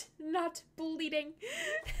wet, not bleeding.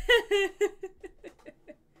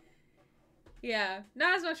 Yeah,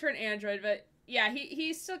 not as much for an android, but yeah,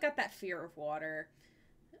 he's still got that fear of water.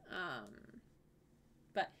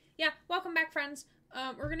 But yeah, welcome back, friends.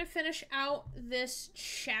 We're gonna finish out this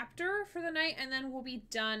chapter for the night, and then we'll be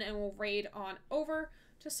done, and we'll raid on over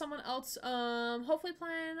to someone else. Hopefully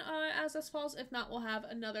playing as this falls. If not, we'll have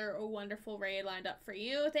another wonderful raid lined up for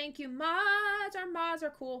you. Thank you, mods. Our mods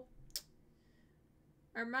are cool.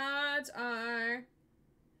 Our mods are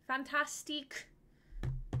fantastic.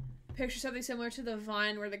 Picture something similar to the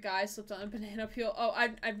Vine where the guy slipped on a banana peel. Oh, I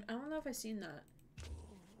don't know if I've seen that.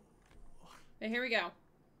 Okay, here we go.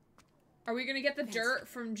 Are we gonna get the dirt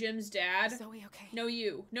from Jim's dad? Zoe, okay? No,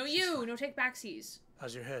 you. No, you. No take backsies.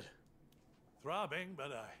 How's your head? Throbbing,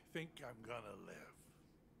 but I think I'm gonna live.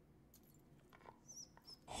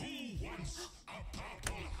 Who wants a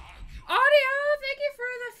purple heart? Audio, thank you for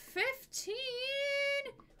the 15.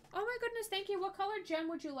 Oh my goodness, thank you. What color gem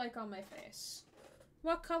would you like on my face?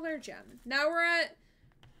 What color gem? Now we're at,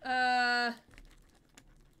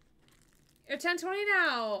 10:20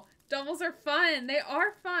 now. Doubles are fun. They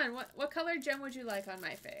are fun. What color gem would you like on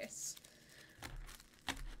my face?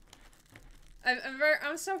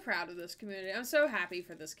 I'm so proud of this community. I'm so happy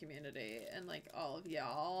for this community and like all of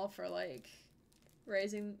y'all for like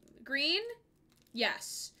raising green.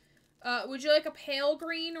 Yes. Would you like a pale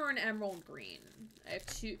green or an emerald green? I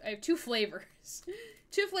have two flavors.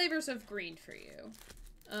 2 flavors of green for you.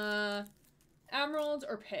 Emerald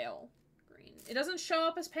or pale green. It doesn't show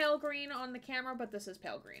up as pale green on the camera, but this is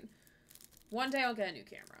pale green. One day I'll get a new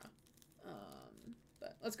camera.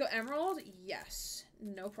 But let's go emerald. Yes,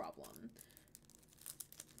 no problem.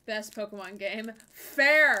 Best Pokemon game.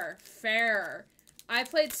 Fair. I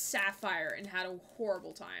played Sapphire and had a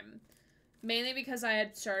horrible time. Mainly because I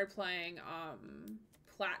had started playing,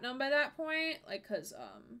 Platinum by that point. Like, cause,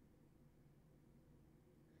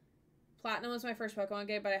 Platinum was my first Pokemon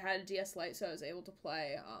game, but I had a DS Lite, so I was able to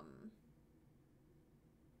play,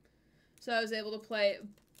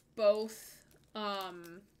 both,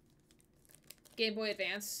 Game Boy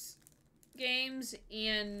Advance games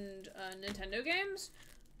and, Nintendo games.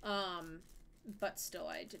 But still,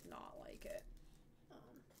 I did not like it.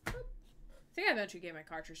 I think I eventually gave my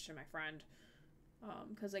cartridge to my friend.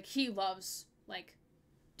 Because, like, he loves, like,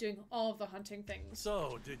 doing all of the hunting things.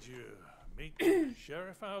 So, did you meet the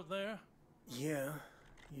sheriff out there? Yeah,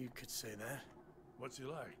 you could say that. What's he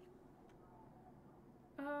like?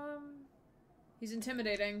 He's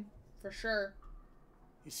intimidating, for sure.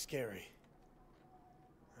 He's scary.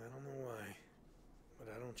 I don't know why, but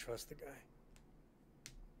I don't trust the guy.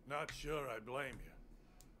 Not sure I blame you.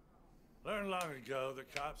 Learned long ago the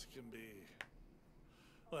cops can be...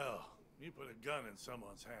 Well, you put a gun in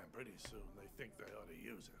someone's hand pretty soon, they think they ought to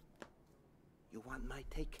use it. You want my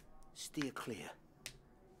take? Steer clear.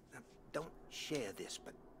 Now, don't share this,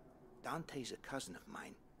 but Dante's a cousin of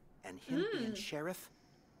mine, and him being sheriff,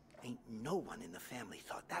 ain't no one in the family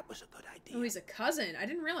thought that was a good idea. Oh, he's a cousin. I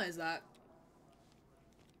didn't realize that.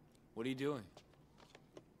 What are you doing?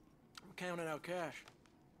 I'm counting out cash.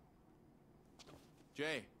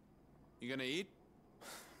 Jay, you gonna eat?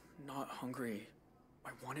 Not hungry.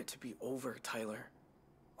 I want it to be over, Tyler.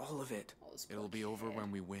 All of it. It'll be over when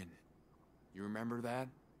we win. You remember that?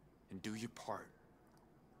 And do your part.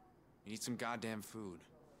 You need some goddamn food.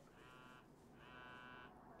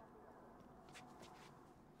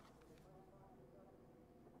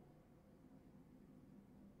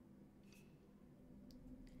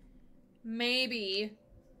 Maybe.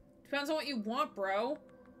 Depends on what you want, bro.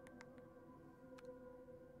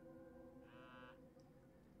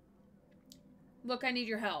 Look, I need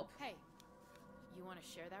your help. Hey, you want to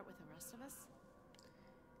share that with the rest of us?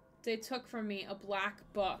 They took from me a black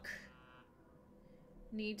book.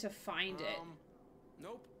 Need to find it.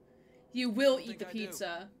 Nope. You will eat the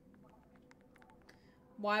pizza.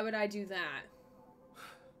 Why would I do that?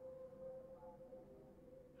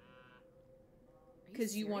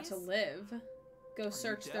 Because you want to live. Go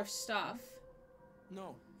search their stuff.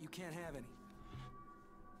 No, you can't have any.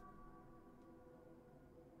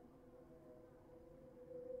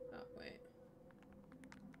 Oh, wait.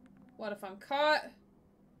 What if I'm caught?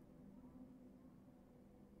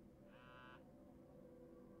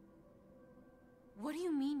 What do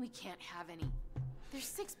you mean we can't have any? There's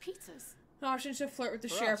 6 pizzas. Option to flirt with the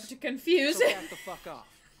For sheriff us. to confuse So it. back the fuck off.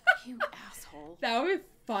 You asshole. That would be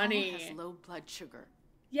funny. Mama has low blood sugar.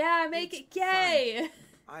 Yeah, make it gay.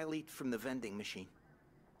 I'll eat from the vending machine.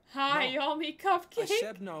 Hi, No. y'all me cupcake. I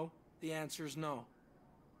said no. The answer is no.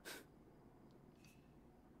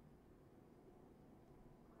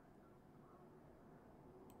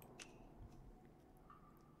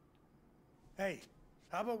 Hey,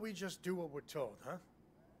 how about we just do what we're told, huh?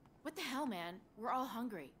 What the hell, man? We're all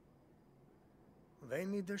hungry. They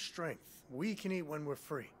need their strength. We can eat when we're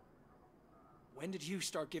free. When did you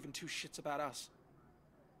start giving 2 shits about us?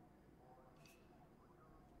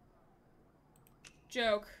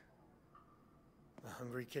 Joke. A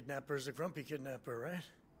hungry kidnapper is a grumpy kidnapper,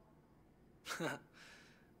 right?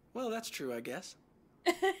 Well, that's true, I guess.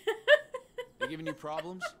 They giving you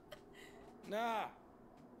problems? Nah,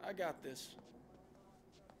 I got this.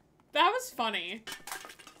 That was funny.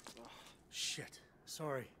 Shit.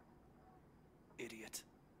 Sorry. Idiot.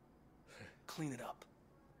 Clean it up.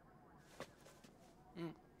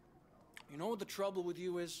 You know what the trouble with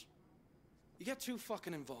you is? You get too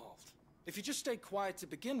fucking involved. If you just stay quiet to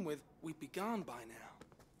begin with, we'd be gone by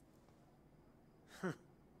now.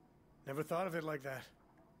 Never thought of it like that.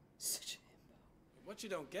 Such What you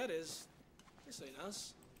don't get is, this ain't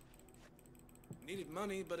us. We needed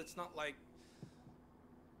money, but it's not like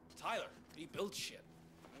Tyler. He builds shit.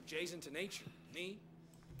 Jay's into nature. Me?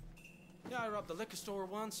 Yeah, I robbed the liquor store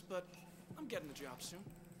once, but I'm getting a job soon.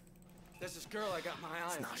 There's this girl I got my eye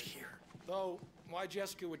on. It's not here. Though, why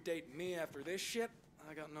Jessica would date me after this shit,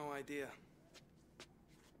 I got no idea.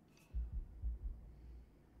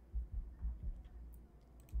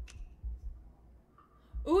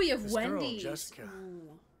 Ooh, you have This Wendy's. girl, Jessica.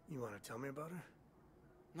 Ooh. You want to tell me about her?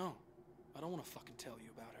 No, I don't want to fucking tell you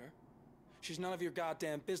about her. She's none of your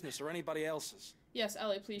goddamn business or anybody else's. Yes,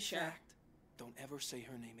 Ellie, please share. Fact, don't ever say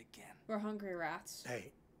her name again. We're hungry rats.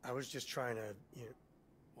 Hey, I was just trying to,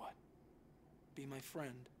 What? Be my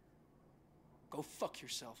friend. Go fuck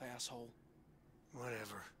yourself, asshole.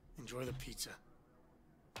 Whatever. Enjoy the pizza.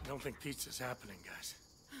 I don't think pizza's happening, guys.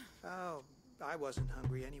 Oh, I wasn't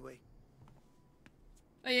hungry anyway.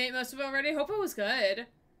 Oh, you ate most of it already? Hope it was good.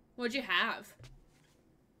 What'd you have?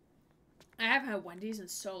 I haven't had Wendy's in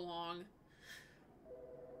so long.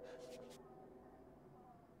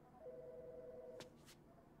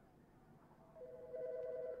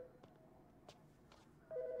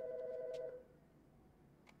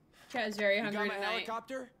 Chat is very hungry You got my tonight.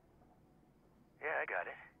 helicopter? Yeah, I got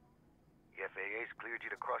it. The FAA's cleared you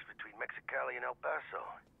to cross between Mexicali and El Paso.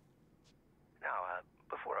 Now,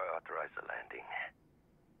 before I authorize the landing,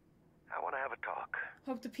 I want to have a talk.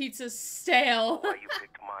 Hope the pizza's stale. Why you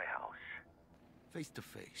picked my house? Face to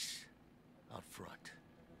face. Out front.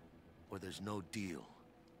 Or there's no deal.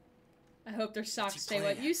 I hope their socks he stay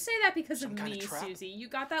wet. playing? You say that because of Some kind me, of trap? Susie. You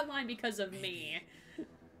got that line because of me.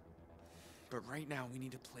 But right now, we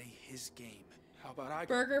need to play his game. How about I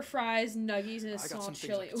Burger, fries, nuggies, and a I got salt some things I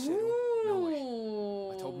chili. could say to him.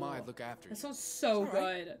 Ooh. I told Ma I'd look after you. That sounds so It's all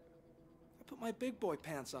right. good. Put my big boy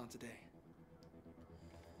pants on today.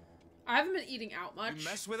 I haven't been eating out much. You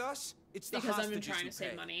mess with us? It's the because I've been hostages trying who to save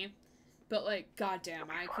pay. money. But like, goddamn,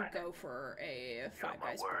 I could go for a Five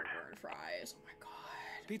Guys burger and fries. Oh my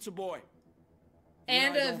god. Pizza boy.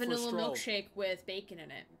 And You and I a going for a vanilla stroll. milkshake with bacon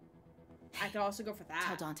in it. I could also go for that.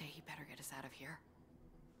 Tell Dante he better get us out of here.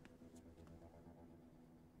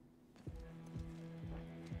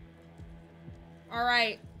 All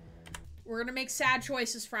right. We're gonna make sad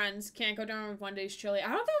choices, friends. Can't go down with one day's chili. I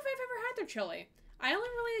don't know if I've ever had their chili. I only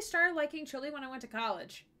really started liking chili when I went to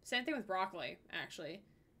college. Same thing with broccoli, actually.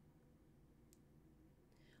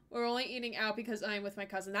 We're only eating out because I'm with my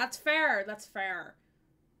cousin. That's fair. That's fair.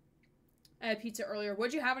 I had pizza earlier.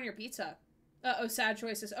 What'd you have on your pizza? Uh-oh, sad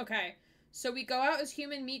choices. Okay. So we go out as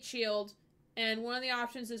human meat shield, and one of the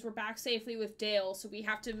options is we're back safely with Dale, so we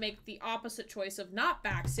have to make the opposite choice of not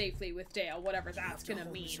back safely with Dale, whatever that's gonna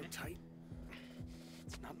mean. So tight.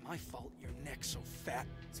 It's not my fault your neck's so fat.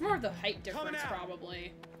 It's more of the height difference,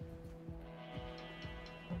 probably.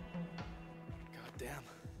 God damn.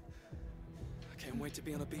 I can't wait to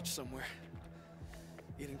be on a beach somewhere.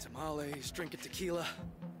 Eating tamales, drinking tequila.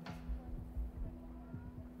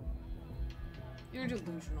 You're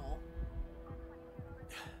delusional.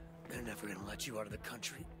 They're never gonna let you out of the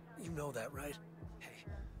country. You know that, right? Hey,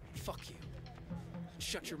 fuck you.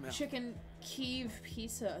 Shut your mouth. Chicken Kiev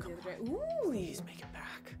pizza the other day. Ooh. Please make it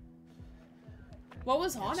back. What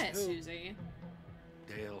was on it, Yes, who? Susie?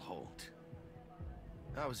 Dale Holt.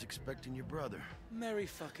 I was expecting your brother. Merry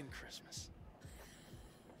fucking Christmas.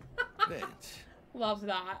 Vince. Love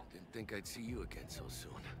that. Didn't think I'd see you again so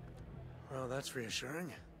soon. Well, that's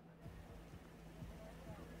reassuring.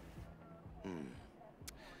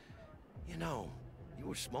 You know, you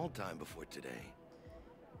were small time before today.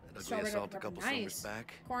 That ugly Strawberry assault a pepper, couple nice. summers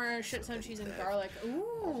back. Corn, shit ton cheese, and that. garlic. Ooh,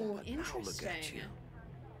 Now look interesting. at you.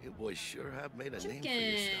 You boys sure have made a name for Chicken,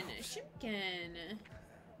 yourselves. chicken.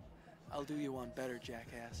 I'll do you one better,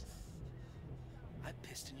 jackass. I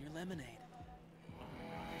pissed in your lemonade.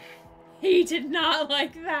 He did not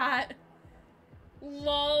like that.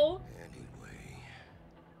 Lol. Anyway,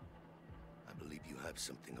 I believe you have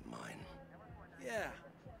something of mine. Yeah.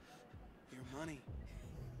 Your money.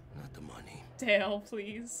 Not the money. Dale,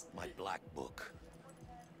 please. My black book.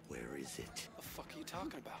 Where is it? The fuck are you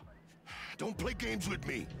talking about? Don't play games with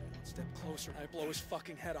me. One step closer and I blow his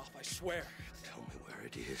fucking head off, I swear. Tell me where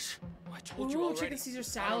it is. I told you Ooh, already. chicken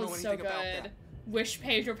Caesar I don't know salad is so anything about good. that. Wish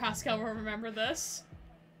Pedro Pascal will remember this.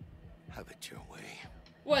 Have it your way.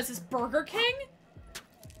 What is this, Burger King?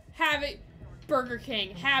 Have it, Burger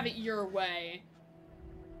King. Have it your way.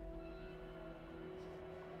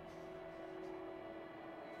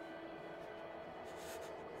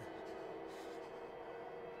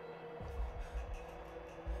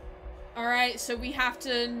 Alright, so we have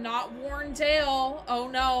to not warn Dale. Oh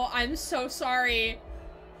no, I'm so sorry.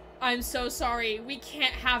 I'm so sorry. We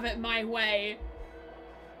can't have it my way.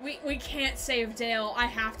 We can't save Dale. I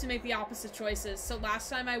have to make the opposite choices. So last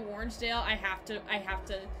time I warned Dale, I have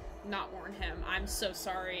to not warn him. I'm so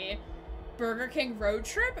sorry. Burger King road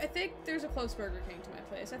trip? I think there's a close Burger King to my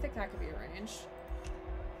place. I think that could be arranged.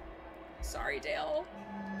 Sorry, Dale.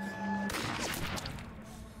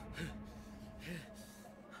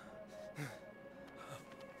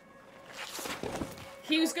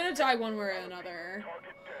 He was gonna die one way or another.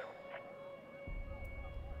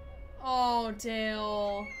 Oh,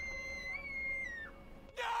 Dale.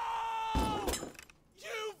 No!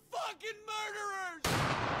 You fucking murderers!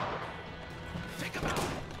 Take him out!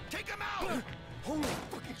 Take him out! Holy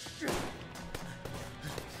fucking shit!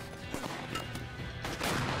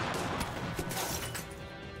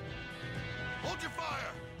 Hold your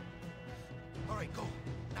fire! All right, go.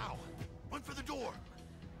 Now. Run for the door.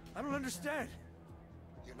 I don't understand.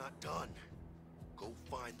 You're not done. Go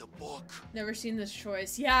find the book. Never seen this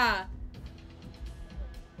choice. Yeah.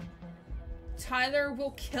 Tyler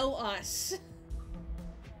will kill us.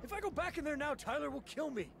 If I go back in there now, Tyler will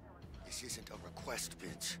kill me. This isn't a request,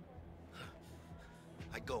 Vince.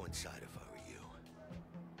 I'd go inside if I were you.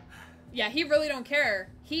 Yeah, he really don't care.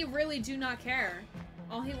 He really do not care.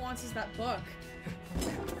 All he wants is that book.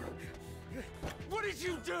 What did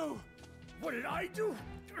you do? What did I do?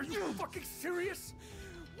 Are you fucking serious?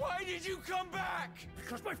 Why did you come back?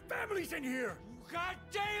 Because my family's in here.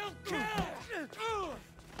 Goddamn kill!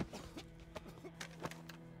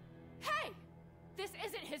 Hey! This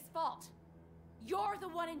isn't his fault. You're the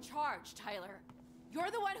one in charge, Tyler. You're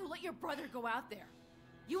the one who let your brother go out there.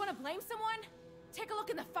 You want to blame someone? Take a look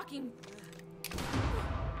in the fucking...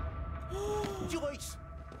 Joyce!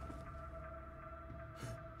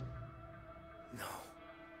 No.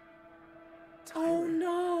 Oh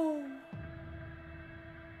no.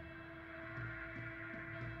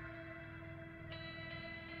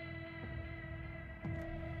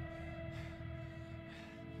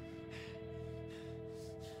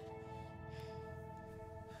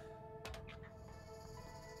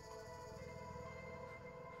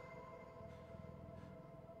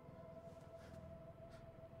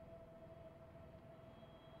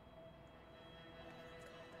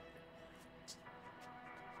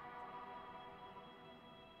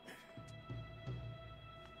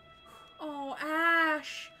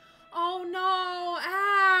 Ash. Oh no,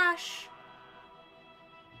 Ash.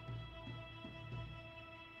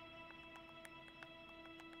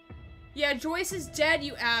 Yeah, Joyce is dead,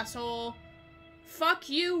 you asshole. Fuck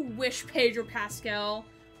you, wish Pedro Pascal.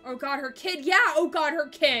 Oh god, her kid. Yeah, oh god, her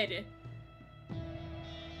kid.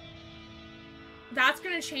 That's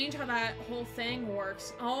gonna change how that whole thing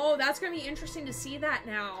works. Oh, that's gonna be interesting to see that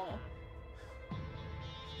now.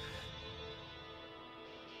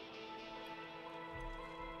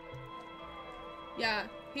 Yeah,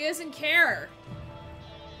 he doesn't care.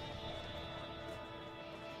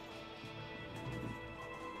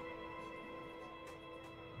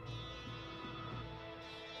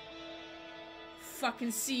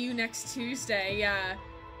 Fucking see you next Tuesday, yeah.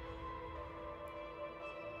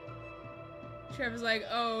 Trevor's like,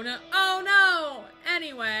 oh no, oh no!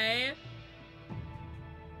 Anyway.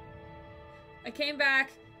 I came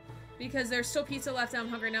back because there's still pizza left and I'm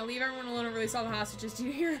hungry. Now leave everyone alone and release all the hostages. Do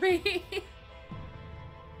you hear me?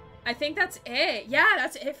 I think that's it. Yeah,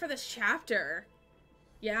 that's it for this chapter.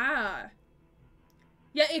 Yeah.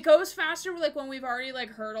 Yeah, it goes faster like when we've already like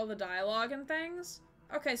heard all the dialogue and things.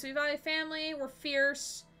 Okay, so we value family, we're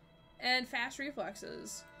fierce, and fast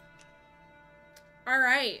reflexes.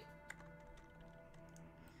 Alright.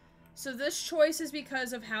 So this choice is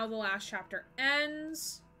because of how the last chapter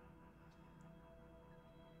ends.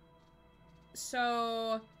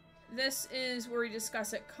 So this is where we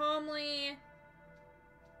discuss it calmly.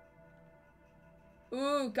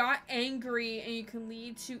 Ooh, got angry, and you can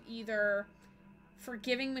lead to either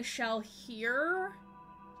forgiving Michelle here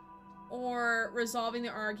or resolving the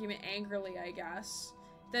argument angrily, I guess.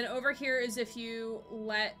 Then over here is if you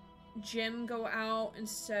let Jim go out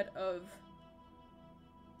instead of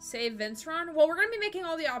save Vince run. Well, we're going to be making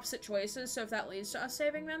all the opposite choices, so if that leads to us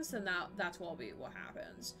saving Vince, then that's what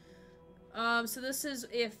happens. So this is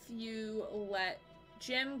if you let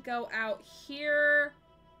Jim go out here.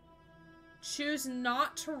 Choose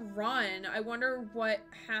not to run. I wonder what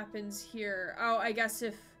happens here. Oh, I guess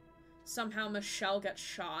if somehow Michelle gets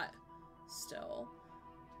shot. Still.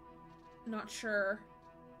 Not sure.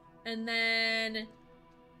 And then...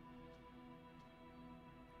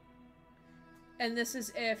 And this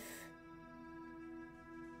is if...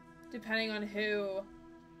 Depending on who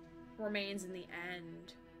remains in the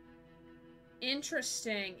end.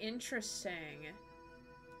 Interesting, interesting.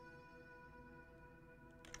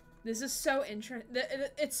 This is so interesting.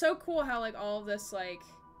 It's so cool how, like, all of this, like,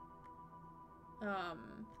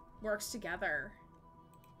 works together.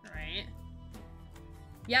 Right?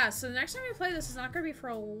 Yeah, so the next time we play this is not going to be for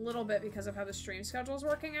a little bit because of how the stream schedule is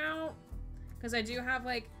working out. Because I do have,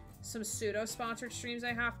 like, some pseudo-sponsored streams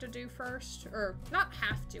I have to do first. Or, not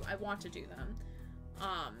have to, I want to do them.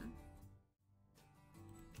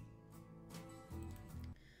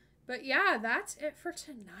 But yeah, that's it for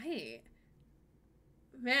tonight.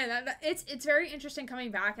 Man, it's very interesting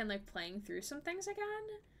coming back and, like, playing through some things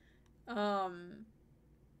again.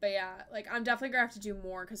 But yeah, like, I'm definitely gonna have to do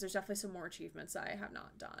more because there's definitely some more achievements that I have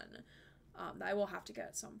not done. That I will have to get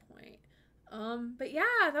at some point. But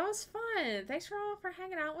yeah, that was fun. Thanks for all for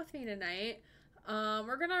hanging out with me tonight.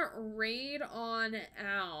 We're gonna raid on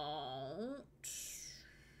out.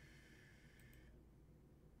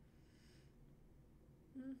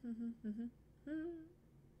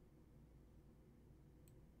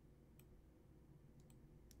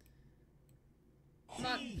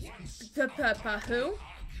 Who?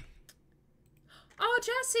 Oh,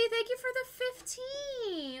 Jesse, thank you for the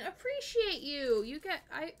 15. Appreciate you. You get,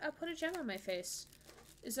 I put a gem on my face.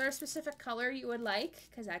 Is there a specific color you would like?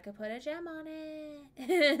 Because I could put a gem on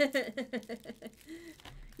it.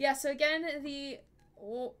 Yeah, so again, the,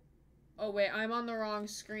 oh wait, I'm on the wrong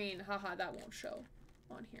screen. Haha, that won't show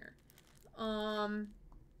on here.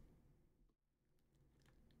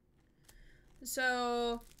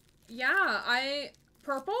 So, yeah,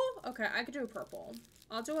 purple? Okay, I could do a purple.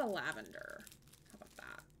 I'll do a lavender. How about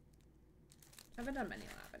that? I haven't done many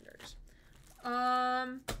lavenders.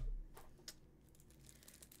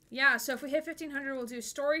 Yeah, so if we hit 1500, we'll do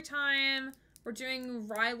story time. We're doing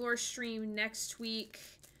Rylor stream next week.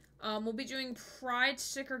 We'll be doing Pride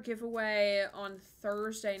sticker giveaway on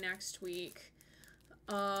Thursday next week.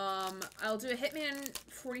 I'll do a Hitman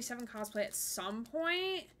 47 cosplay at some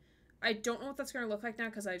point. I don't know what that's going to look like now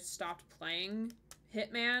because I've stopped playing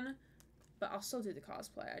Hitman, but I'll still do the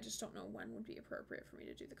cosplay. I just don't know when would be appropriate for me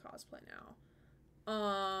to do the cosplay now.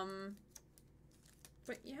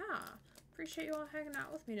 But yeah, appreciate you all hanging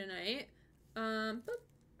out with me tonight.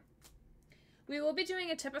 We will be doing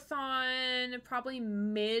a tip-a-thon probably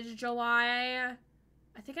mid-July.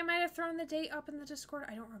 I think I might have thrown the date up in the Discord.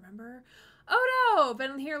 I don't remember. Oh no!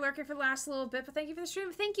 Been here lurking for the last little bit, but thank you for the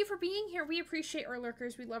stream. Thank you for being here. We appreciate our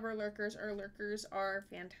lurkers. We love our lurkers. Our lurkers are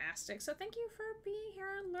fantastic. So thank you for being here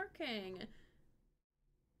and lurking.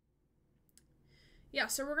 Yeah,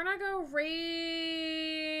 so we're gonna go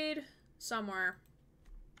raid somewhere.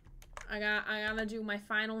 I gotta do my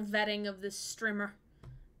final vetting of this streamer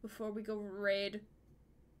before we go raid.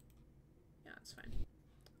 Yeah, it's fine.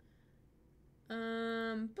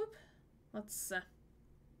 Boop. Let's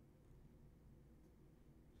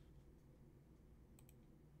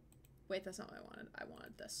wait, that's not what I wanted. I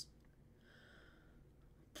wanted this.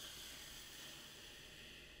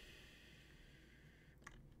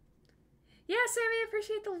 Yeah, Sammy,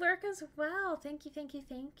 appreciate the lurk as well. Thank you, thank you,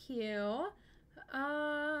 thank you.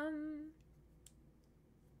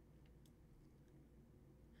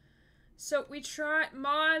 So we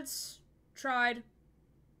mods tried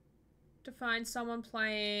to find someone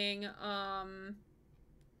playing,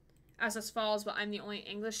 As Us Falls, but I'm the only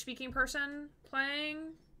English-speaking person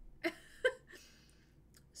playing.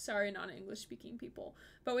 Sorry, non-English speaking people.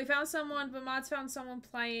 But we found someone, but mods found someone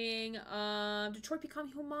playing, Detroit Become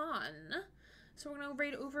Human. So we're gonna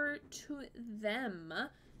raid over to them.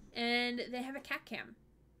 And they have a cat cam.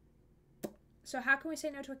 So how can we say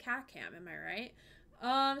no to a cat cam, am I right?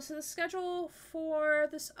 So the schedule for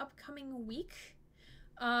this upcoming week.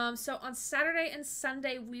 So on Saturday and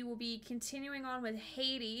Sunday, we will be continuing on with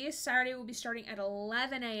Hades. Saturday will be starting at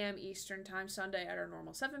 11 a.m. Eastern Time. Sunday at our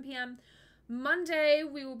normal 7 p.m. Monday,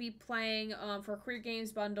 we will be playing for a Career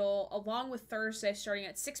Games Bundle, along with Thursday starting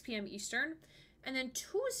at 6 p.m. Eastern. And then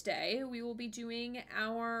Tuesday, we will be doing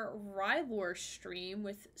our Rylor stream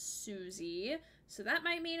with Susie. So that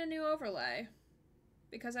might mean a new overlay,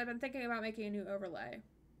 because I've been thinking about making a new overlay.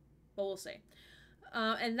 But we'll see.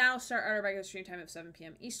 And that'll start at our regular stream time of 7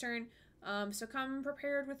 p.m. Eastern. So come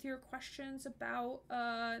prepared with your questions about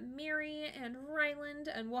Miri and Ryland,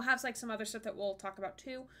 and we'll have like some other stuff that we'll talk about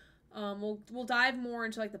too. We'll dive more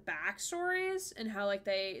into like the backstories and how like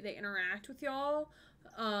they interact with y'all,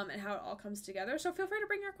 and how it all comes together. So feel free to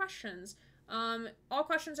bring your questions. All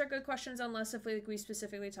questions are good questions unless if we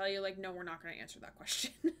specifically tell you like, no, we're not going to answer that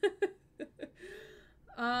question.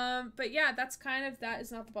 But yeah, that's kind of, that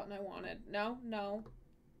is not the button I wanted. No.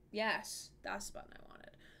 Yes, that's the button I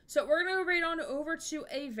wanted. So we're going to go right on over to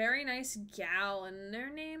a very nice gal, and their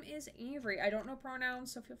name is Avery. I don't know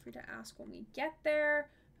pronouns, so feel free to ask when we get there.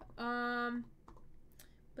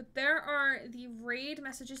 But there are the raid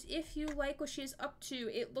messages. If you like what she is up to,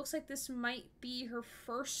 it looks like this might be her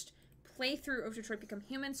first playthrough of Detroit Become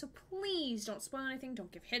Human, so please don't spoil anything,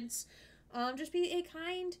 don't give hints. Just be a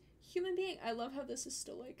kind human being. I love how this is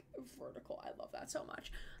still like vertical. I love that so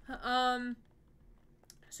much.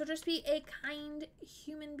 So just be a kind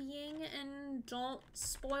human being and don't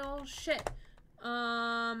spoil shit.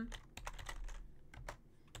 Alright.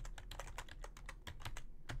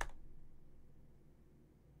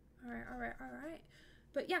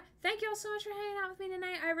 But yeah, thank you all so much for hanging out with me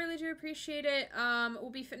tonight. I really do appreciate it. We'll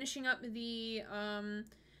be finishing up the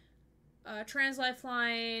Trans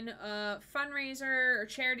Lifeline fundraiser or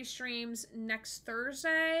charity streams next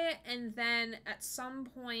Thursday, and then at some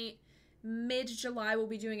point mid-July we'll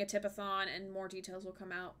be doing a tip-a-thon, and more details will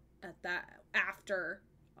come out at that after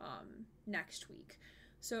next week.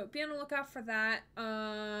 So be on the lookout for that.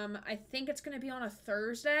 I think it's going to be on a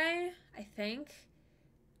Thursday. I think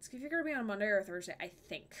it's either going to be on Monday or Thursday, I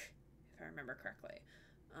think, if I remember correctly.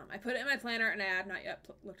 I put it in my planner, and I have not yet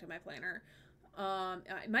looked at my planner.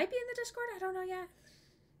 It might be in the Discord. I don't know yet.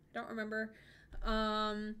 I don't remember.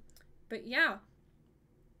 But yeah.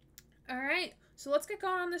 Alright. So let's get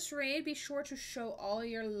going on this raid. Be sure to show all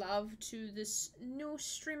your love to this new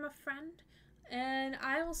streamer friend. And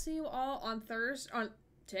I will see you all on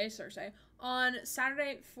today's Thursday. On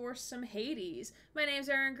Saturday for some Hades. My name's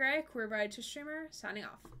Aaron Gray, Queer Bride to Streamer, signing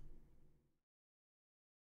off.